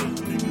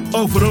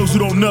 Oh, for those who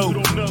don't know,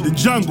 the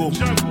jungle,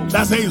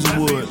 that's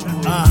Hazelwood.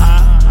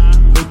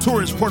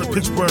 Notorious part of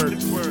Pittsburgh.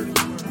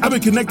 I've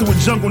been connected with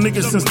jungle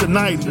niggas since the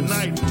 90s.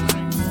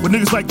 With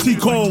niggas like T.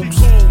 Coles,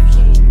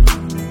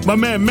 my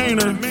man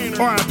Maynard,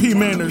 R.I.P.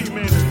 Maynard,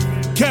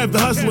 Cav the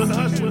Hustler,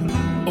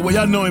 oh well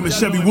y'all know him as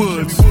Chevy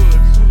Woods.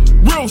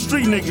 Real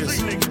street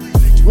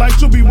niggas. Like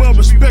to be well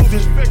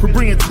respected for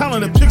bringing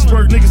talented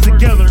Pittsburgh niggas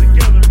together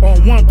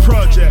on one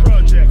project.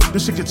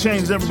 This shit could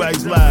change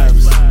everybody's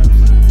lives.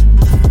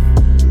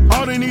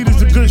 All they need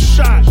is a good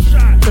shot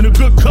and a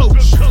good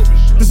coach.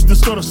 This is the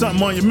start of something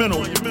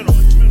monumental.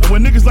 And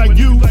when niggas like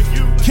you,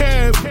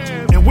 Cav,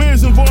 and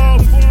Wiz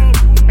involved,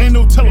 ain't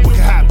no telling what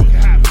can happen.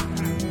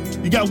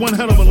 You got one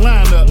hell of a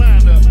lineup,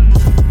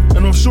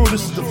 and I'm sure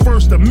this is the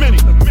first of many.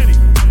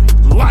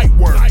 Light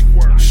work,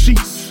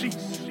 sheets,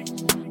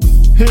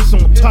 hits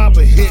on top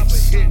of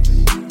hits.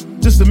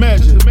 Just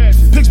imagine,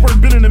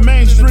 Pittsburgh been in the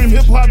mainstream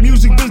hip-hop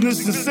music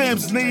business since Sam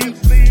Sneed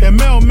and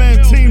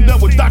Mailman teamed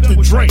up with Dr.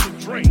 Dre.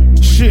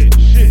 Shit.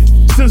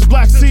 Since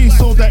Black Seed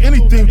sold that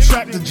Anything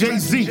track to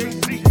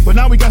Jay-Z. But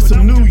now we got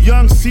some new,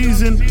 young,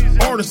 seasoned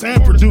artists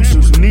and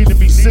producers who need to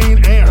be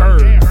seen and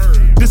heard.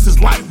 This is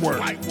Light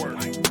Work.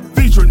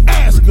 Featuring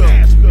Asco,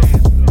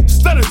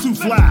 Stutter Too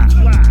Fly,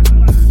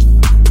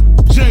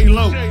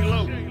 J-Lo,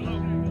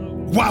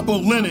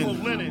 Wapo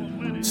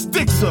Lennon,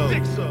 Stixo,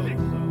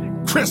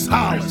 Chris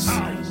Hollis,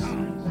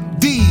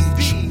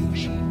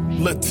 Deej,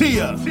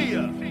 Latia,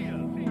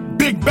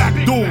 Big Back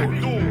Door,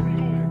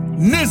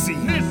 Nizzy,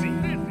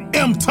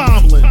 M.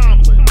 Tomlin,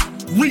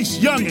 Reese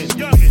Youngin,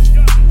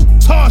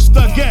 Tosh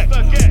Thuggett,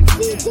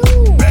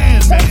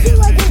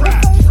 Bandman,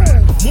 Trap,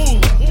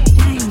 Moolah.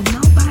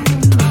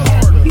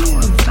 You a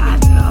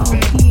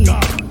 5-year-old kid.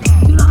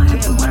 You don't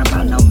have to worry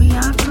about no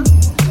Bianca.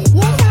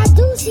 Yes, I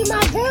do. She my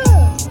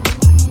girl.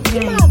 She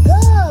my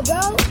girl,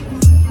 bro.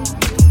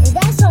 And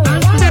that's all right.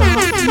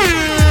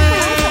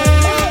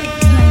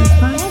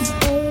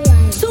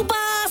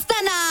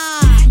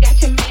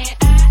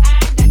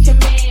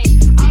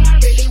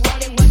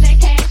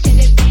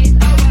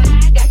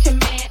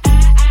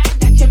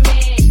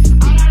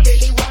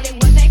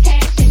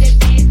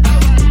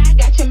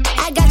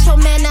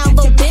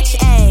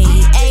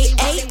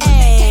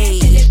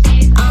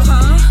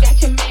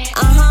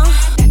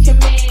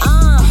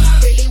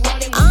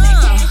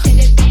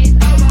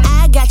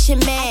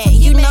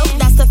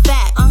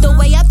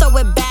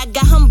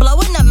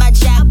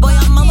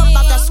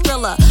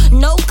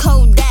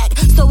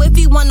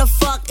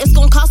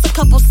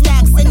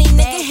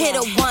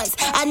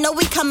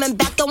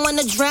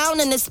 Drown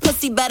in this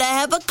pussy, better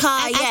have a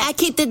kayak. I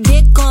keep the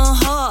dick on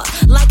hard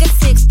like a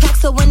 6-pack,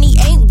 so when he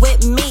ain't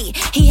with me,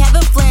 he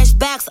having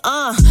flashbacks.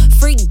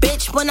 Freak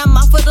bitch when I'm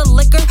off of the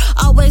liquor,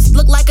 always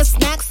look like a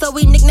snack, so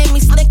he nicknamed me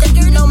Snicker.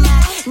 No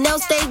matter, now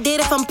stay dead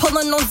if I'm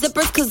pulling no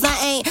zippers, cause I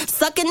ain't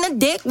sucking the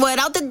dick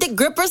without the dick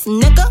grippers,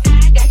 nigga.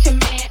 I got your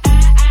man.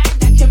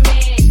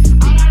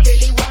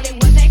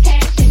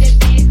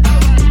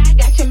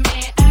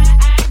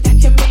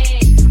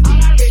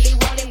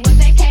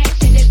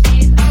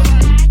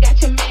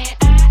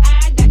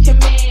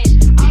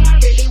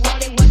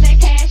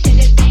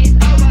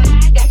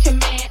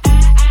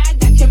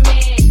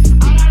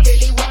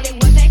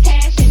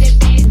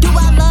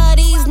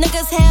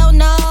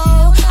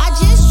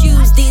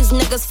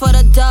 For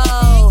the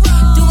dough.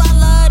 Do I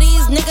love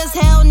these niggas?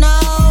 Hell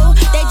no.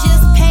 They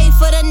just pay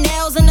for the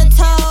nails and the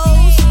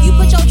toes. You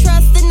put your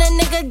trust in the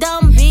nigga,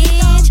 dumb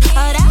bitch.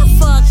 Oh, that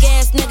fuck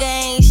ass nigga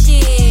ain't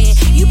shit.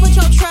 You put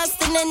your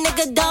trust in the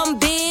nigga, dumb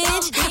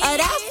bitch. Oh,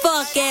 that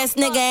fuck ass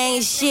nigga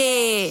ain't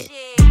shit.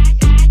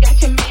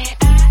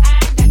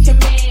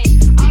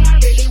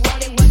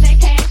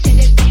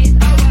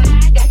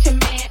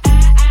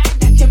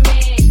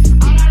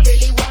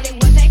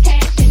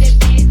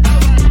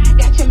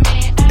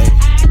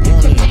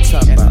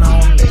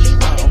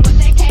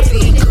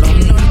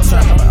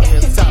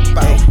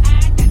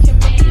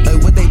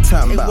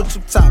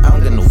 I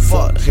don't get no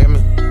fuck, hear me?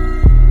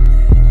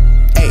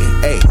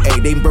 Hey,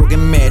 they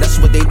broken mad, that's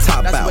what they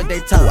top out.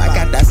 Ooh, I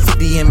got that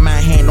 50 in my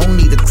hand, don't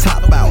need a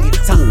top out.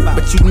 Ooh,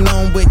 but you know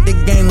I'm with the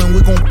game when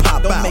we gon'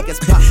 pop out.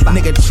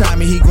 Nigga try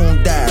me, he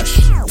gon' dash.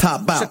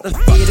 Top out.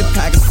 Yeah, the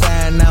pack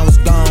aside, now it's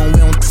gone, we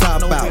don't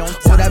top out.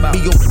 Oh, that be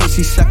your bitch,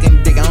 he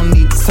sucking dick, I don't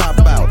need to top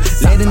out.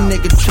 Let a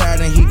nigga try,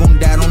 then he gon'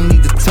 die, don't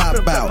need to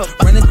top out.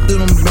 Running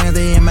through them bands,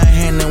 they in my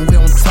hand, and we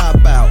don't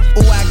top out.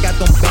 Ooh, I got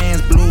them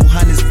bands, blue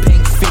hundreds,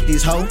 pink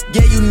 50s, ho.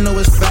 Yeah, you know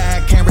it's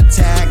fire, can't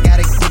retire,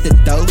 gotta get the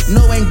dough.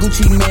 No, ain't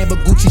Gucci man, but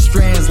Gucci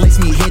strands lace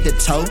me head to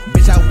toe.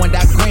 Bitch, I want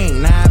that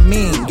green, nah I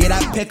mean, get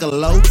that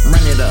piccolo,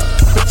 run it up.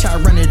 Bitch, I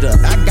run it up,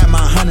 I got my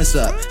hundreds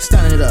up,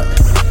 stun it up.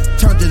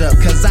 Turned it up,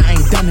 cause I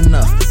ain't done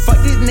enough.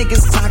 Fuck these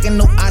niggas talking,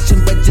 no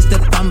option, but just a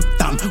thumb.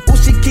 Will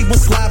she keep on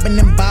slobbing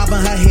and bobbing,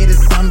 her head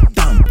is thumb.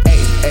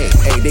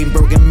 Hey, they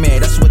broken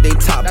mad, that's what they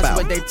top out.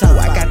 Ooh,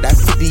 I got that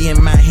 50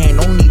 in my hand,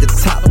 don't need to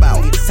top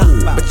out.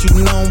 Ooh, but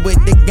you know I'm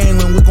with the game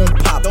when we gon'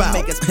 pop out.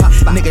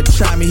 Nigga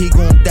try me, he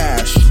gon'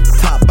 dash,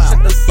 top out.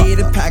 Yeah,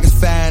 the pack is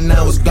fine,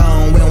 now it's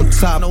gone, we don't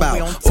top out.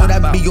 Or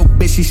that be your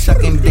bitch, she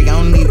sucking dick, I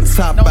don't need to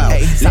top out.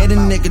 Let a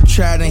nigga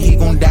try, then he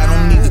gon' die,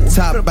 don't need to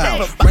top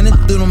out. Running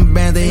through them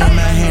bands, they in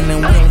my hand,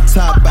 and we don't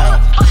top out.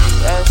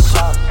 Ass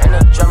shot, and the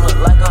drum look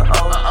like a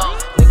O.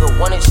 Nigga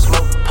want it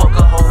smoke, poke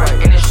a hole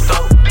right in his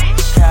throat.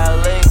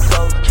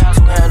 Calico,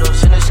 2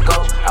 handles in the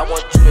scope. I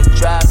want you to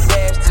drive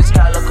fast, this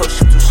Calico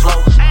shoot too slow.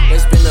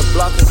 It's been a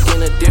block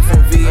again, a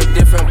different V, a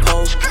different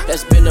pose.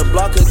 That's been a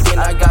block again,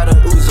 I got a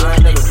Uzi, I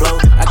never blow.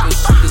 I can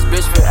shoot this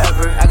bitch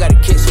forever, I got a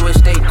kit so it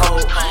stay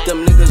cold.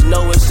 Them niggas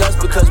know it's us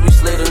because we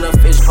slid in a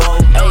fishbowl.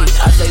 Ayy,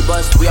 I say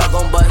bust, we all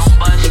gon' bust.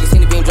 Niggas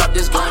seen the beam drop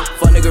this gun.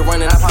 Fuck nigga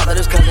running, I pop out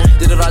his cousin.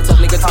 Did it all tough,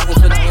 nigga talking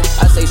to them.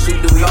 I say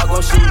shoot, do we all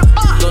gon' shoot?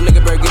 Little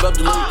nigga better give up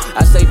the loot.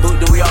 I say boot,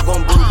 do we all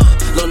gon' boot?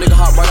 Little nigga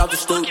hop right off the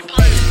stoop.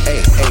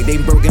 Hey, they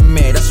broken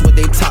mad, that's what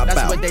they top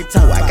out.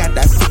 Ooh, I got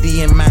that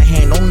 50 in my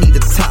hand, don't need to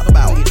top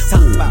out.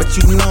 Ooh, but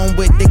you know I'm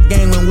with the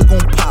game when we gon'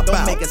 pop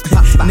out.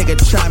 Nigga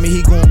try me,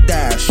 he gon'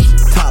 dash,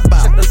 top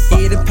out.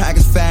 Yeah, the pack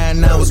is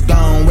fine, now it's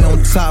gone, we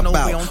don't top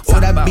out. Or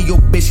that be your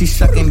bitch, she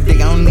sucking dick,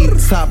 I don't need to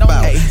top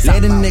out.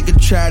 Let a nigga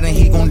try, then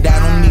he gon' die,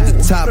 don't need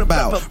to top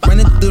out.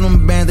 Running through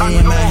them bands, they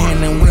in my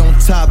hand, and we don't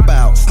top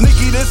out.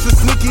 Sneaky this and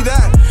sneaky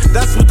that,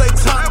 that's what they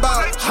talk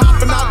about.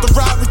 Hopping out the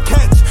ride we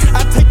catch,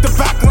 I take the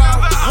back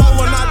route.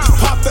 Roll and I just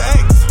pop the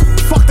eggs.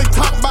 Fuck they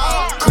talk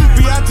about.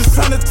 Creepy, I just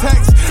send a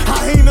text.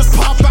 Hyenas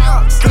pop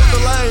out. Skip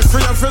the lane,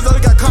 free on frizzle, they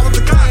got caught with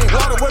the cane.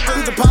 Water whip,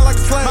 he's a pile like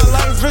a slave. My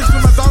lane's rich,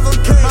 with my dogs on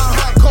the cage. My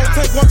hot cold,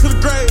 take one to the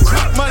grave.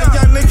 Hot money,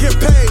 young nigga get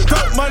paid.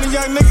 Dope money,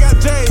 young nigga got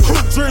J's.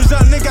 Hoop dreams,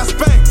 young nigga got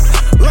spanked.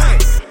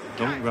 Lane.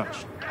 Don't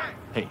rush.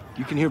 Hey,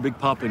 you can hear Big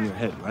Papa in your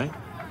head, right?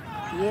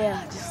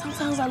 Yeah, just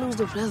sometimes I lose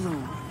the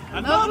rhythm. I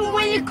love it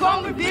when you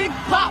call me Big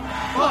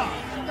Papa.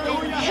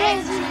 Throw your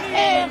hands in the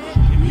air.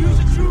 Use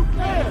a true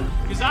player,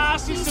 cause I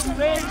see some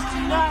ladies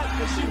tonight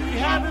that should be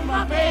having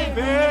my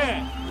baby.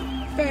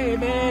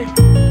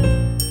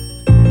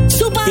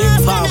 Super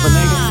Big Papa,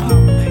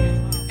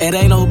 nigga. It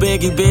ain't no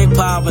Biggie, Big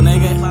Papa,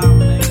 nigga.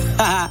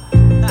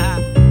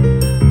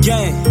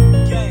 Gang.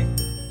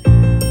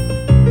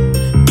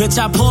 Bitch,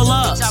 I pull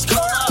up.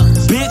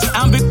 Bitch,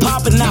 I'm Big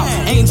Papa now.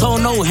 Ain't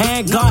told no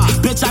handgun.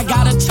 Bitch, I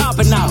got a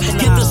chopper now.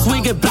 Get the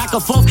swinging back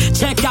and forth.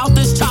 Check out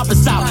this chopper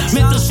style.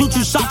 Meant to shoot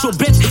you, shot your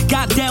bitch.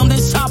 Goddamn,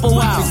 this chopper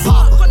wild.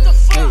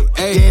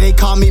 Hey, yeah, they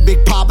call me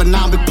Big Papa,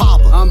 now I'm Big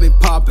Papa. I'm Big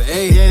Papa,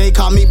 hey. Yeah, they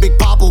call me Big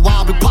Papa,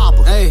 wild Big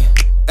Papa. Hey,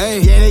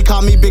 yeah, they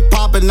call me Big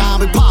Papa, now I'm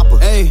Big Papa.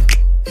 Hey.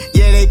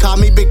 Yeah, they call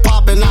me Big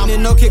Papa, now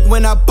I'm no kick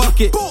when I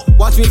buck it.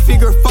 Watch me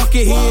figure, fuck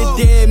it, he a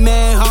dead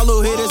man.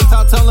 Hollow hitters,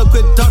 talk, tell him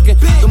quit ducking.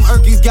 Them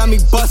Erkies got me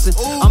bustin'.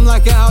 I'm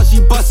liking how she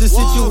bustin'.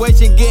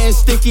 Situation getting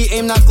sticky,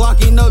 aim not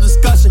glocky, no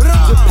discussion.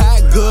 The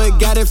pack good,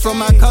 got it from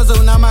my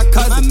cousin, not my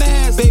cousin.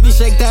 Baby,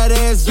 shake that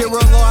ass, get real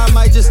low, I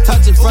might just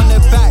touch it from the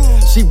back.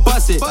 She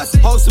bust it,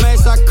 whole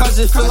smash, I cuss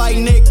it. Feel like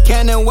Nick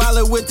Cannon,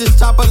 Wallet with this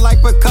chopper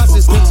like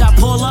percussions. Bitch, I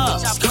pull up.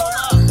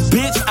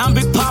 Bitch, I'm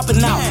Big Papa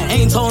now.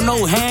 Ain't told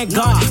no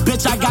handgun.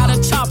 Bitch, I got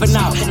a chopper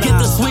now. Get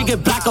the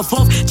swinging back and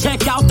forth.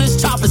 Check out this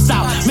chopper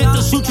style. Meant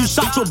to shoot you,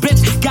 shot your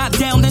bitch.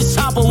 Goddamn, this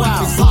chopper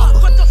wild.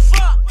 What the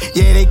fuck?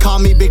 Yeah, they call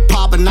me Big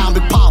Papa, now I'm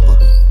Big Papa.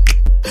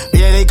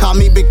 Yeah, they call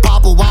me Big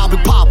Papa, wild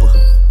Big Papa.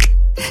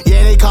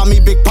 Yeah, they call me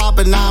Big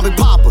Papa, now I'm Big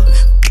Papa.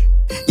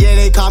 Yeah,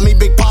 they call me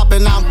Big Papa,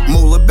 now I'm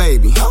Moolah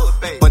baby.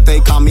 But they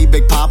call me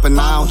Big Papa,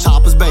 now I'm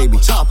Chopper's baby.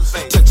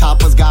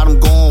 Choppers got them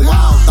going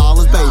wild,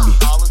 dollars baby.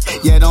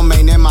 Yeah, them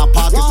ain't in my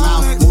pockets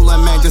now. Moolah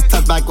man just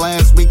touched back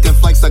last week and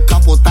flexed a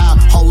couple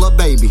thousand. Hold up,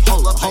 baby.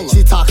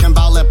 She talking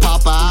about let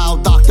Papa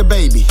out, Dr.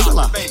 Baby.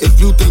 If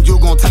you think you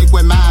gon' take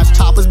with mine,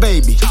 Chopper's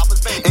baby.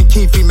 And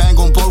Keefy man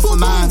gon' blow for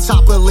mine.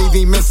 Chopper leave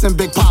him missing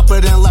Big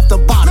Papa, then left the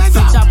body.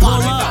 Bitch, I pull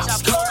up.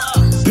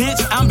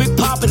 Bitch, I'm Big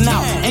Papa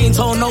now. Ain't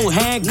told no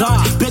handgun.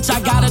 Bitch,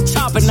 I got a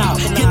chopper now.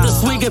 Get the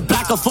swinging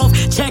back and forth.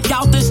 Check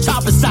out this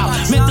chopper style.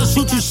 Meant to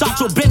shoot you, shot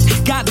your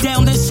bitch.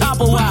 Goddamn, this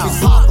chopper wild.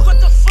 What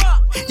the fuck?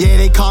 Yeah,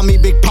 they call me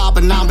Big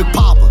Papa, now I'm Big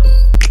Papa.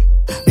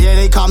 Yeah,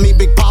 they call me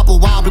Big Papa,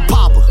 wild Big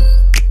Papa.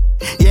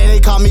 Yeah, they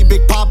call me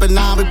Big Papa,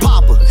 now I'm Big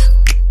Papa.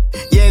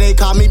 Yeah, they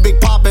call me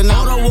Big Papa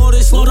now.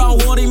 Slow down,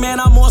 Wardy, man,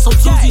 I'm on some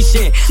Tuesday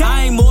shit.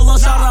 I ain't Moolah,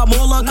 shout out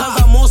Moolah,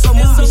 cause I'm on some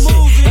movie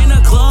shit. In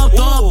the club,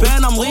 throw a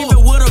band, I'm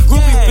leaving with a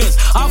groupie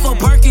bitch. Off a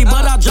perky,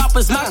 but I drop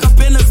a smack up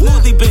in a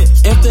smoothie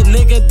bitch. If the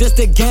nigga diss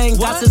the gang,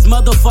 that's his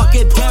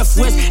motherfucking death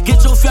wish.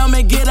 Get your film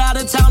and get out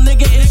of town,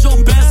 nigga, it's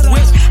your best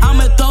wish.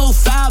 I'ma throw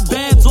 5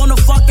 bands on the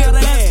fucking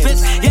best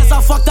bitch. Yes,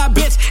 I fuck that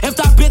bitch, if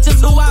that bitch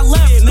is who I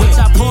left. Bitch,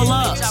 I pull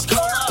up.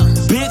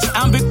 Bitch,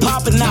 I'm Big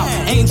Papa now.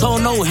 Ain't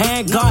auto, no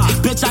handguard.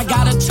 Bitch, I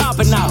got a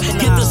chopper now.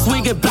 Get the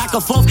swinging back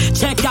and forth.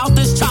 Check out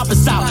this chopper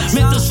style.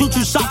 Meant to shoot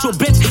you, shot your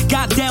bitch.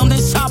 Goddamn,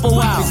 this chopper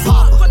wild.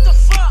 What the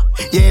fuck?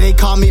 Yeah, they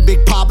call me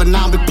Big Papa,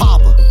 now I'm Big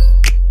Papa.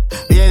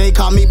 Yeah, they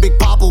call me Big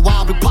Papa,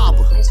 Wild Big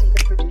Papa.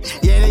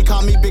 Yeah, they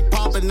call me Big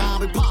Papa, now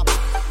I'm Big Papa.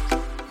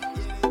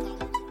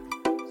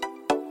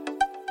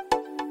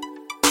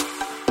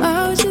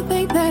 Why would you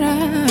think that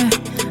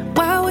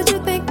Why would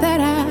you think that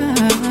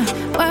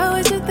Why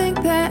would you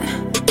think that?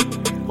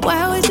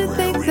 Why would you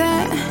think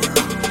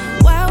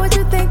that? Why would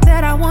you think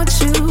that I want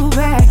you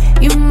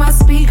back? You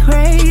must be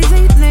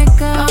crazy,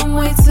 nigga. I'm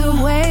way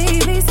too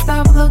wavy.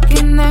 Stop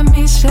looking at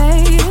me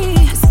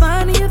shady. It's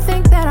funny you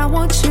think that I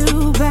want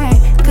you back.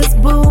 Cause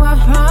boo, I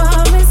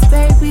promise,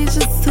 baby,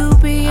 just to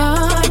be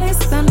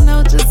honest, I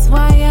know just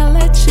why I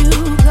let you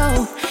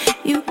go.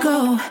 You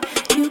go,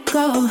 you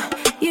go,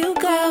 you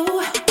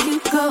go, you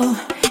go,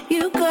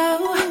 you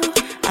go.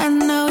 I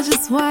know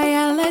just why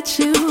I let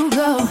you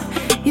go.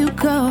 You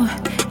go,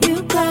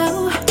 you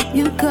go,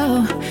 you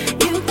go,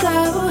 you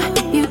go,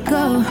 you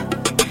go.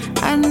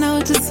 I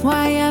know just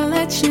why I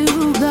let you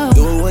go.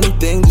 Do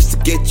anything just to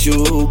get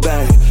you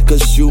back.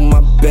 Cause you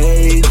my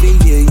baby,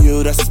 yeah,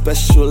 you that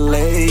special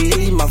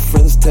lady. My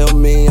friends tell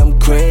me I'm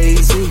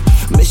crazy.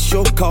 Miss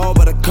your call,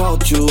 but I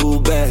called you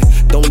back.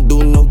 Don't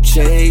do no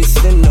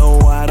chasing, no,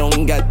 I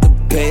don't got the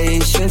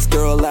patience.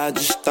 Girl, I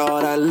just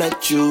thought I'd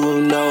let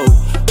you know.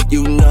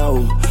 You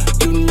know,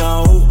 you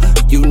know,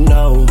 you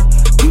know,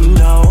 you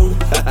know,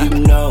 you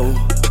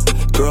know.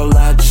 Girl,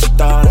 I just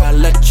thought I'd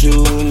let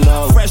you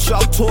know. Fresh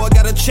off tour,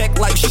 got a check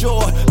like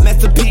sure.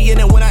 Method P in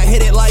it when I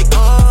hit it like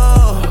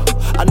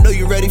I know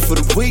you ready for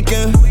the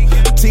weekend.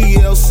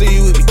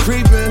 TLC, we be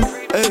creepin'.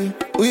 Ayy,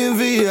 we in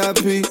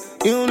VIP,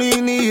 you don't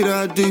even need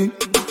ID.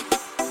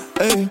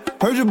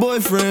 Ayy, heard your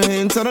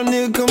boyfriend, tell that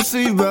nigga come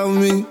see about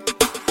me.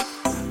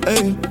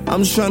 Ayy,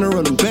 I'm just tryna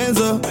run them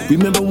bands up.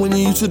 Remember when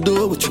you used to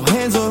do it with your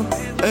hands up?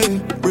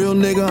 Ayy, real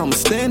nigga, I'ma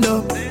stand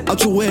up.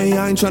 Out your way,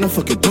 I ain't tryna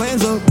fuck your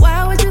plans up.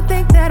 Why would you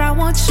think that I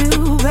want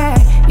you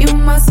back? You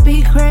must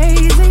be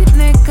crazy,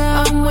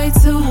 nigga. I'm way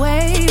too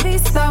wavy.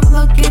 Stop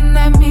looking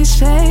at me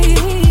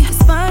shady.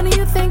 It's funny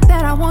you think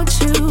that I want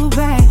you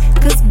back.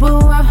 Cause boo,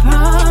 I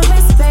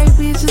promise,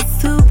 baby,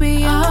 just to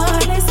be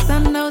honest, I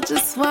know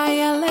just why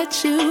I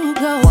let you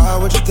go. Why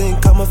would you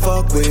think I'ma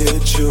fuck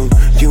with you?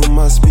 You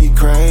must be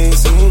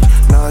crazy.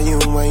 Nah, you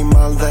ain't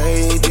my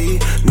lady.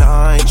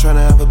 Nah, I ain't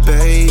tryna have a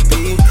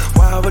baby.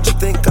 Why would you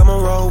think I'ma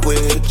roll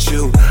with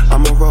you?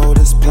 I'ma roll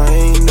this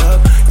plane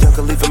up. Young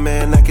can leave a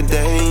man acting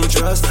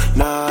dangerous.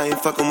 Nah, I ain't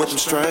fucking with them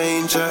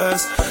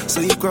strangers.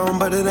 So you grown,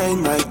 but it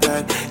ain't like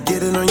that.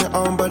 Get it on your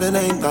own, but it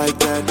ain't like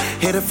that.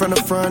 Hit it from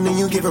the front and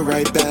you give it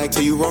right back.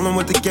 Till you rollin'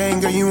 with the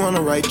gang, girl, you on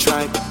the right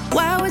track.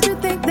 Why would you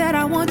think that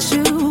I want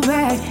you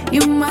back?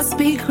 You must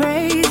be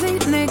crazy,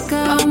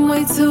 nigga. I'm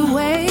way too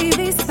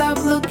wavy.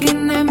 Stop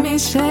looking at me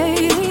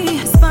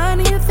shady. It's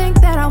funny you think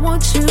that I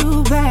want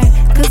you back.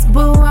 Cause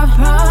boo, I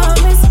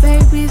promise,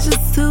 baby,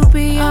 just to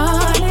be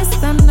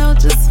honest, I know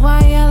just why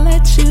I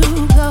let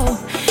you go.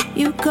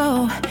 You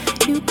go,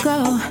 you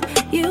go,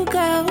 you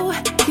go,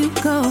 you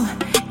go,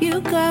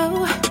 you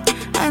go.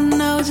 I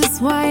know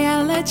just why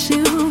I let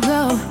you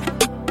go.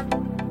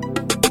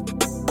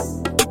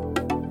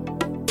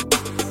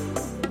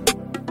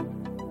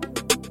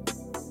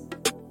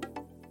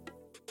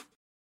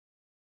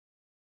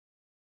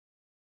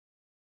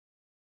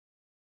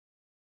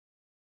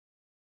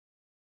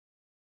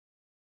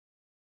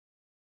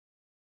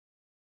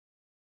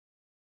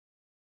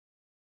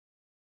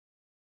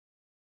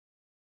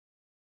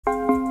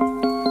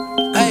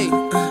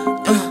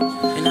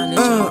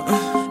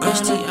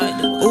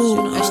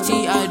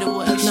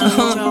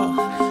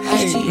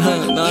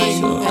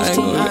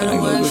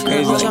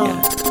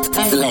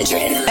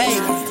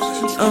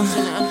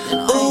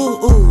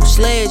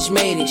 Sledge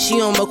made it.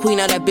 She on my queen,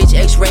 now that bitch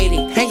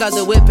X-rated. Hang out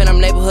the whip and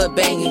I'm neighborhood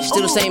banging.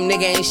 Still the same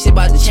nigga, ain't shit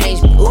about to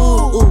change me.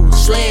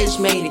 Sledge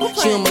made it.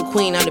 She on my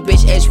queen, now the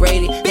bitch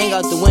X-rated. Hang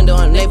out the window,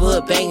 I'm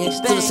neighborhood banging.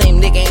 Still the same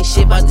nigga, ain't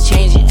shit about to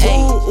change it.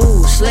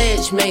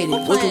 Sledge made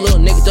it. With a little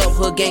nigga dope,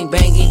 hood gang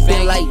banging.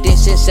 Been like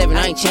this since 7,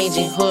 I ain't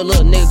changing. Hood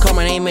little nigga, call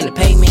my name in the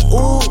pavement.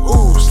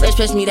 Sledge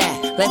press me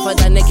that. Left out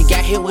that nigga,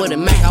 got hit with a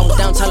Mac. I was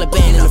down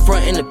Taliban in the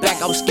front and the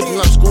back. I was skipping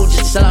on school just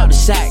to sell out the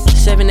sack.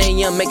 7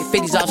 a.m. making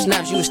 50s off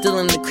snaps. You was still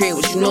in the crib,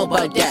 what you know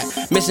about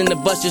that? Missing the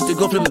bus just to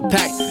go flip a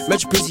pack.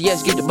 Metro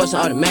PCS, get the bus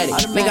on automatic.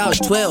 Make I was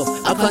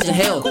 12, I'm causing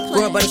hell.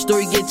 Growing up by the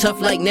story, get tough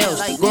like nails.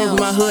 Going from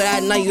my hood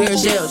at night, you hear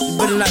shells. You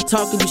better not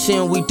talk if you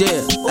seeing we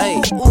dead.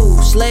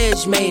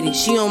 Sledge made it.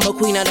 She on my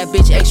queen, now that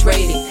bitch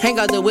X-rated. Hang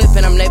out the whip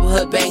and I'm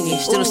neighborhood banging.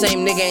 Still the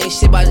same nigga, ain't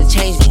shit about to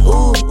change me.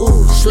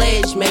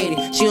 Sledge made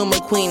it. She on my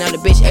queen, now the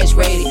bitch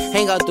X-rated.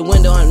 Hang out the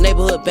window, I'm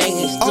neighborhood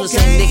banging. Still the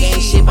same nigga,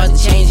 ain't shit about to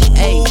change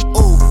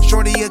it.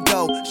 Shorty a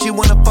go. She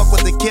wanna fuck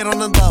with the kid on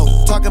the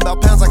low. Talking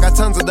about pounds, I got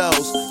tons of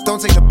those. Don't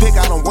take a pic,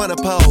 I don't wanna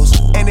pose.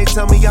 And they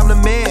tell me I'm the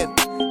man.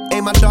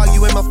 Ain't my dog,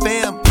 you ain't my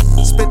fam.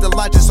 Spent the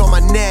lot just on my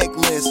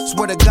necklace.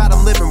 Swear to God,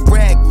 I'm living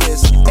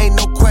reckless. Ain't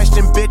no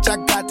question, bitch, I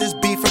got this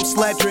beat from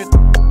Sledrin'.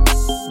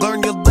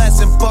 Learn your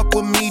lesson, fuck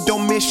with me,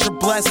 don't miss your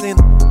blessing.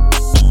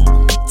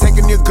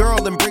 Taking your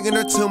girl and bringing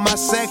her to my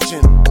section.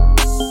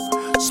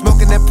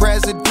 Smoking that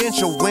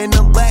presidential, win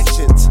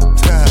elections.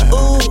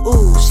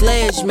 Ooh,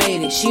 Sledge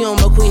made it. She on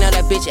McQueen, now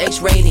that bitch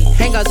X-rated.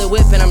 Hang out the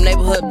whip and I'm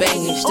neighborhood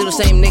banging. Still the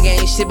same nigga,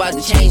 ain't shit about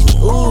to change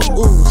me. Ooh,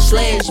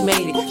 Sledge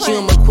made it. She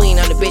on McQueen,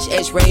 now the bitch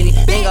X-rated.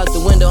 Hang out the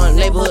window, I'm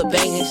neighborhood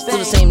banging. Still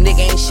the same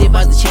nigga, ain't shit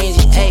about to change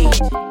it. Ayy.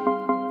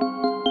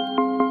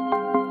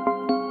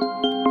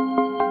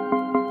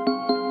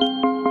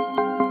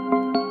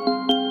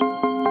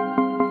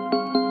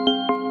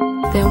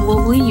 Then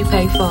what will you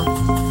pay for?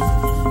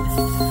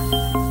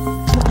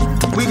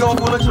 We gon'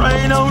 pull a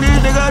train on this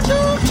nigga.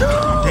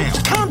 Damn,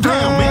 calm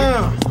down,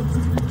 man.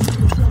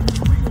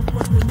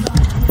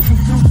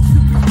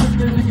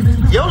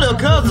 Your little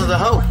cousin's a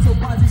hoe.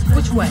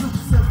 Which way?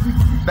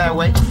 That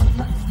way.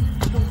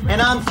 And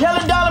I'm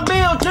telling Dollar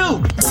Bill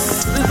too.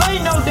 This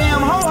ain't no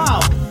damn hoe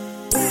house.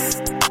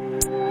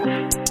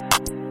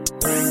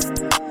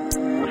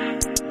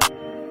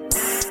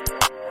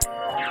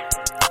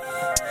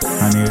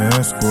 I need an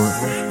escort,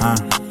 huh?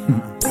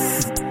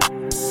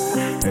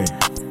 Hey.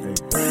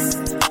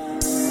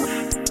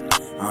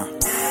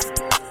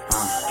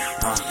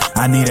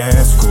 I need an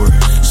escort.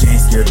 She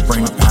ain't scared to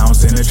bring the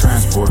pounds in the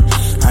transport.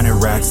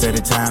 100 racks at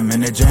a time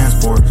in the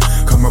Jansport.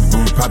 Come her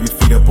boo, pop your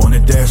feet up on the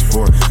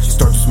dashboard. She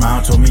start to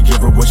smile, told me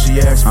give her what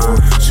she asked for.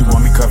 She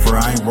want me cut for,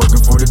 I ain't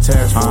working for the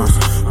task force.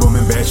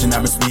 Booming bashing,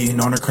 I've been speeding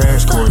on her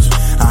crash course.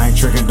 I ain't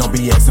tricking, don't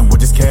be asking what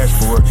this cash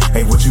for.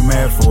 Hey, what you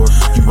mad for?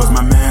 You was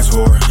my man's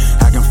whore.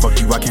 I can fuck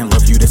you, I can't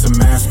love you, this a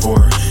man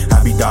sport.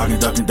 I be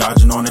dogging, ducking,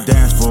 dodging on the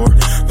dance floor.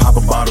 Pop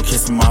a bottle,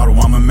 kiss a model,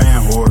 I'm a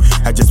man whore.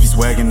 I just be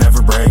swagging,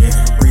 never bragging.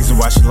 Reason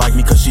why she like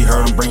me, cause she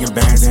heard I'm bringing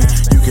bands in.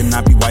 You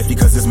cannot be wifey,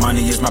 cause this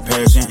money is my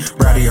passion.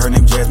 Rowdy, her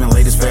name Jasmine,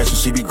 latest fashion,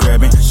 she be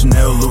grabbing.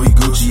 Chanel, Louis,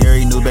 Gucci,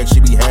 every new bag she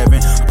be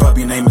having. A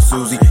puppy name is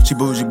Susie, she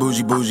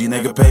bougie,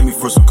 nigga pay me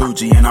for some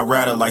Gucci, and I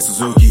ride her like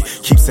Suzuki.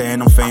 Keep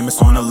saying I'm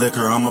famous on the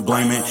liquor, I'ma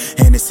blame it.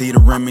 Hennessy the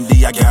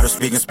remedy, I got her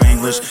speaking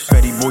Spanglish.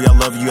 Fatty boy, I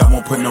love you, I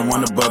won't put no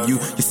one above you.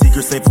 Your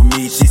secret safe for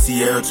me, she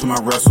Sierra to my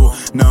Russell.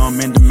 Now I'm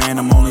in demand,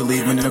 I'm only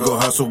leaving to go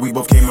hustle. We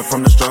both came up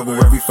from the struggle,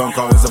 every phone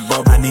call is a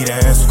bubble. I need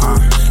an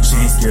escort, she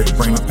ain't scared to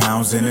bring the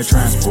pounds in the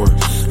transport.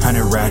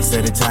 100 racks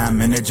at a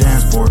time in the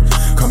Jansport.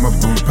 Come her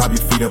boo, pop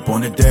your feet up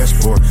on the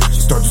dashboard.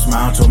 She start to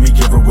smile, told me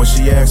give her what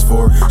she asked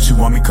for. She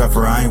want me cut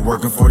for, I ain't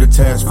working for the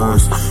task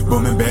force.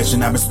 Booming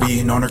bashing, I've been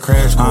speeding on her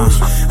crash course.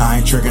 I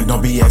ain't tricking,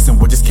 don't be asking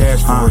what this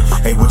cash for.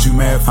 Hey, what you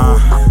mad for?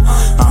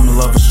 I'm in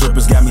love with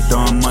strippers, got me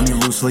throwing money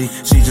loosely.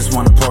 She just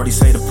wanna party,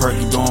 say the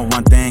perky doing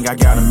one thing. I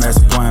got a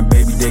master plan,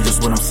 baby, dig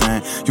just what I'm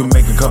saying. You'll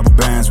make a couple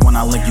bands when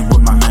I link you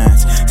with my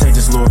mans. Take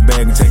this little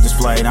bag and take this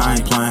flight, I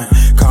ain't playing.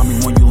 Call me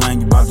when you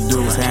land, you about to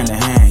do this hand in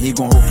hand. He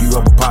gon' hook you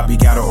up a poppy,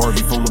 got an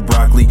RV full of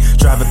broccoli.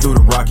 Driving through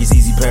the Rockies,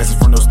 easy passes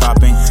for no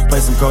stopping. Play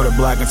some Kodak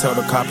Black and tell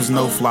the coppers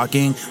no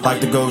flocking. Like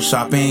to go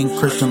shopping,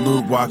 Christian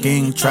Luke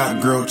walking.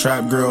 Trap girl,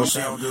 she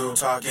don't do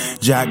talking.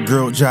 Jack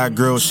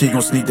girl, she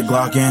gon' sneak the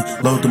Glock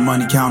in. Load the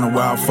money counter,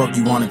 while fuck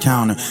you on the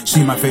counter.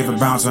 She my favorite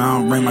bouncer, I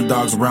don't bring my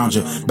dogs around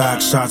you.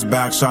 Back shots,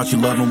 you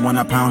love them when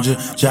I pound you.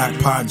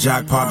 Jackpot,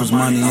 there's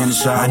money in the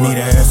shot. I need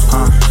an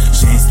escort,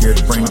 she ain't scared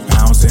to bring the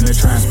pounds in the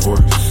transport.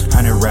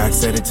 100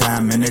 racks at a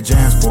time in the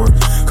Jansport.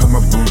 Come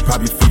her boo,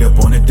 pop your feet up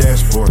on the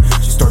dashboard.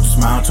 She start to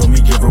smile, told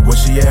me give her what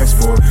she asked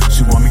for.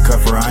 She want me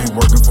cut for, I ain't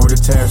working for the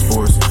task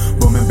force.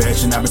 Booming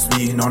bashing, I've been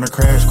speeding on her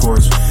crash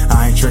course.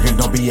 I ain't tricking,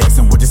 don't be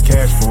asking what this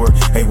cash for.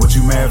 Hey, what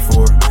you mad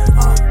for?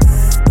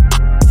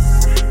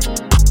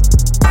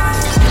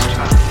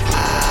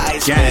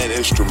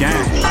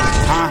 Gang,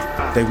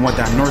 huh? They want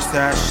that north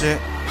side shit,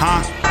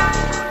 huh?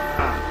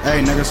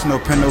 Hey, nigga, it's no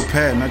pen, no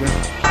pad, nigga.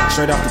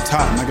 Straight off the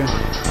top, nigga.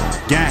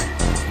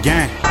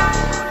 Gang.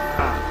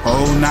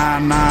 Oh, nah,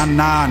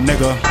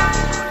 nigga.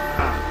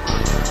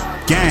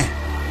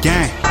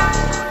 Gang.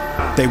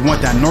 They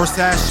want that north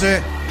side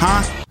shit,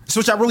 huh? That's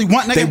what y'all really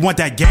want, nigga? They want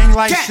that gang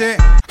like shit,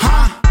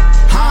 huh?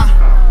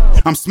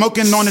 I'm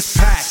smoking on this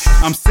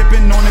pack, I'm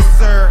sipping on this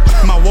sir.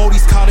 My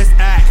woadies call this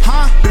act,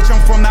 huh? Bitch, I'm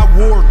from that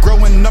war,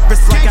 growing up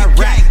it's like I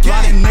rap.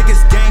 Lot of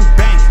niggas gang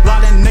bang,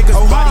 lot of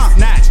niggas body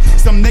snatch.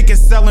 Some niggas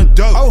selling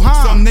dope,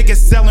 some niggas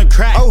selling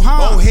crack. Old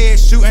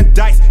heads shooting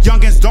dice,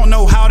 youngins don't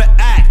know how to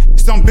act.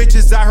 Some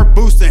bitches out here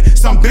boosting,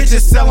 some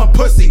bitches selling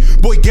pussy.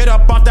 Boy, get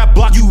up off that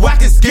block, you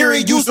acting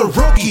scary, you's a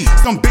rookie.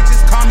 Some bitches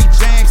call me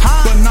James,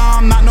 but nah,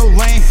 I'm not no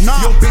lame.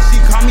 Yo, bitch, she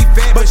call me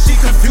fat, but she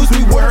confused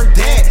me with her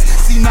dad.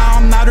 See, now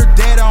I'm not her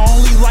dad, I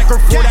only like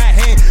her for that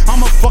head.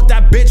 I'ma fuck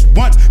that bitch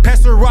once,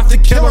 pass her off to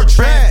kill her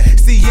tread.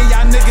 See, yeah,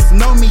 y'all niggas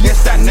know me,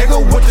 it's that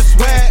nigga with the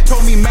swag.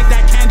 Told me make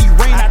that candy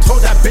rain, I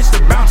told that bitch to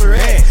bounce her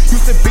head.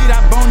 Used to be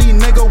that bony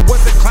nigga,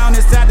 was a clown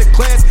inside the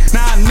class.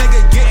 Now a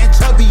nigga getting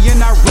chubby and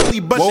I really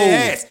bust your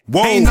ass.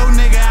 Ain't no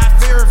nigga I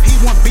fear, if he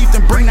want beef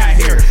then bring that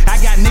here. I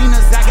got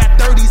Ninas, I got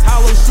 30s,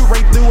 hollow shoot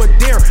right through a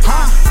deer.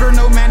 Fear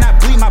no man, I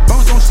bleed, my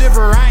bones don't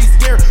shiver, I ain't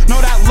scared.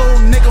 Know that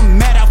little nigga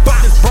mad, I fuck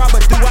this bra,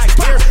 but do I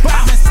care?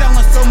 I've been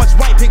selling so much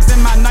white pigs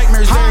in my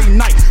nightmares every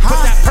night.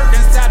 Put that perk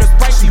inside her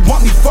Sprite, she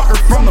want me fuck her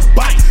from the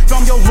bite.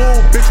 From your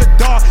little bitch a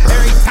dog,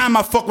 every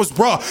I fuck was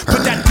raw.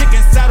 Put that dick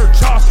inside her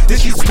jaw, then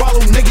she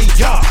swallow, nigga,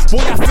 y'all.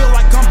 Boy, I feel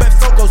like I'm Beth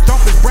Sokos,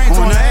 dump his brains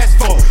on the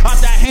asphalt. Out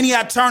that Henny,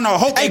 I turn a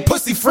hoe. Hey,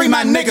 pussy free,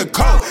 my nigga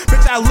cold.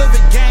 Bitch, I live a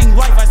gang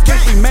life, I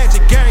scarcely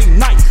magic every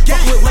night. Fuck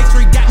with Lake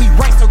Street, got me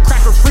right, so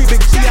cracker free,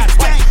 big G, I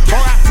fight.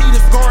 R.I.P.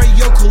 to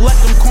Scorio,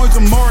 collect them coins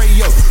of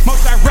Mario.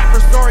 Most that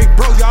rapper story,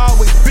 bro, y'all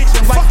always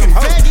bitchin' like some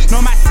hoes.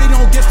 No, my city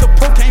don't get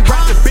support, can't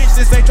rap the bitch,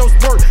 this ain't your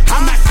sport.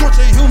 I'm not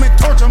torturing human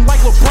torture, I'm like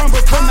LeBron,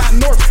 but from that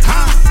north,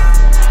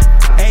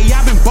 Hey,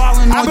 I been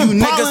ballin' on you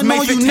niggas,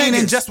 made 15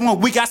 in just 1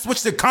 week, I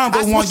switched the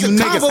combo on you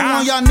niggas,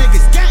 on y'all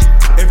niggas, gang.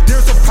 If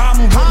there's a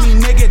problem with me,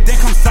 nigga, then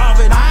come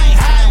solve it. I ain't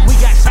hiding, we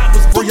got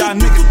choppers for y'all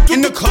niggas.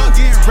 In the club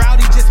getting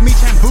rowdy, just me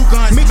and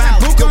Buka and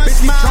Smiley. Yo,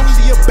 bitch, me drunk,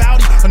 she a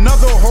bouty.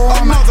 Another whore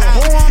on my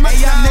time.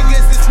 Hey, y'all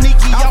niggas is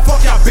sneaky. Y'all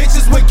fuck y'all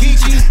bitches with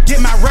Geechee.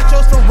 Get my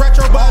retros for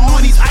retro, but on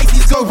these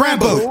ices go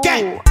Rambo.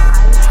 Gang.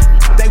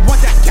 They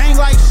want that gang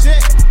life shit,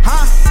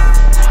 huh?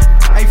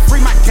 Hey, free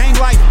my gang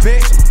life,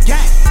 bitch.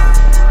 Gang.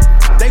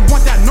 They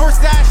want that north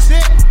side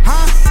shit,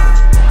 huh?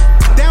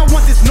 They don't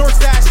want this north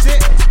side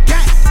shit.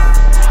 Gang.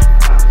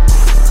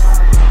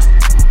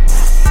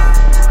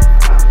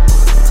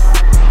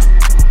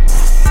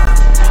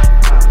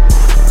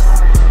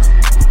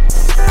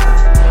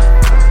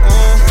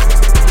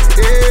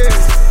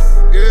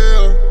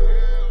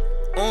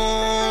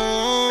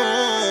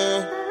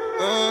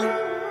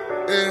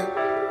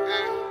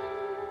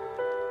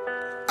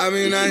 I've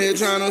been out here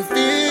tryna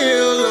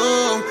feel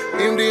low,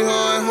 empty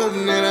heart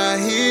hoping that I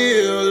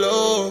heal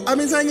low. I've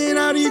been taking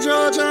all these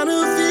drugs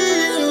tryna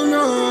feel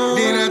no.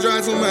 Then I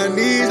drop to my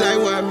knees like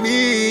why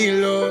me,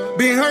 Lord?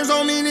 Been hurt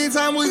so many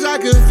times, wish I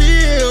could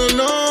feel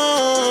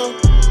no.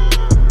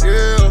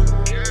 Yeah.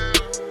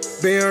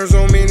 Been hurt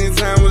so many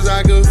times, wish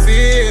I could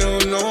feel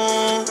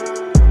no.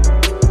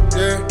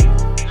 Yeah.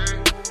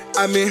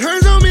 I've been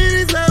hurt so